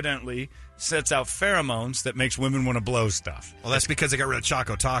that evidently sets out pheromones that makes women want to blow stuff. Well, that's because they got rid of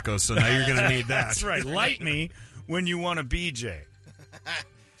Choco Tacos, so now you're going to need that. That's right. Light Me When You Want a BJ.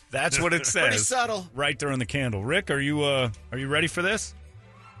 That's what it says. Pretty subtle. Right there on the candle. Rick, are you ready for this?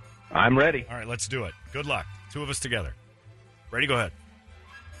 I'm ready. All right, let's do it. Good luck. Two of us together. Ready? Go ahead.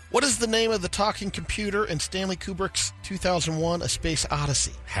 What is the name of the talking computer in Stanley Kubrick's 2001 A Space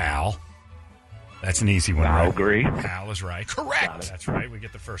Odyssey? Hal. That's an easy one. I'll right? agree. Hal is right. Correct. That's right. We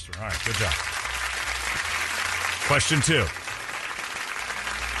get the first one. All right, good job. Question 2.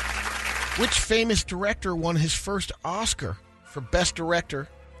 Which famous director won his first Oscar for Best Director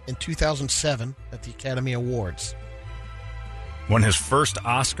in 2007 at the Academy Awards? Won his first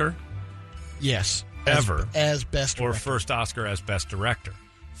Oscar Yes. Ever. As Best or Director. first Oscar as Best Director?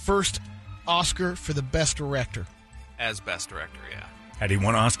 First Oscar for the Best Director. As Best Director, yeah. Had he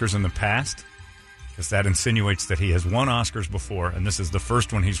won Oscars in the past? Because that insinuates that he has won Oscars before, and this is the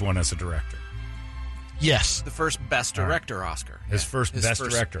first one he's won as a director. Yes. The first Best Director Oscar. His first Best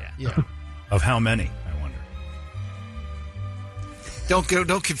Director. Yeah. Of how many, I wonder?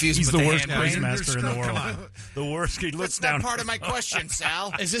 Don't confuse He's me the with worst hand raising. quizmaster in the Come world. on. The worst. He looks That's not down. part of my question,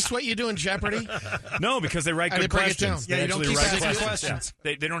 Sal. Is this what you do in Jeopardy? No, because they write I good didn't break it questions. down. They Yeah, you don't actually keep write asking questions. questions.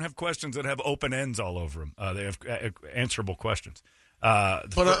 They don't have questions that have open ends all over them. They have answerable questions.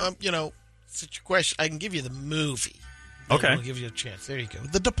 But, such a question. I can give you the movie. Then Okay. I'll give you a chance. There you go.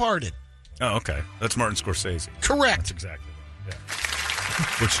 The Departed. Oh, okay. That's Martin Scorsese. Correct. That's exactly right. Yeah.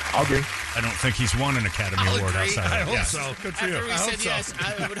 Which I'll agree. I don't think he's won an Academy I'll Award agree. outside I of hope yes. so. Good for After you. we I hope said so. yes,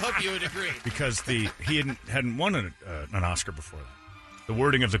 I would hope you would agree. Because he hadn't won an Oscar before that. The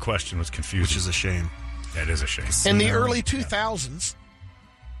wording of the question was confusing. Which is a shame. That is a shame. In the early 2000s,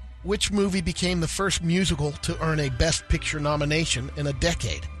 which movie became the first musical to earn a Best Picture nomination in a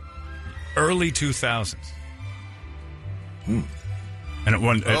decade? Early 2000s. And it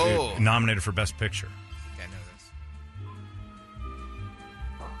won nominated for Best Picture. I know this.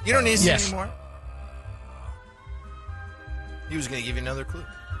 You don't need to say Yes. anymore. He was going to give you another clue.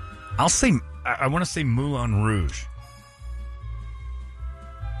 I'll say I want to say Moulin Rouge.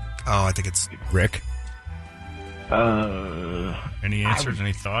 Oh, I think it's Rick. Uh, Any answers?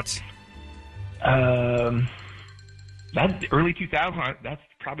 Any thoughts? That's early 2000. That's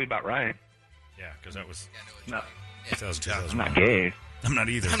probably about right. Yeah, because that was No, 2000. I'm not gay. I'm not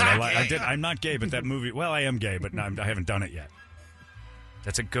either. I'm but not gay. I'm not gay, but that movie. Well, I am gay, but I haven't done it yet.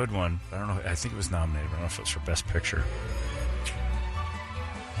 That's a good one. I don't know. I think it was nominated. But I don't know if it was for Best Picture.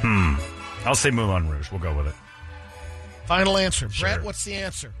 I'll say Moulin Rouge. We'll go with it. Final answer. Sure. Brett, what's the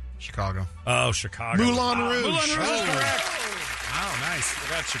anser? Chicago. Oh, Chicago. Moulin Rouge. Moulin Rouge is correct. Oh, nice. I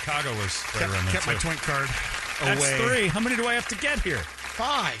forgot Chicago was right around there Kept my too. twink card That's away. 3. How many do I have to get here?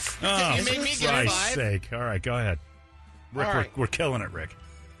 5. Oh, You made me for get Christ's 5. sake. All right, go ahead. Rick, All right. we're killing it, Rick.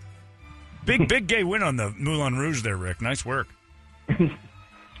 Big gay win on the Moulin Rouge there, Rick. Nice work.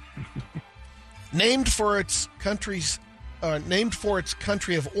 Named for its country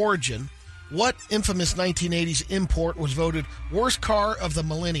of origin, what infamous 1980s import was voted worst car of the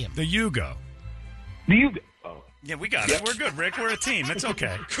millennium? The Yugo. Do you? Oh, Yeah, we got it. We're good, Rick. We're a team. It's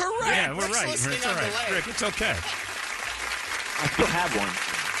okay. Correct. Yeah, we're Rick's right. listening It's on all right. delay. Rick, it's okay. I still have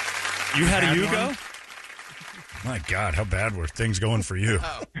one. You had a Had Yugo? one? My God, how bad were things going for you?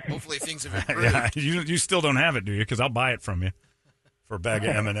 Oh, hopefully things have improved. Yeah, you still don't have it, do you? Because I'll buy it from you for a bag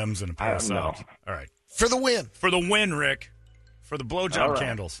of M&Ms and a pair of No. socks. All right. For the win. For the win, Rick. For the blowjob All right.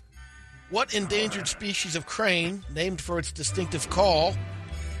 candles. What endangered species of crane, named for its distinctive call,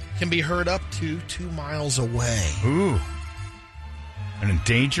 can be heard up to 2 miles away? Ooh. An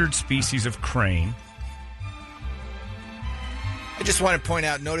endangered species of crane. I just want to point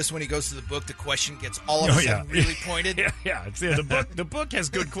out, notice when he goes to the book, the question gets all of a sudden really pointed. Yeah. The book has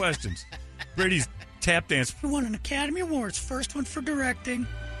good questions. Brady's tap dance. We won an Academy Awards. First one for directing.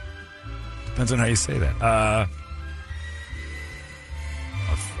 Depends on how you say that.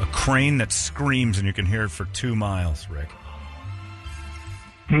 A crane that screams and you can hear it for 2 miles, Rick.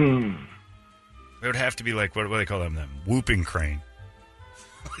 It would have to be like, what do they call them? That whooping crane.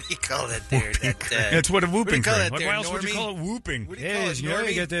 What do you call that there? That's what a whooping what do you call crane. that What there, else would you Normie? call it? Whooping. What do you call it,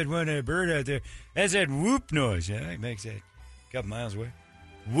 Normie? got that one bird out there. That's that whoop noise. Yeah, it makes that a couple miles away.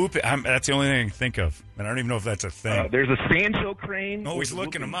 Whooping. That's the only thing I can think of. And I don't even know if that's a thing. There's a sandhill crane. Oh, he's with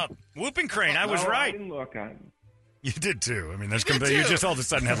looking whooping- them up. Whooping crane. I was No, I right. didn't look. You did too. I mean, there's You did you too. just all of a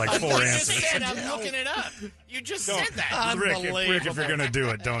sudden had like 4 You just answers. said I'm looking it up. You just said that. Rick, if you're going to do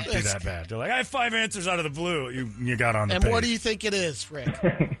it, don't be that bad. You're like, I have 5 answers out of the blue. You got on the And page. what do you think it is, Rick?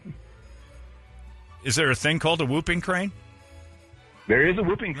 Is there a thing called a whooping crane? There is a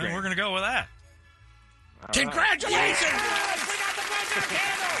whooping Then crane. we're going to go with that. Congratulations!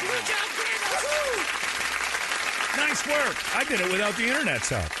 Nice work. I did it without the internet's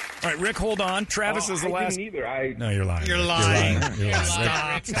help. All right, Rick, hold on. Travis is the I last. didn't either. No, you're lying. You're Rick. lying. You're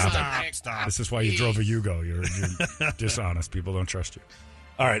lying. Stop. This is why you drove a Yugo. You're dishonest. People don't trust you.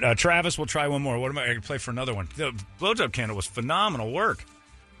 All right, Travis, we'll try one more. What am I going to play for another one? The blowjob candle was phenomenal work.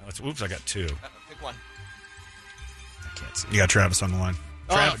 Oops, I got 2. Pick one. I can't see. You got Travis on the line.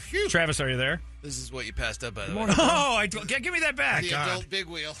 Travis, are you there? This is what you passed up, by the way. Oh, give me that back. The God. adult big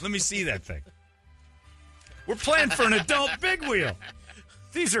wheel. Let me see that thing. We're playing for an adult big wheel.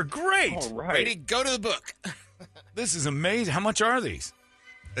 These are great. All right. Brady, go to the book. This is amazing. How much are these?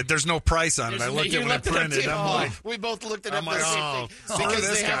 There's no price on it. I looked at when it printed. I'm like, we both looked it I'm up. like, the same oh, thing. because Because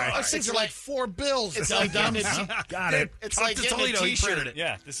this guy. Our things are like 4 bills. It's Dumb like dumbs. Got it. It's Talk like to getting a Toledo, he T-shirt. printed it.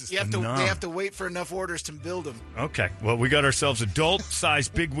 Yeah, this is You have to. phenomenal. They have to wait for enough orders to build them. Okay, well, we got ourselves adult-size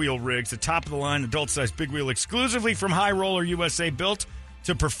big wheel rigs, the top-of-the-line adult-size big wheel exclusively from High Roller USA, built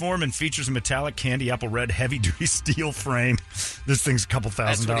to perform and features a metallic candy apple red heavy-duty steel frame. This thing's a couple $1,000.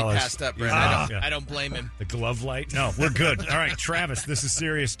 That's what he passed up, Brad. I don't blame him. The glove light? No, we're good. All right, Travis, this is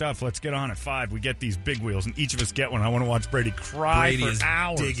serious stuff. Let's get on at 5. We get these big wheels, and each of us get one. I want to watch Brady cry Brady for is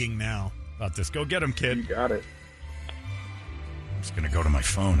hours digging now. about this. Go get him, kid. You got it. I'm just going to go to my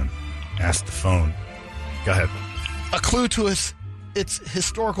phone and ask the phone. Go ahead. A clue to its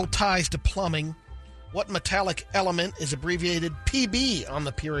historical ties to plumbing. What metallic element is abbreviated PB on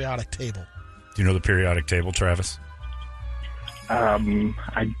the periodic table? Do you know the periodic table, Travis?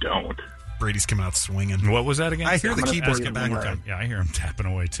 I don't. Brady's coming out swinging. And what was that again? I hear the gonna keyboard say go it's back. lead. Yeah, I hear him tapping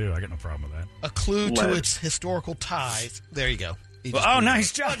away, too. I got no problem with that. A clue to Lead. its historical ties. There you go. He Well, just oh, blew it.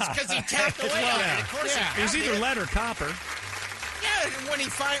 nice job. Because he tapped away on it. Of course, It was either lead or copper. Yeah, and when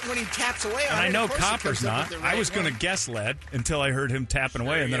he taps away on And it, I know of course he copper's comes up not. with the I right was going to one. guess lead until I heard him tapping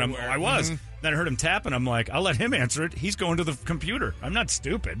away, and then you were. I was. Then I heard him tapping. I'm like, I'll let him answer it. He's going to the computer. I'm not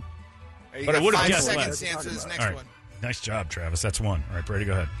stupid. You But got I would've 5 guessed seconds lead. to answer this next All right. one. Nice job, Travis. That's one. All right, Brady,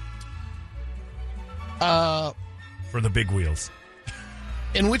 go ahead. Uh, For the big wheels.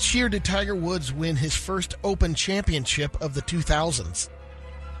 in which year did Tiger Woods win his first Open Championship of the 2000s?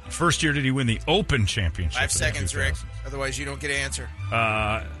 First year did he win the Open Championship? 5 in the seconds, Rick. 2000s? Otherwise, you don't get an answer.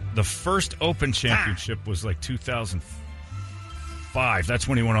 The first Open Championship was like 2005. That's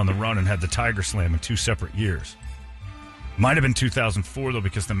when he went on the run and had the Tiger Slam in 2 separate years. Might have been 2004, though,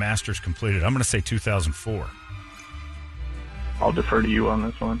 because the Masters completed. I'm going to say 2004. I'll defer to you on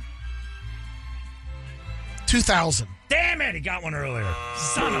this one. 2000. Damn it, he got one earlier.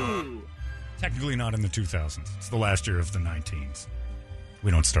 Son of a... Technically not in the 2000s. It's the last year of the 19s. We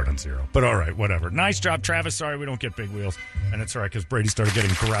don't start on 0. But all right, whatever. Nice job, Travis. Sorry we don't get big wheels. And it's all right because Brady started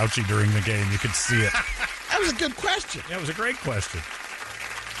getting grouchy during the game. You could see it. That was a good question. Yeah, it was a great question.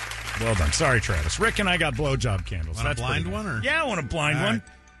 Well done. Sorry, Travis. Rick and I got blowjob candles. Want a That's blind pretty one, good. or- Yeah, I want a blind All one. right.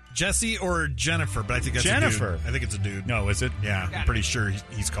 Jesse or Jennifer, but I think that's Jennifer. a dude. I think it's a dude. No, is it? Yeah, I'm pretty sure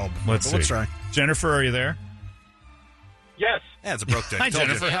he's called before. Let's but see. Let's try. Jennifer, are you there? Yes. Yeah, it's a broke day. Hi, Told you.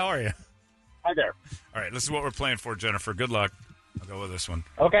 Jennifer. How are you? Hi there. All right, this is what we're playing for, Jennifer. Good luck. I'll go with this one.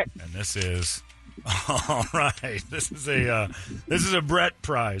 Okay. And this is all right. This is a Brett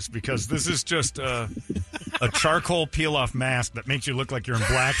prize because this is just a charcoal peel off mask that makes you look like you're in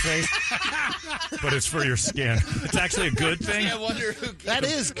blackface, but it's for your skin. It's actually a good thing. I wonder who. That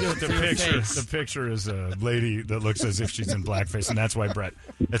is good The for your picture, face. the picture is a lady that looks as if she's in blackface, and that's why Brett.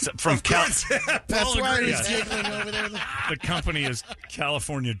 It's from Cal. That's why he's Yeah. giggling over there. The company is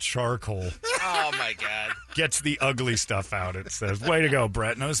California Charcoal. Oh my God! Gets the ugly stuff out. It says, "Way to go,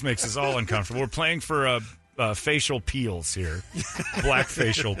 Brett." No, this makes us all uncomfortable. We're playing for facial peels here, black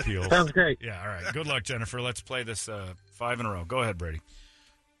facial peels. Sounds great. Yeah, all right. Good luck, Jennifer. Let's play this 5 in a row. Go ahead, Brady.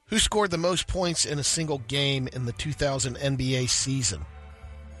 Who scored the most points in a single game in the 2000 NBA season?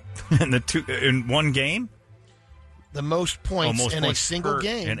 in one game, The most points most in points a single per-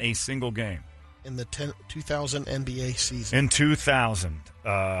 game in a single game in the 2000 NBA season. in 2000.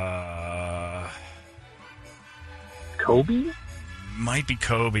 Kobe? Might be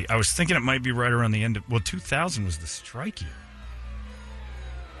Kobe. I was thinking it might be right around the end of. Well, 2000 was the strike year.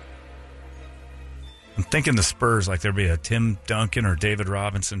 I'm thinking the Spurs, like there'd be a Tim Duncan or David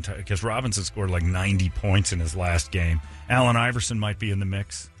Robinson, because Robinson scored like 90 points in his last game. Allen Iverson might be in the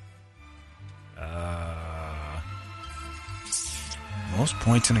mix. Most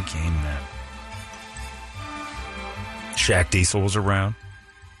points in a game then. Shaq Diesel was around.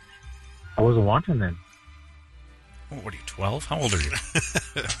 I wasn't watching then. Oh, what are you, 12? How old are you?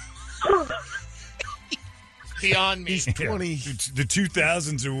 Beyond me. He's 20. Yeah. The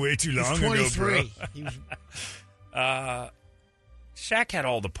 2000s are way too long He's ago, 23. bro. He was, Shaq had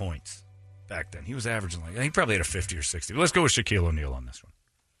all the points back then. He was averaging he probably had a 50 or 60. But let's go with Shaquille O'Neal on this one.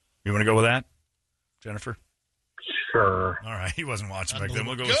 You want to go with that, Jennifer? Sure. All right, he wasn't watching back then.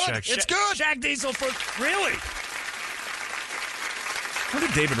 We'll go with Good. Shaq. It's good. Shaq Diesel for really. How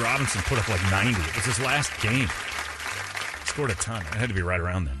did David Robinson put up like 90? It was his last game. Scored a ton. It had to be right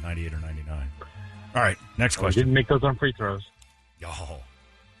around then, 98 or 99. All right, next I question. didn't make those on free throws. Oh,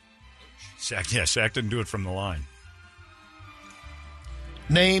 Shaq didn't do it from the line.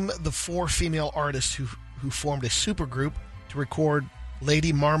 Name the 4 female artists who formed a supergroup to record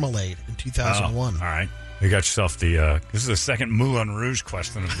Lady Marmalade in 2001. All right. You got yourself the. This is the second Moulin Rouge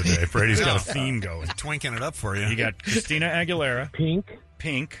question of the day. Brady's got a theme going. Twinking it up for you. You got Christina Aguilera. Pink.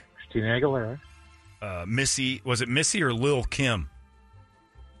 Christina Aguilera. Missy. Was it Missy or Lil Kim?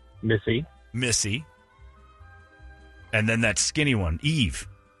 Missy. And then that skinny one, Eve.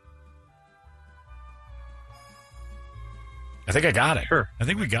 I think I got it. Sure. I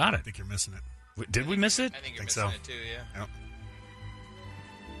think we got it. I think you're missing it. Did we miss it? I think you're Think missing so. it too, yeah.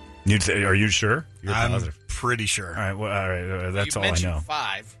 Yep. Are you sure? You're I'm positive. pretty sure. All right. Well, all right. That's you all I mentioned know.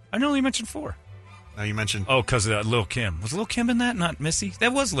 5. I know you mentioned 4. No, you mentioned. Oh, because Lil Kim. Was Lil Kim in that? Not Missy?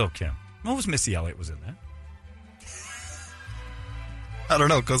 That was Lil Kim. What was Missy Elliott was in that? I don't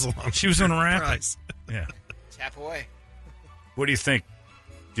know. Goes along. She was in rap. Price. Yeah. Tap away. What do you think?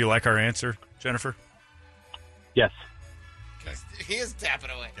 Do you like our answer, Jennifer? Yes. He is tapping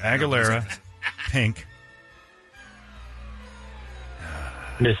away. Aguilera, Pink,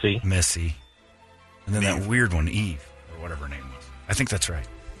 Missy. and then that weird one, Eve, or whatever her name was. I think that's right.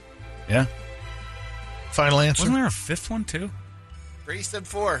 Yeah? Final answer? Wasn't there a 5th one, too? Brady said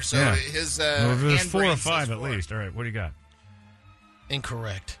 4, so Yeah. his Well, there's hand 4 or brain 5 says at 4. least. All right, what do you got?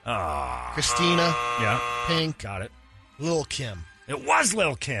 Incorrect. Ah. Christina, Yeah. Pink, Got it. Lil Kim, It was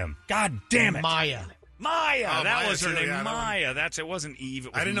Lil Kim. God damn it. Maya. Maya. Oh, That Maya was her too, name. yeah, that Maya. It wasn't Eve.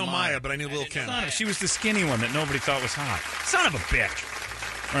 It was I didn't know Maya, but I knew Lil Kim. Son of- She was the skinny one that nobody thought was hot. Son of a bitch.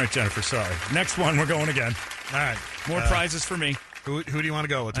 All right, Jennifer, sorry. Next one, we're going again. All right. More prizes for me. Who do you want to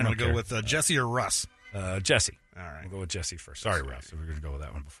go with? Do I you want to don't go with Jesse or Russ? Jesse. All right. We'll go with Jesse first. Sorry, Russ. We're going to go with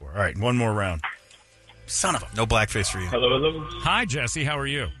that one before. All right, one more round. Son of a... No blackface for you. Hello. Hi, Jesse. How are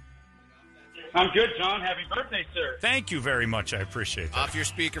you? I'm good, John. Happy birthday, sir. Thank you very much. I appreciate that. Off your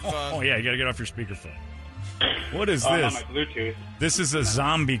speakerphone. Oh, yeah, you got to get off your speakerphone. What is I'm on this? my Bluetooth. This is a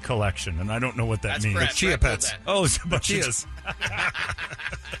zombie collection, and I don't know what that That's means. Brett. Chia Brett pulled Pets. that. Oh, it's a bunch of Chias.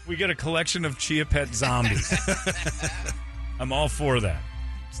 We get a collection of Chia Pet zombies. I'm all for that.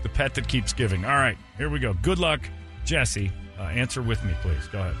 It's the pet that keeps giving. All right, here we go. Good luck, Jesse. Answer with me, please.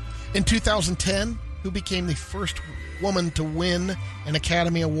 Go ahead. In 2010, who became the first woman to win an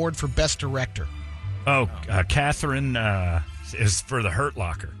Academy Award for Best Director? Oh, Catherine is for the Hurt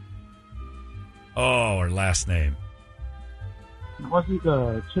Locker. Oh, her last name. Wasn't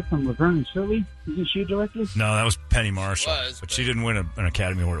the chick from Laverne and Shirley? Isn't she a director? No, that was Penny Marshall. Was, but but- she didn't win an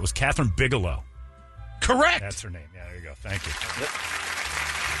Academy Award. It was Catherine Bigelow. Correct. That's her name. Yeah, there you go. Thank you.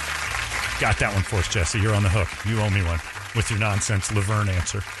 Got that one for us, Jesse. You're on the hook. You owe me one with your nonsense Laverne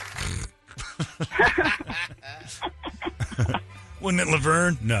answer. Wasn't it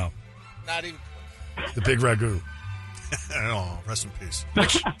Laverne? No. Not even. The Big Ragu. Oh, rest in peace.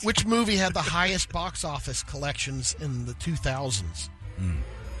 Which movie had the highest box office collections in the 2000s?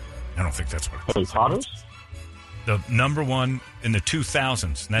 I don't think that's what it Harry is. Potter's? The number one in the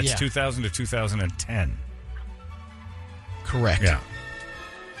 2000s. And that's Yeah. 2000 to 2010. Correct. Yeah.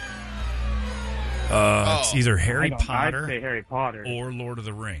 It's either Harry I'd Potter say Harry Potter. or Lord of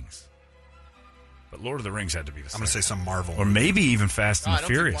the Rings. But Lord of the Rings had to be the I'm same. going to say some Marvel. Or maybe even Fast No, and I the don't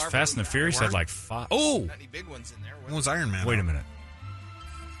think Furious. Marvel Fast and the was Furious had Warren? like 5. Oh! Not any big ones in there. When was Iron Man? Wait a minute.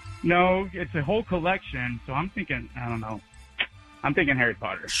 No, it's a whole collection, so I'm thinking, I don't know. I'm thinking Harry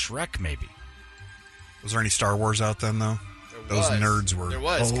Potter. Shrek, maybe. Was there any Star Wars out then, though? There Those was. nerds were. There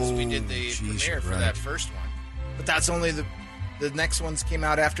was, because we did Oh, the geez, premiere for right. that first one. But that's only the next ones came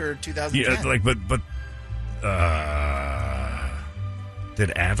out after 2010. Yeah, like, but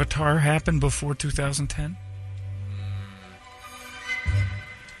did Avatar happen before 2010?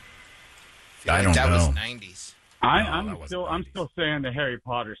 feel I like don't that was know. 90s. I'm that wasn't still saying the Harry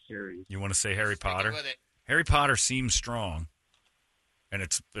Potter series. You want to say Harry Sticking Potter? with it. Harry Potter seems strong, and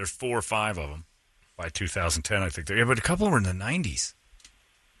there's 4 or 5 of them by 2010. I think. Yeah, but a couple were in the 90s.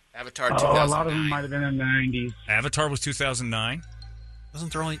 Avatar Oh, 2009. a lot of them might have been in the 90s. Avatar was 2009.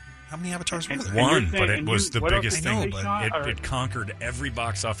 Wasn't there only. How many avatars were there? And One, you're but saying- it and was you- the what else biggest did you thing. say, Sean? Or- It conquered every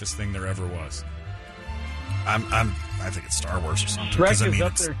box office thing there ever was. I think it's Star Wars or something. Shrek 'cause, I is mean,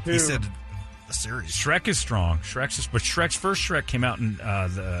 up it's- there, He too. said the series. Shrek is strong. But Shrek's first Shrek came out in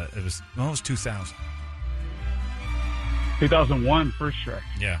it was 2000. 2001, first Shrek.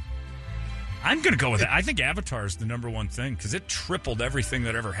 Yeah. I'm going to go with that. I think Avatar is the number one thing because it tripled everything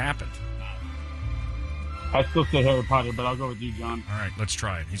that ever happened. I still say Harry Potter, but I'll go with you, John. All right, let's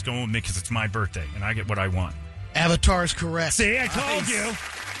try it. He's going with me because it's my birthday and I get what I want. Avatar is correct. See, I told you.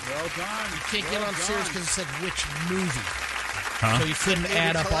 Well done. You can't get on serious because it said which movie. Huh? So you couldn't Maybe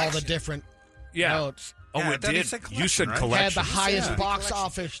add up all the collection. different Yeah. notes. Oh, Yeah, it that did. said You said collection, right? collection. Had the highest Yeah. box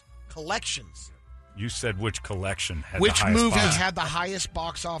office collections. You said which collection had Which the highest movie box. had the highest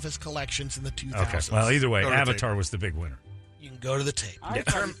box office collections in the 2000s? Okay. Well, either way, Go to Avatar was the big winner. You can go to the tape. I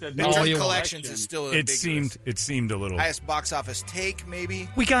thought you said The no. term you want. collections is still It ambiguous. seemed a little. Highest box office take, maybe.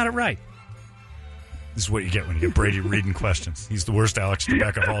 We got it right. This is what you get when you get Brady reading questions. He's the worst Alex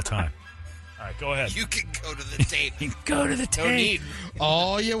Trebek of all time. All right, go ahead. You can go to the tape. Go to the tape. No need.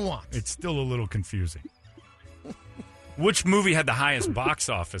 All you want. It's still a little confusing. Which movie had the highest box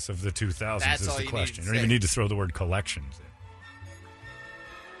office of the 2000s That's is all the you question. need to You don't even say. need to throw the word collections in.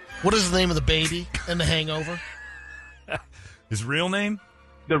 What is the name of the baby in The Hangover? His real name?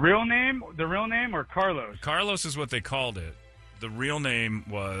 The real name or Carlos? Carlos is what they called it. The real name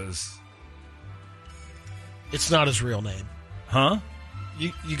was... It's not his real name. Huh?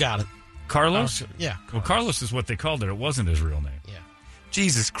 You got it. Carlos? Yeah. Well, Carlos is what they called it. It wasn't his real name. Yeah.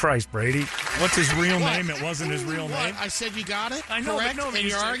 Jesus Christ, Brady. What's his real name? It wasn't his real What? name. I said you got it? I know, but Correct? no, and you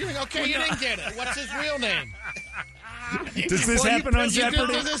you're said- arguing? Okay, you didn't get it. What's his real name? Does this happen on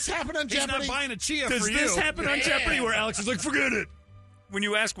Jeopardy? Does this happen on He's Jeopardy? not buying a chia Does for this you. happen on Jeopardy where Alex is like, forget it? When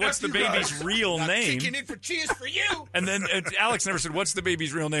you ask what's the baby's real name, Kicking in for cheers for you. and then Alex never said, what's the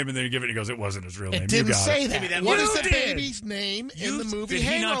baby's real name? And then you give it, and he goes, it wasn't his real name. It didn't you got say it. that. Give me that What one. is You the did. baby's name in the movie Did he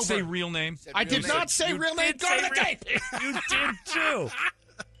Hangover? not say real name? I did not say real name. Go to the tape. You did too.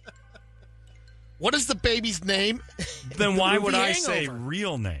 What is the baby's name? Then why would Movie I say Hangover.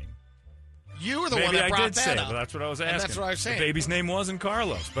 real name? You were the one Maybe that I brought did that say it, up. but that's what I was asking. And that's what I was saying. The baby's name wasn't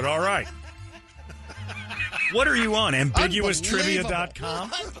Carlos, but all right. What are you on?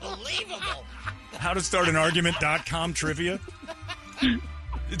 AmbiguousTrivia.com? Unbelievable. How to start an argument.com trivia?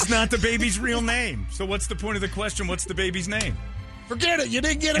 It's not the baby's real name. So what's the point of the question? What's the baby's name? Forget it. You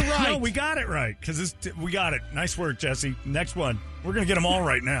didn't get it right. No, we got it right because we got it. Nice work, Jesse. Next one. We're going to get them all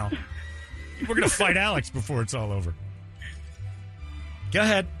right now. We're going to fight Alex before it's all over. Go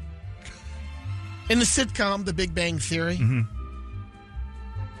ahead. In the sitcom The Big Bang Theory, Mm-hmm.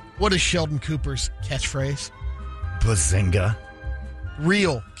 what is Sheldon Cooper's catchphrase? Bazinga.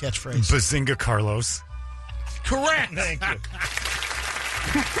 Real catchphrase. Bazinga Carlos. Correct. Thank you.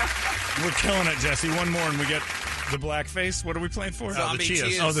 We're killing it, Jesse. One more and we get the blackface. What are we playing for? Zombie the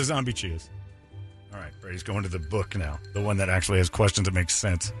Cheers. Oh, the zombie cheers. All right, Brady's going to the book now. The one that actually has questions that make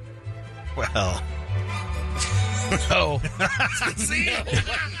sense. Well, Oh,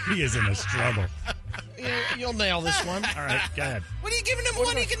 He is in a struggle. you'll nail this one. All right, go ahead. What are you giving him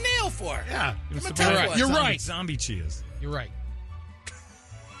one he can nail for? Yeah. gonna tell you what. You're right. Zombie cheers. You're right.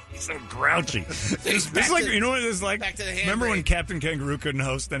 He's so grouchy. It's back like, to- you know what it's like? back to the hand Remember when brake. Captain Kangaroo couldn't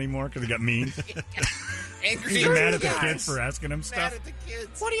host anymore because he got mean? Angry He's mad at the guys. kids for asking him Mad stuff. at the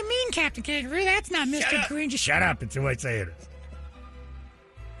kids. What do you mean, Captain Kangaroo? That's not Mr. Green. Just Shut up. It's who I say it is.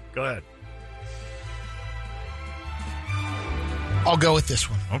 Go ahead. I'll go with this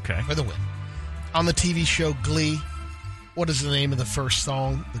one Okay. for the win. On the TV show Glee, what is the name of the first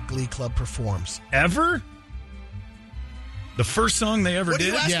song the Glee Club performs? Ever? The first song they ever What are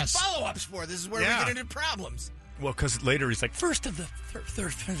did? you asking Yes. follow-ups for? This is where Yeah. we get into problems. Well, because later he's like, first of the third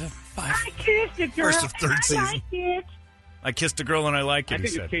of five. first of third season. I kissed a girl and I like I it, he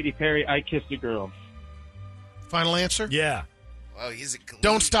think said. it's Katy Perry. I Kissed a Girl. Final answer? Yeah. Oh, he's a Glee.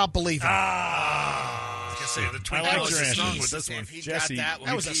 Don't Stop Believing. I was gonna say, the Twin I like Towers your is answer. strong with this one. If he Jesse, got that one,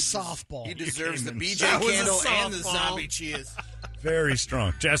 that was a he- softball. He deserves the came in. BJ That was a candle and the softball. zombie cheers. Very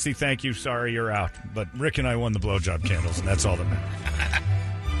strong. Jesse, thank you. Sorry you're out. But Rick and I won the blowjob candles, and that's all that matters.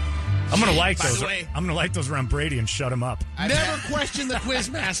 I'm going to light By the those. way- I'm going to light those around Brady and shut him up. Never question the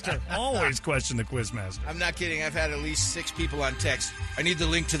Quizmaster. Always question the Quizmaster. I'm not kidding. I've had at least 6 people on text. I need the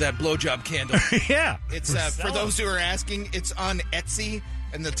link to that blowjob candle. Yeah. It's for those who are asking. It's on Etsy,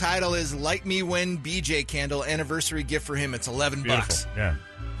 and the title is "Light Me When BJ Candle Anniversary Gift for Him." It's $11. Beautiful. Yeah.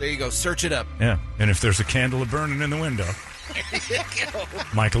 There you go. Search it up. Yeah. And if there's a candle burning in the window,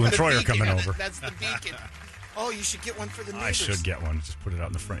 Michael and The Troy are beacon. coming over. That's the beacon. Oh, you should get one for the neighbors. I should get one. Just put it out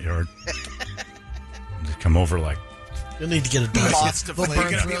in the front yard. They come over like, You'll need to get a dozen. Moths to They'll flame. burn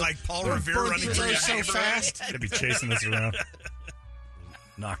You're gonna through- be like Paul they'll Revere burn running through through those so your fast. they'd be chasing us around.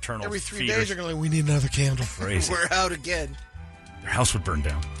 Nocturnal Every 3 feeders. days, they're going, we need another candle. Crazy. We're out again. Their house would burn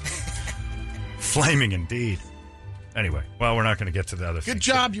down. Flaming indeed. Anyway, well, we're not going to get to the other Good things.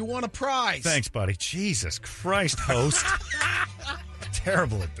 job. You won a prize. Thanks, buddy. Jesus Christ, host.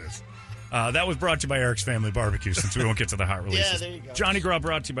 Terrible at this. That was brought to you by Eric's Family Barbecue, since we won't get to the hot releases. Yeah, there you go. Johnny Graw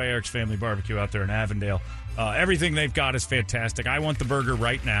brought to you by Eric's Family Barbecue out there in Avondale. Everything they've got is fantastic. I want the burger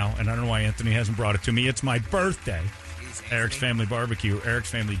right now, and I don't know why Anthony hasn't brought it to me. It's my birthday. Eric's Family Barbecue,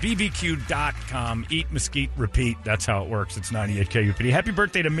 ericsfamilybbq.com. Eat, mesquite, repeat. That's how it works. It's 98 KUPD. Happy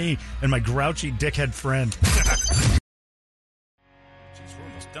birthday to me and my grouchy dickhead friend. Jeez, we're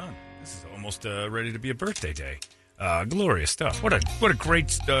almost done. This is almost ready to be a birthday day. Glorious stuff. What a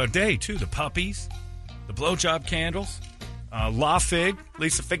great day, too. The puppies, the blowjob candles. La Fig,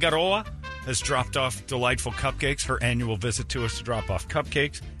 Lisa Figueroa, has dropped off delightful cupcakes. Her annual visit to us to drop off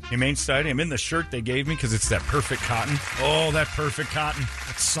cupcakes. Humane Society. I'm in the shirt they gave me because it's that perfect cotton. Oh, that perfect cotton.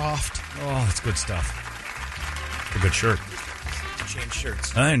 It's soft. Oh, that's good stuff. It's a good shirt. Change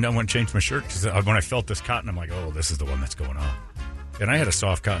shirts. I didn't want to change my shirt because when I felt this cotton, I'm like, oh, this is the one that's going on. And I had a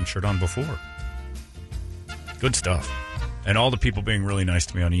soft cotton shirt on before. Good stuff. And all the people being really nice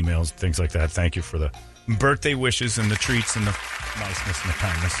to me on emails, things like that. Thank you for the birthday wishes and the treats and the niceness and the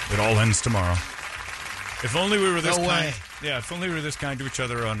kindness. It all ends tomorrow. If only we were this kind. Yeah, if only we were this kind to each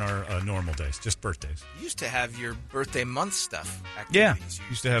other on our normal days, just birthdays. You used to have your birthday month stuff. Yeah, Activities.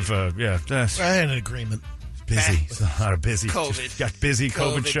 used to have. I had an agreement. Busy. It's a lot of busy. COVID. Just got busy.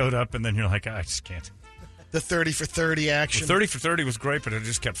 COVID showed up, and then you're like, I just can't. The 30 for 30 action. 30 for 30 was great, but it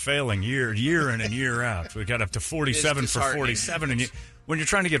just kept failing year in and year out. We got up to 47 for 47, and when you're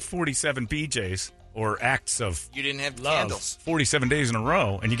trying to get 47 BJs or acts of You didn't have love candles. 47 days in a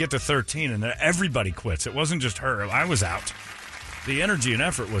row, and you get to 13, and then everybody quits. It wasn't just her. I was out. The energy and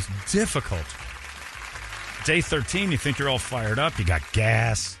effort was difficult. Day 13, you think you're all fired up. You got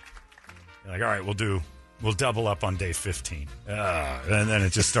gas. You're like, all right, we'll double up on day 15. And then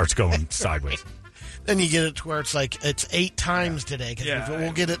it just starts going sideways. Then you get it to where it's like it's 8 times today. Cause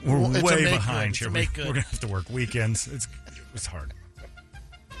we'll get it. We're it's way a make behind good. here. It's a make We're good. going to have to work weekends. It's hard.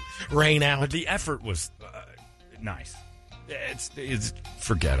 Rain out. But the effort was nice. It's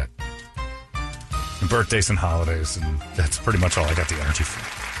forget it. And birthdays and holidays, and that's pretty much all I got the energy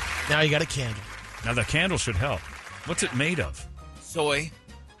for. Now you got a candle. Now the candle should help. What's it made of? Soy.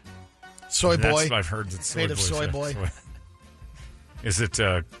 Soy That's boy. what I've heard. It's It's made of soy boy. Is it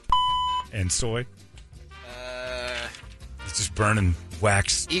and soy? It's just burning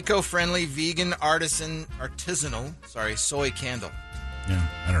wax. Eco-friendly, vegan, artisanal, soy candle. Yeah,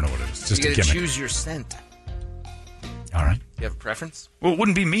 I don't know what it is. Just You a got to gimmick. choose your scent. All right. You have a preference? Well, it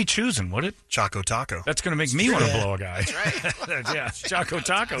wouldn't be me choosing, would it? Choco Taco. That's going to make me want to blow a guy. That's right. Yeah, Choco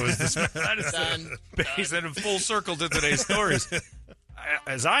Taco is the base and full circle to today's stories.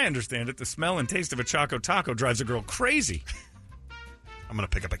 As I understand it, the smell and taste of a Choco Taco drives a girl crazy. I'm going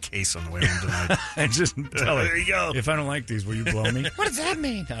to pick up a case on the way home tonight. And just tell her, There you go. if I don't like these, will you blow me? What does that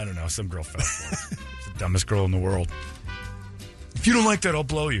mean? I don't know. Some girl fell for it. It's the dumbest girl in the world. If you don't like that, I'll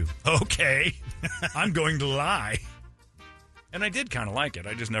blow you. Okay. I'm going to lie. And I did kind of like it.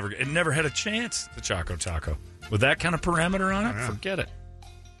 I just never had a chance, the Choco Taco. With that kind of parameter on it, forget it.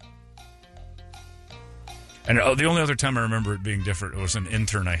 And the only other time I remember it being different, it was an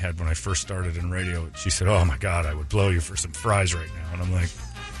intern I had when I first started in radio. She said, oh, my God, I would blow you for some fries right now. And I'm like,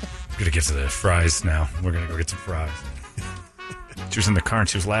 I'm going to get to the fries now. We're going to go get some fries. She was in the car and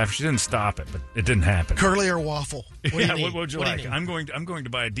she was laughing. She didn't stop it, but it didn't happen. Curly or waffle? What do you need? What would you What do like? need? I'm going to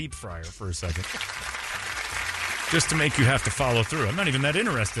buy a deep fryer for a second. Just to make you have to follow through. I'm not even that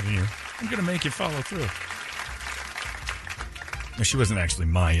interested in you. I'm going to make you follow through. No, she wasn't actually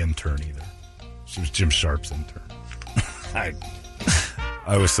my intern either. She was Jim Sharp's intern.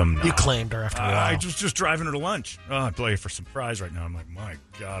 I was some... You claimed her after a while. I was just driving her to lunch. Oh, I'd play you for some fries right now. I'm like, my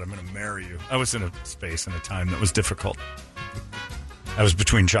God, I'm going to marry you. I was in a space and a time that was difficult. I was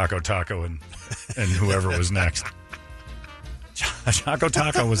between Choco Taco and whoever was next. Choco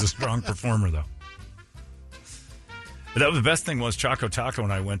Taco was a strong performer, though. But that was the best thing was Choco Taco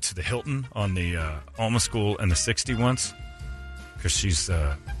and I went to the Hilton on the Alma School and the 60 once. Because she's...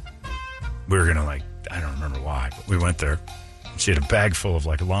 we were going to, like... I don't remember why, but we went there. She had a bag full of,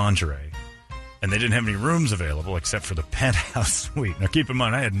 like, lingerie. And they didn't have any rooms available except for the penthouse suite. Now, keep in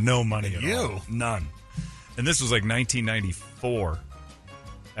mind, I had no money at all. None. And this was, like, 1994.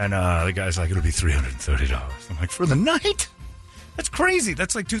 And the guy's like, it'll be $330. I'm like, for the night? That's crazy.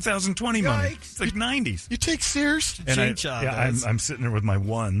 That's like 2020 money. It's like 90s. You take Sears? And I'm sitting there with my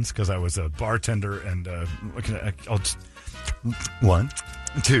ones because I was a bartender and looking at, I'll just 1,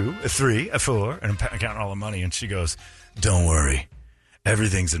 2, 3, 4, and I'm counting all the money. And she goes, "Don't worry,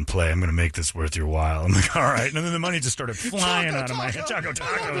 everything's in play. I'm going to make this worth your while." I'm like, "All right." And then the money just started flying out of my head. Choco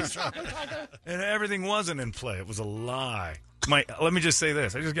Tacos, and everything wasn't in play. It was a lie. Let me just say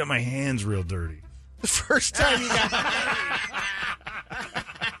this: I just got my hands real dirty. The first time you got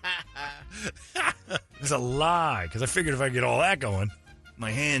It was a lie because I figured if I get all that going, my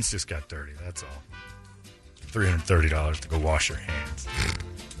hands just got dirty. That's all. $330 to go wash your hands.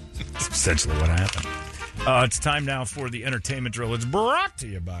 That's essentially what happened. It's time now for the entertainment drill. It's brought to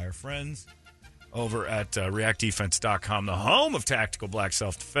you by our friends over at reactdefense.com, the home of tactical black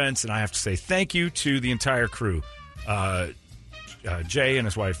self-defense. And I have to say thank you to the entire crew. Jay and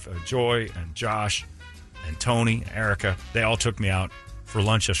his wife Joy and Josh and Tony and Erica, they all took me out for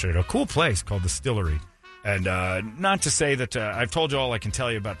lunch yesterday at a cool place called the Stillery. And not to say that I've told you all I can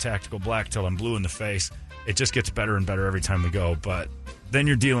tell you about Tactical Black till I'm blue in the face. It just gets better and better every time we go. But then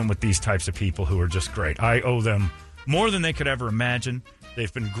you're dealing with these types of people who are just great. I owe them more than they could ever imagine.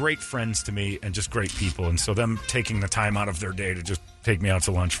 They've been great friends to me and just great people. And so them taking the time out of their day to just take me out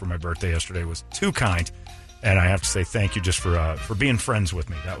to lunch for my birthday yesterday was too kind. And I have to say thank you just for being friends with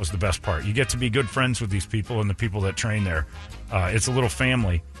me. That was the best part. You get to be good friends with these people and the people that train there. It's a little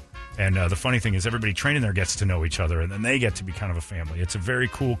family. And the funny thing is everybody training there gets to know each other, and then they get to be kind of a family. It's a very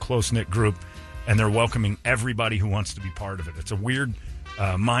cool, close-knit group, and they're welcoming everybody who wants to be part of it. It's a weird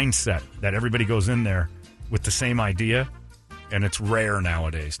mindset that everybody goes in there with the same idea, and it's rare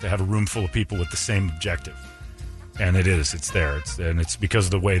nowadays to have a room full of people with the same objective. And it is. It's there. It's because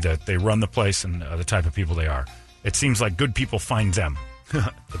of the way that they run the place and the type of people they are. It seems like good people find them,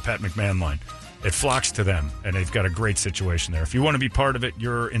 the Pat McMahon line. It flocks to them, and they've got a great situation there. If you want to be part of it,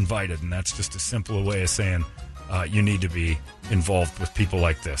 you're invited, and that's just a simple way of saying you need to be involved with people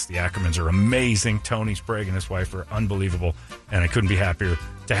like this. The Ackermans are amazing. Tony Sprague and his wife are unbelievable, and I couldn't be happier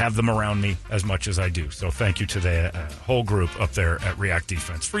to have them around me as much as I do. So thank you to the whole group up there at React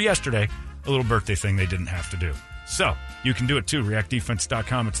Defense for yesterday, a little birthday thing they didn't have to do. So you can do it too,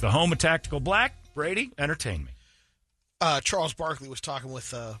 reactdefense.com. It's the home of Tactical Black. Brady, entertain me. Charles Barkley was talking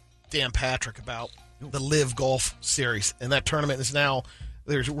with Dan Patrick about the Live Golf Series, and that tournament is now,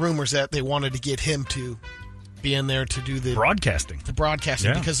 there's rumors that they wanted to get him to be in there to do the broadcasting,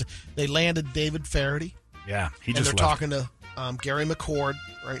 because they landed David Faraday. Yeah, and they're talking to Gary McCord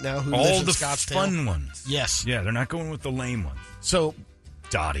right now, who all lives in the Scottsdale. fun ones. Yes, yeah, they're not going with the lame ones. So,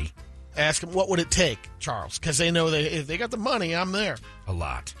 Dottie, ask him what would it take, Charles, because they know if they got the money, I'm there. A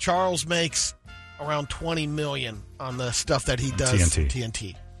lot. Charles makes around $20 million on the stuff that he does.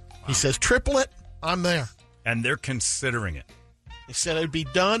 TNT. Wow. He says, triple it, I'm there. And they're considering it. He said it'd be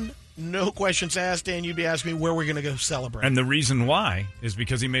done, no questions asked, and you'd be asking me where we're going to go celebrate. And the reason why is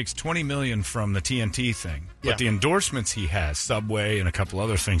because he makes $20 million from the TNT thing. But the endorsements he has, Subway and a couple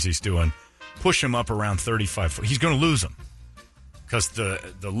other things he's doing, push him up around 35. He's going to lose them. Because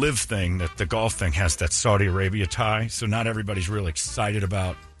the Live thing, that the golf thing, has that Saudi Arabia tie, so not everybody's really excited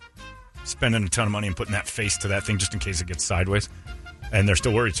about spending a ton of money and putting that face to that thing just in case it gets sideways. And they're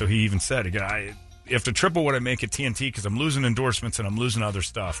still worried. So he even said, you have to triple what I make at TNT because I'm losing endorsements and I'm losing other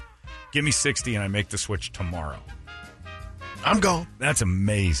stuff. Give me 60 and I make the switch tomorrow. I'm gone. That's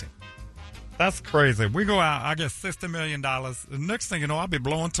amazing. That's crazy. We go out, I get $60 million. The next thing you know, I'll be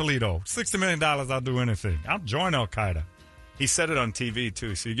blowing Toledo. $60 million, I'll do anything. I'll join Al-Qaeda. He said it on TV,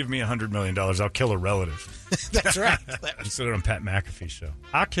 too. So you give me $100 million, I'll kill a relative. That's right. He said it on Pat McAfee's show.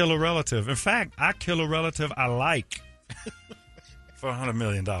 I'll kill a relative. In fact, I kill a relative I like. For $100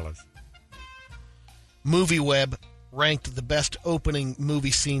 million. MovieWeb ranked the best opening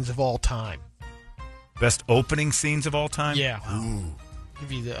movie scenes of all time. Best opening scenes of all time? Yeah. Ooh.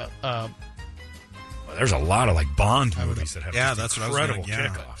 Give you the. There's a lot of Bond movies that have that's incredible what I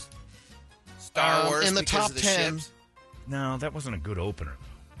was gonna, kickoffs. Star Wars in the because top of the 10. ships? No, that wasn't a good opener.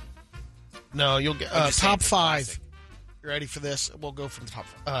 No, you'll get I'm just saying top it's 5. classic. You ready for this? We'll go from the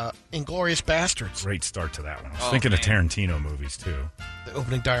top. Inglourious Bastards. Great start to that one. I was thinking of Tarantino movies, too. The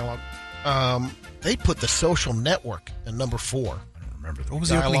opening dialogue. They put The Social Network at number 4. I don't remember What was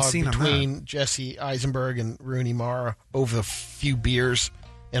the opening Dialogue scene on between Jesse Eisenberg and Rooney Mara over a few beers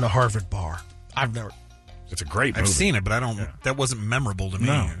in a Harvard bar. I've never. It's a great movie. I've seen it, but I don't. Yeah. That wasn't memorable to me.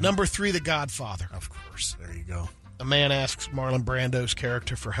 No. Number 3, The Godfather. Of course. There you go. A man asks Marlon Brando's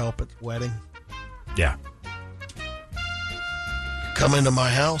character for help at the wedding. Yeah. Come into my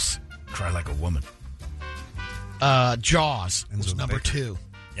house. Cry Like a Woman. Jaws was Enzo number Baker. 2.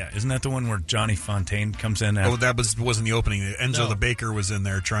 Yeah, isn't that the one where Johnny Fontaine comes in? Oh, that wasn't the opening. Enzo No. the Baker was in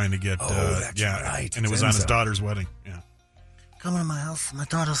there trying to get. That's right. And it was It's on his Enzo. daughter's wedding. Yeah. Come in my house, my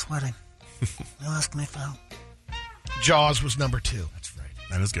daughter's wedding. You ask me for help. Jaws was number 2. That's right.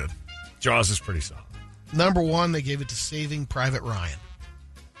 That is good. Jaws is pretty solid. Number 1, they gave it to Saving Private Ryan.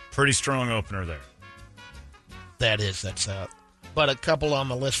 Pretty strong opener there. That's but a couple on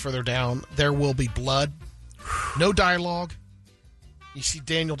the list further down. There Will Be Blood. No dialogue. You see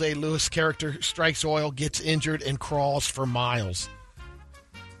Daniel Day-Lewis' character strikes oil, gets injured, and crawls for miles.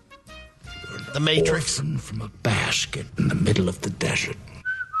 The Matrix. Orphan from a basket in the middle of the desert.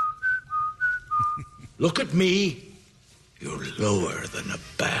 Look at me. You're lower than a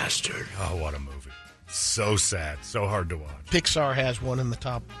bastard. Oh, what a movie. So sad. So hard to watch. Pixar has one in the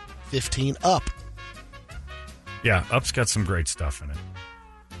top 15. Up. Yeah, Up's got some great stuff in it.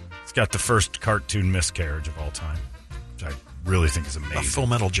 It's got the first cartoon miscarriage of all time, which I really think is amazing. A Full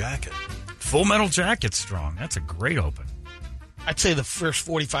Metal Jacket. Full Metal Jacket's strong. That's a great open. I'd say the first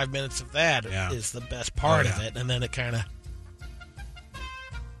 45 minutes of that is the best part of it, and then it kind of...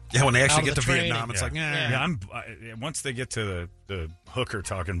 Yeah, when they actually Out get of to the Vietnam, training. it's like, once they get to the hooker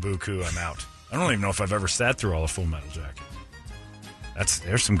talking buku, I'm out. I don't even know if I've ever sat through all of Full Metal Jacket.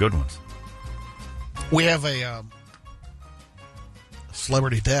 There's some good ones. We have a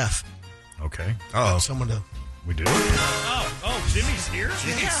celebrity death. Okay. Oh, someone to... We do? Oh, Jimmy's here?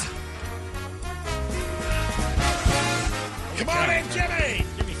 Yeah. Come on in, Jimmy!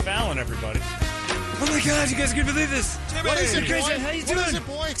 Jimmy Fallon, everybody. Oh my God, you guys are gonna believe this. Jimmy! What is it, boy? How you doing? What is it,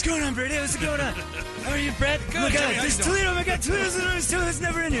 boy? What's going on, Brady? What's going on? How are you, Brett? Good, Oh my God, Jimmy, how there's you doing? Toledo. Oh my God, Toledo's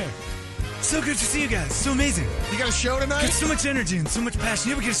never in here. So good to see you guys. So amazing. You got a show tonight? Got so much energy and so much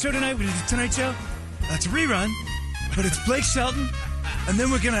passion. Yeah, we got a show tonight. We did the Tonight Show. It's a rerun, but it's Blake Shelton. And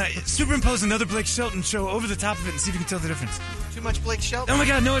then we're gonna superimpose another Blake Shelton show over the top of it and see if you can tell the difference. Too much Blake Shelton. Oh my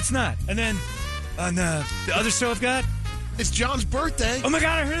God, no, it's not. And then on the other show I've got, it's John's birthday. Oh my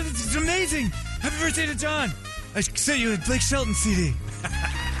God, I heard it. It's amazing. Happy birthday to John. I sent you a Blake Shelton CD.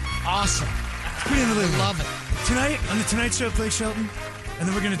 Awesome. It's pretty unbelievable. I love it. Tonight on the Tonight Show, Blake Shelton, and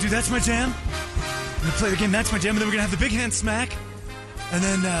then we're gonna do That's My Jam. We're gonna play the game That's My Jam, and then we're gonna have the Big Hand Smack, and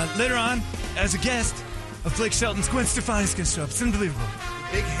then later on, as a guest of Blake Shelton's, Gwen Stefani's gonna show up. It's unbelievable.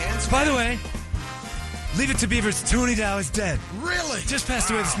 Big hands. By the way, Leave It to Beaver's Tony Dow is dead. Really? Just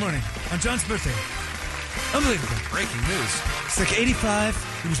passed away this morning on John's birthday. Unbelievable. Breaking news. It's like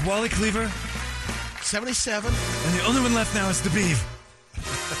 85. He was Wally Cleaver. 77. And the only one left now is the Beav.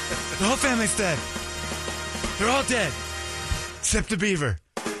 The whole family's dead. They're all dead. Except the Beaver.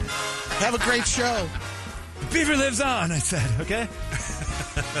 Have a great show. The Beaver lives on, I said, okay?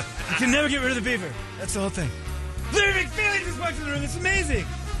 You can never get rid of the Beaver. That's the whole thing. Larry McFeely just walked in the room. It's amazing.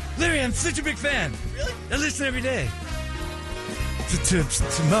 Larry, I'm such a big fan. Really? I listen every day. To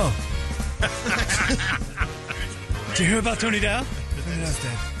Mo. Did you hear about Tony Dow? Tony Dow's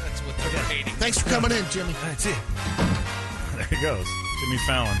dead. That's what they're hating. Thanks for coming in, Jimmy. All right, see ya. There he goes. Jimmy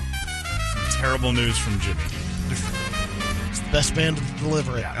Fallon. Some terrible news from Jimmy. It's the best man to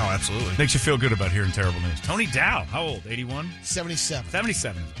deliver it. Oh, absolutely. Makes you feel good about hearing terrible news. Tony Dow, how old? 81? 77.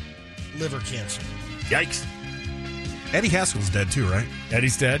 77. Liver cancer. Yikes. Eddie Haskell's dead too, right?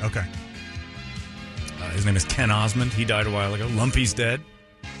 Eddie's dead. Okay. His name is Ken Osmond. He died a while ago. Lumpy's dead.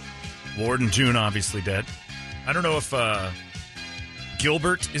 Ward and June obviously dead. I don't know if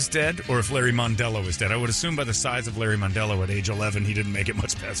Gilbert is dead or if Larry Mondello is dead. I would assume by the size of Larry Mondello at age 11, he didn't make it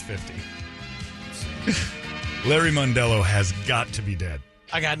much past 50. Larry Mondello has got to be dead.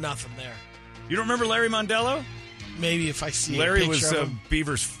 I got nothing there. You don't remember Larry Mondello? Maybe if I see Larry a was picture of him.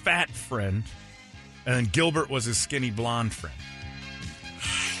 Beaver's fat friend, and then Gilbert was his skinny blonde friend.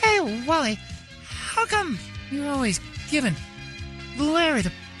 Hey, Wally, how come you're always giving Larry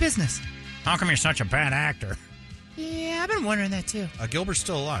the business? How come you're such a bad actor? Yeah, I've been wondering that too. Gilbert's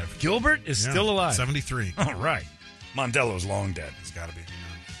still alive. Gilbert is still alive. 73. All right. Mondello's long dead. He's got to be.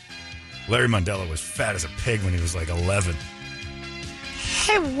 Larry Mondello was fat as a pig when he was like 11.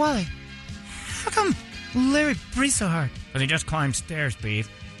 Hey, Wally, how come Larry breathes so hard? But he just climbed stairs, Beef.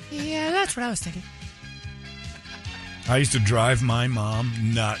 Yeah, that's what I was thinking. I used to drive my mom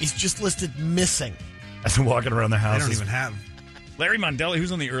nuts. He's just listed missing. As I'm walking around the house. They don't even have. Larry Mondello,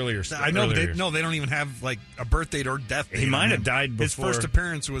 who's on the earlier stuff. I know, but they don't even have like a birth date or death date. He might on have him. died His before. first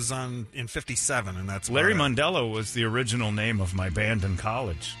appearance was in 57, and that's Larry about it. Mondello was the original name of my band in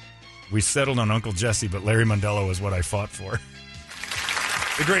college. We settled on Uncle Jesse, but Larry Mondello was what I fought for.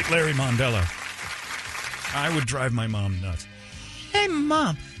 The great Larry Mondello. I would drive my mom nuts. Hey,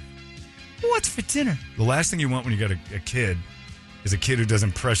 Mom, what's for dinner? The last thing you want when you got a kid is a kid who does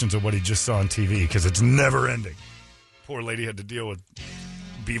impressions of what he just saw on TV, because it's never ending. Poor lady had to deal with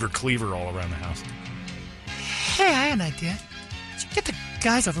Beaver Cleaver all around the house. Hey, I had an idea. Let's get the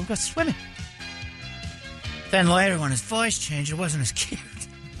guys over and go swimming. Then later, when his voice changed, it wasn't as cute.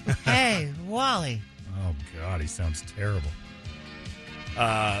 Hey, Wally. Oh, God, he sounds terrible.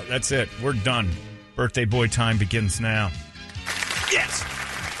 That's it. We're done. Birthday boy time begins now. Yes!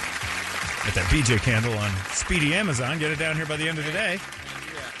 Get that BJ candle on Speedy Amazon. Get it down here by the end of the day.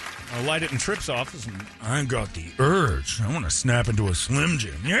 I'll light it in Tripp's office. And I got the urge. I want to snap into a Slim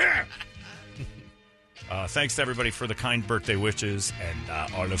Jim. Yeah! Thanks to everybody for the kind birthday wishes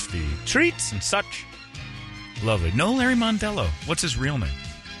and all of the treats and such. Lovely. No Larry Mondello. What's his real name?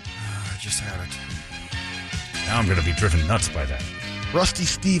 I just had it. Now I'm going to be driven nuts by that. Rusty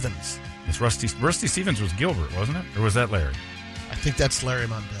Stevens. It's Rusty Stevens was Gilbert, wasn't it? Or was that Larry? I think that's Larry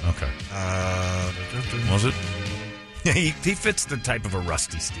Mondello. Okay. Was it? he fits the type of a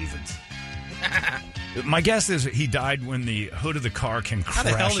Rusty Stevens. My guess is he died when the hood of the car came How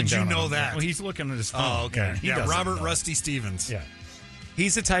crashing the hell did you down on know him. that? Well, he's looking at his phone. Oh, okay. He Yeah, doesn't Robert know. Rusty Stevens. Yeah.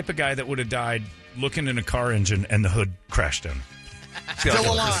 He's the type of guy that would have died looking in a car engine and the hood crashed him.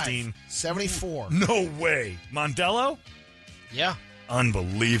 Still alive. Christine. 74. No way. Mondello? Yeah.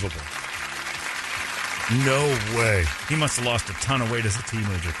 Unbelievable. No way. He must have lost a ton of weight as a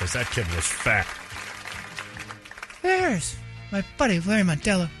teenager because that kid was fat. There's my buddy Larry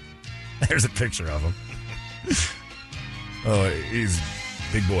Mondello. There's a picture of him. Oh, he's a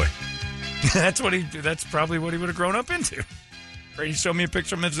big boy. That's probably what he would have grown up into. Brady showed me a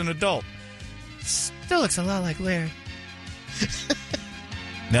picture of him as an adult. Still looks a lot like Larry.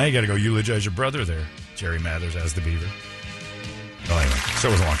 Now you got to go eulogize your brother there, Jerry Mathers as the Beaver. Oh, anyway, so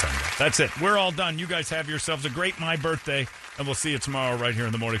it was a long time ago. That's it. We're all done. You guys have yourselves a great My Birthday, and we'll see you tomorrow right here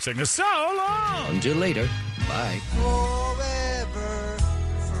in the Morning Sickness. So long! Until later. Bye.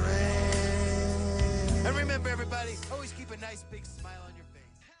 And remember, everybody, always keep a nice big smile on your face.